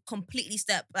it's a completely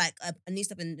step, like a new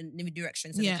step in a new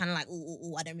direction. So Yeah. they're kind of like,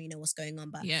 oh, I don't really know what's going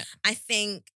on. But Yeah. I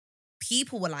think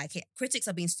people will like it. Critics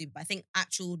are being stupid, but I think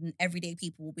actual everyday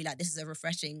people will be like, this is a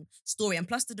refreshing story. And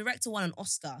plus the director won an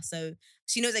Oscar. So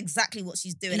she knows exactly what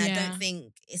she's doing. I Yeah. don't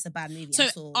think it's a bad movie So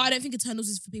at all. I don't think Eternals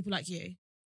is for people like you.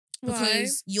 Why?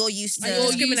 Because You're used to... Are you you're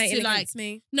used discriminating to, like- against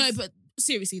me? no, but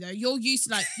seriously though, you're used to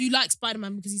like you like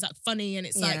Spider-Man because he's like funny and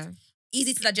it's like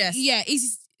easy to digest.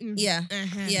 easy. Yeah.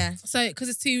 Uh-huh. Yeah. So because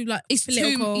it's too like It's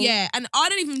political. too, yeah, and I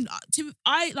don't even.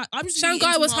 I'm just. really Shanghai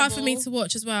into was hard for me Marvel. to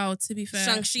watch as well. To be fair,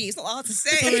 Shang-Chi. It's not hard to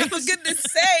say. Sorry. For goodness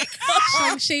sake.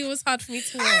 Shang-Chi was hard for me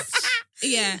to watch.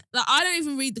 Yeah, like I don't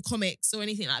even read the comics or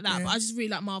anything like that, Yeah. but I just really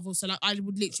like Marvel. So like I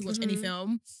would literally watch any Mhm.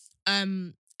 film,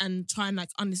 and try and like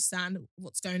understand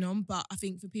what's going on. But I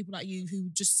think for people like you who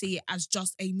just see it as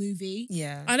just a movie,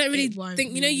 Yeah. I don't really It won't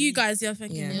think, you know, really- you guys, you're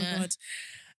thinking, oh Yeah. my God.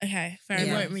 Okay, fair it Yeah.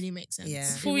 enough. won't really make sense. Yeah.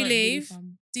 It Before we won't be leave,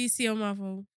 fun. DC or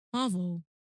Marvel? Marvel.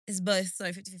 It's both.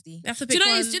 Sorry, 50-50. You have to Do you pick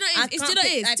know what it one. is? Do you know I what it is? Do you can't know what it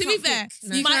pick- is? I To be can't fair, pick.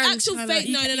 No. You my can, actual Tyler, favorite.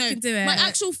 you No, can- no, you no. can do it. My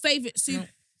actual favorite No.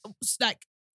 like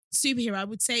superhero, I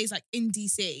would say, is like in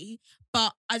DC,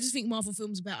 but I just think Marvel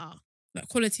films are better. Like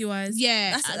quality-wise.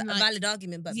 Yeah, That's a and, like, valid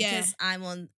argument, but yeah. because I'm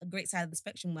on a great side of the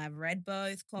spectrum where I've read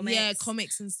both comics. yeah,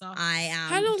 comics and stuff. I am.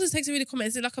 How long does it take to read a comic?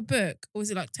 Is it like a book or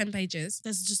is it like 10 pages?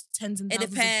 There's just tens and It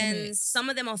thousands of depends. comics. Some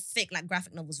of them are thick, like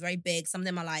graphic novels, very big. Some of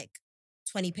them are like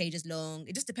 20 pages long.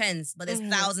 It just depends. But there's Mhm.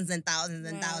 thousands and thousands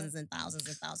and Wow. thousands and thousands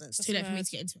and thousands. It's too late for me mad.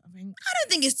 to get into it, I think. I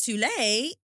don't think it's too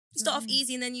late. You start off Mm.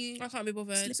 easy and then you I can't be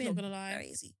bothered. slip It's in. not gonna lie. Very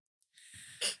easy.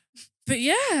 But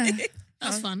yeah.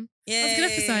 That's Oh. fun. Yeah. That's a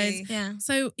good episode. Yeah.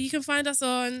 So you can find us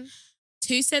on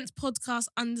 2 cents podcast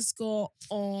 _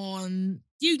 on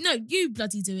you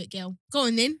bloody do it, girl. Go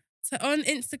on then. so on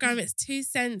Instagram it's 2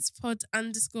 cents pod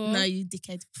 _ No, you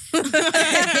dickhead.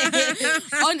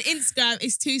 On Instagram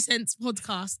it's 2 cents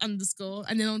podcast _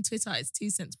 and then on Twitter it's 2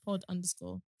 cents pod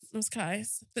 _ Okay.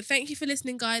 But thank you for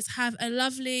listening, guys. Have a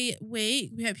lovely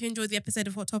week. We hope you enjoyed the episode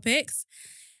of Hot Topics.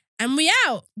 And we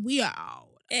out. We are out.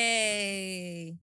 Hey.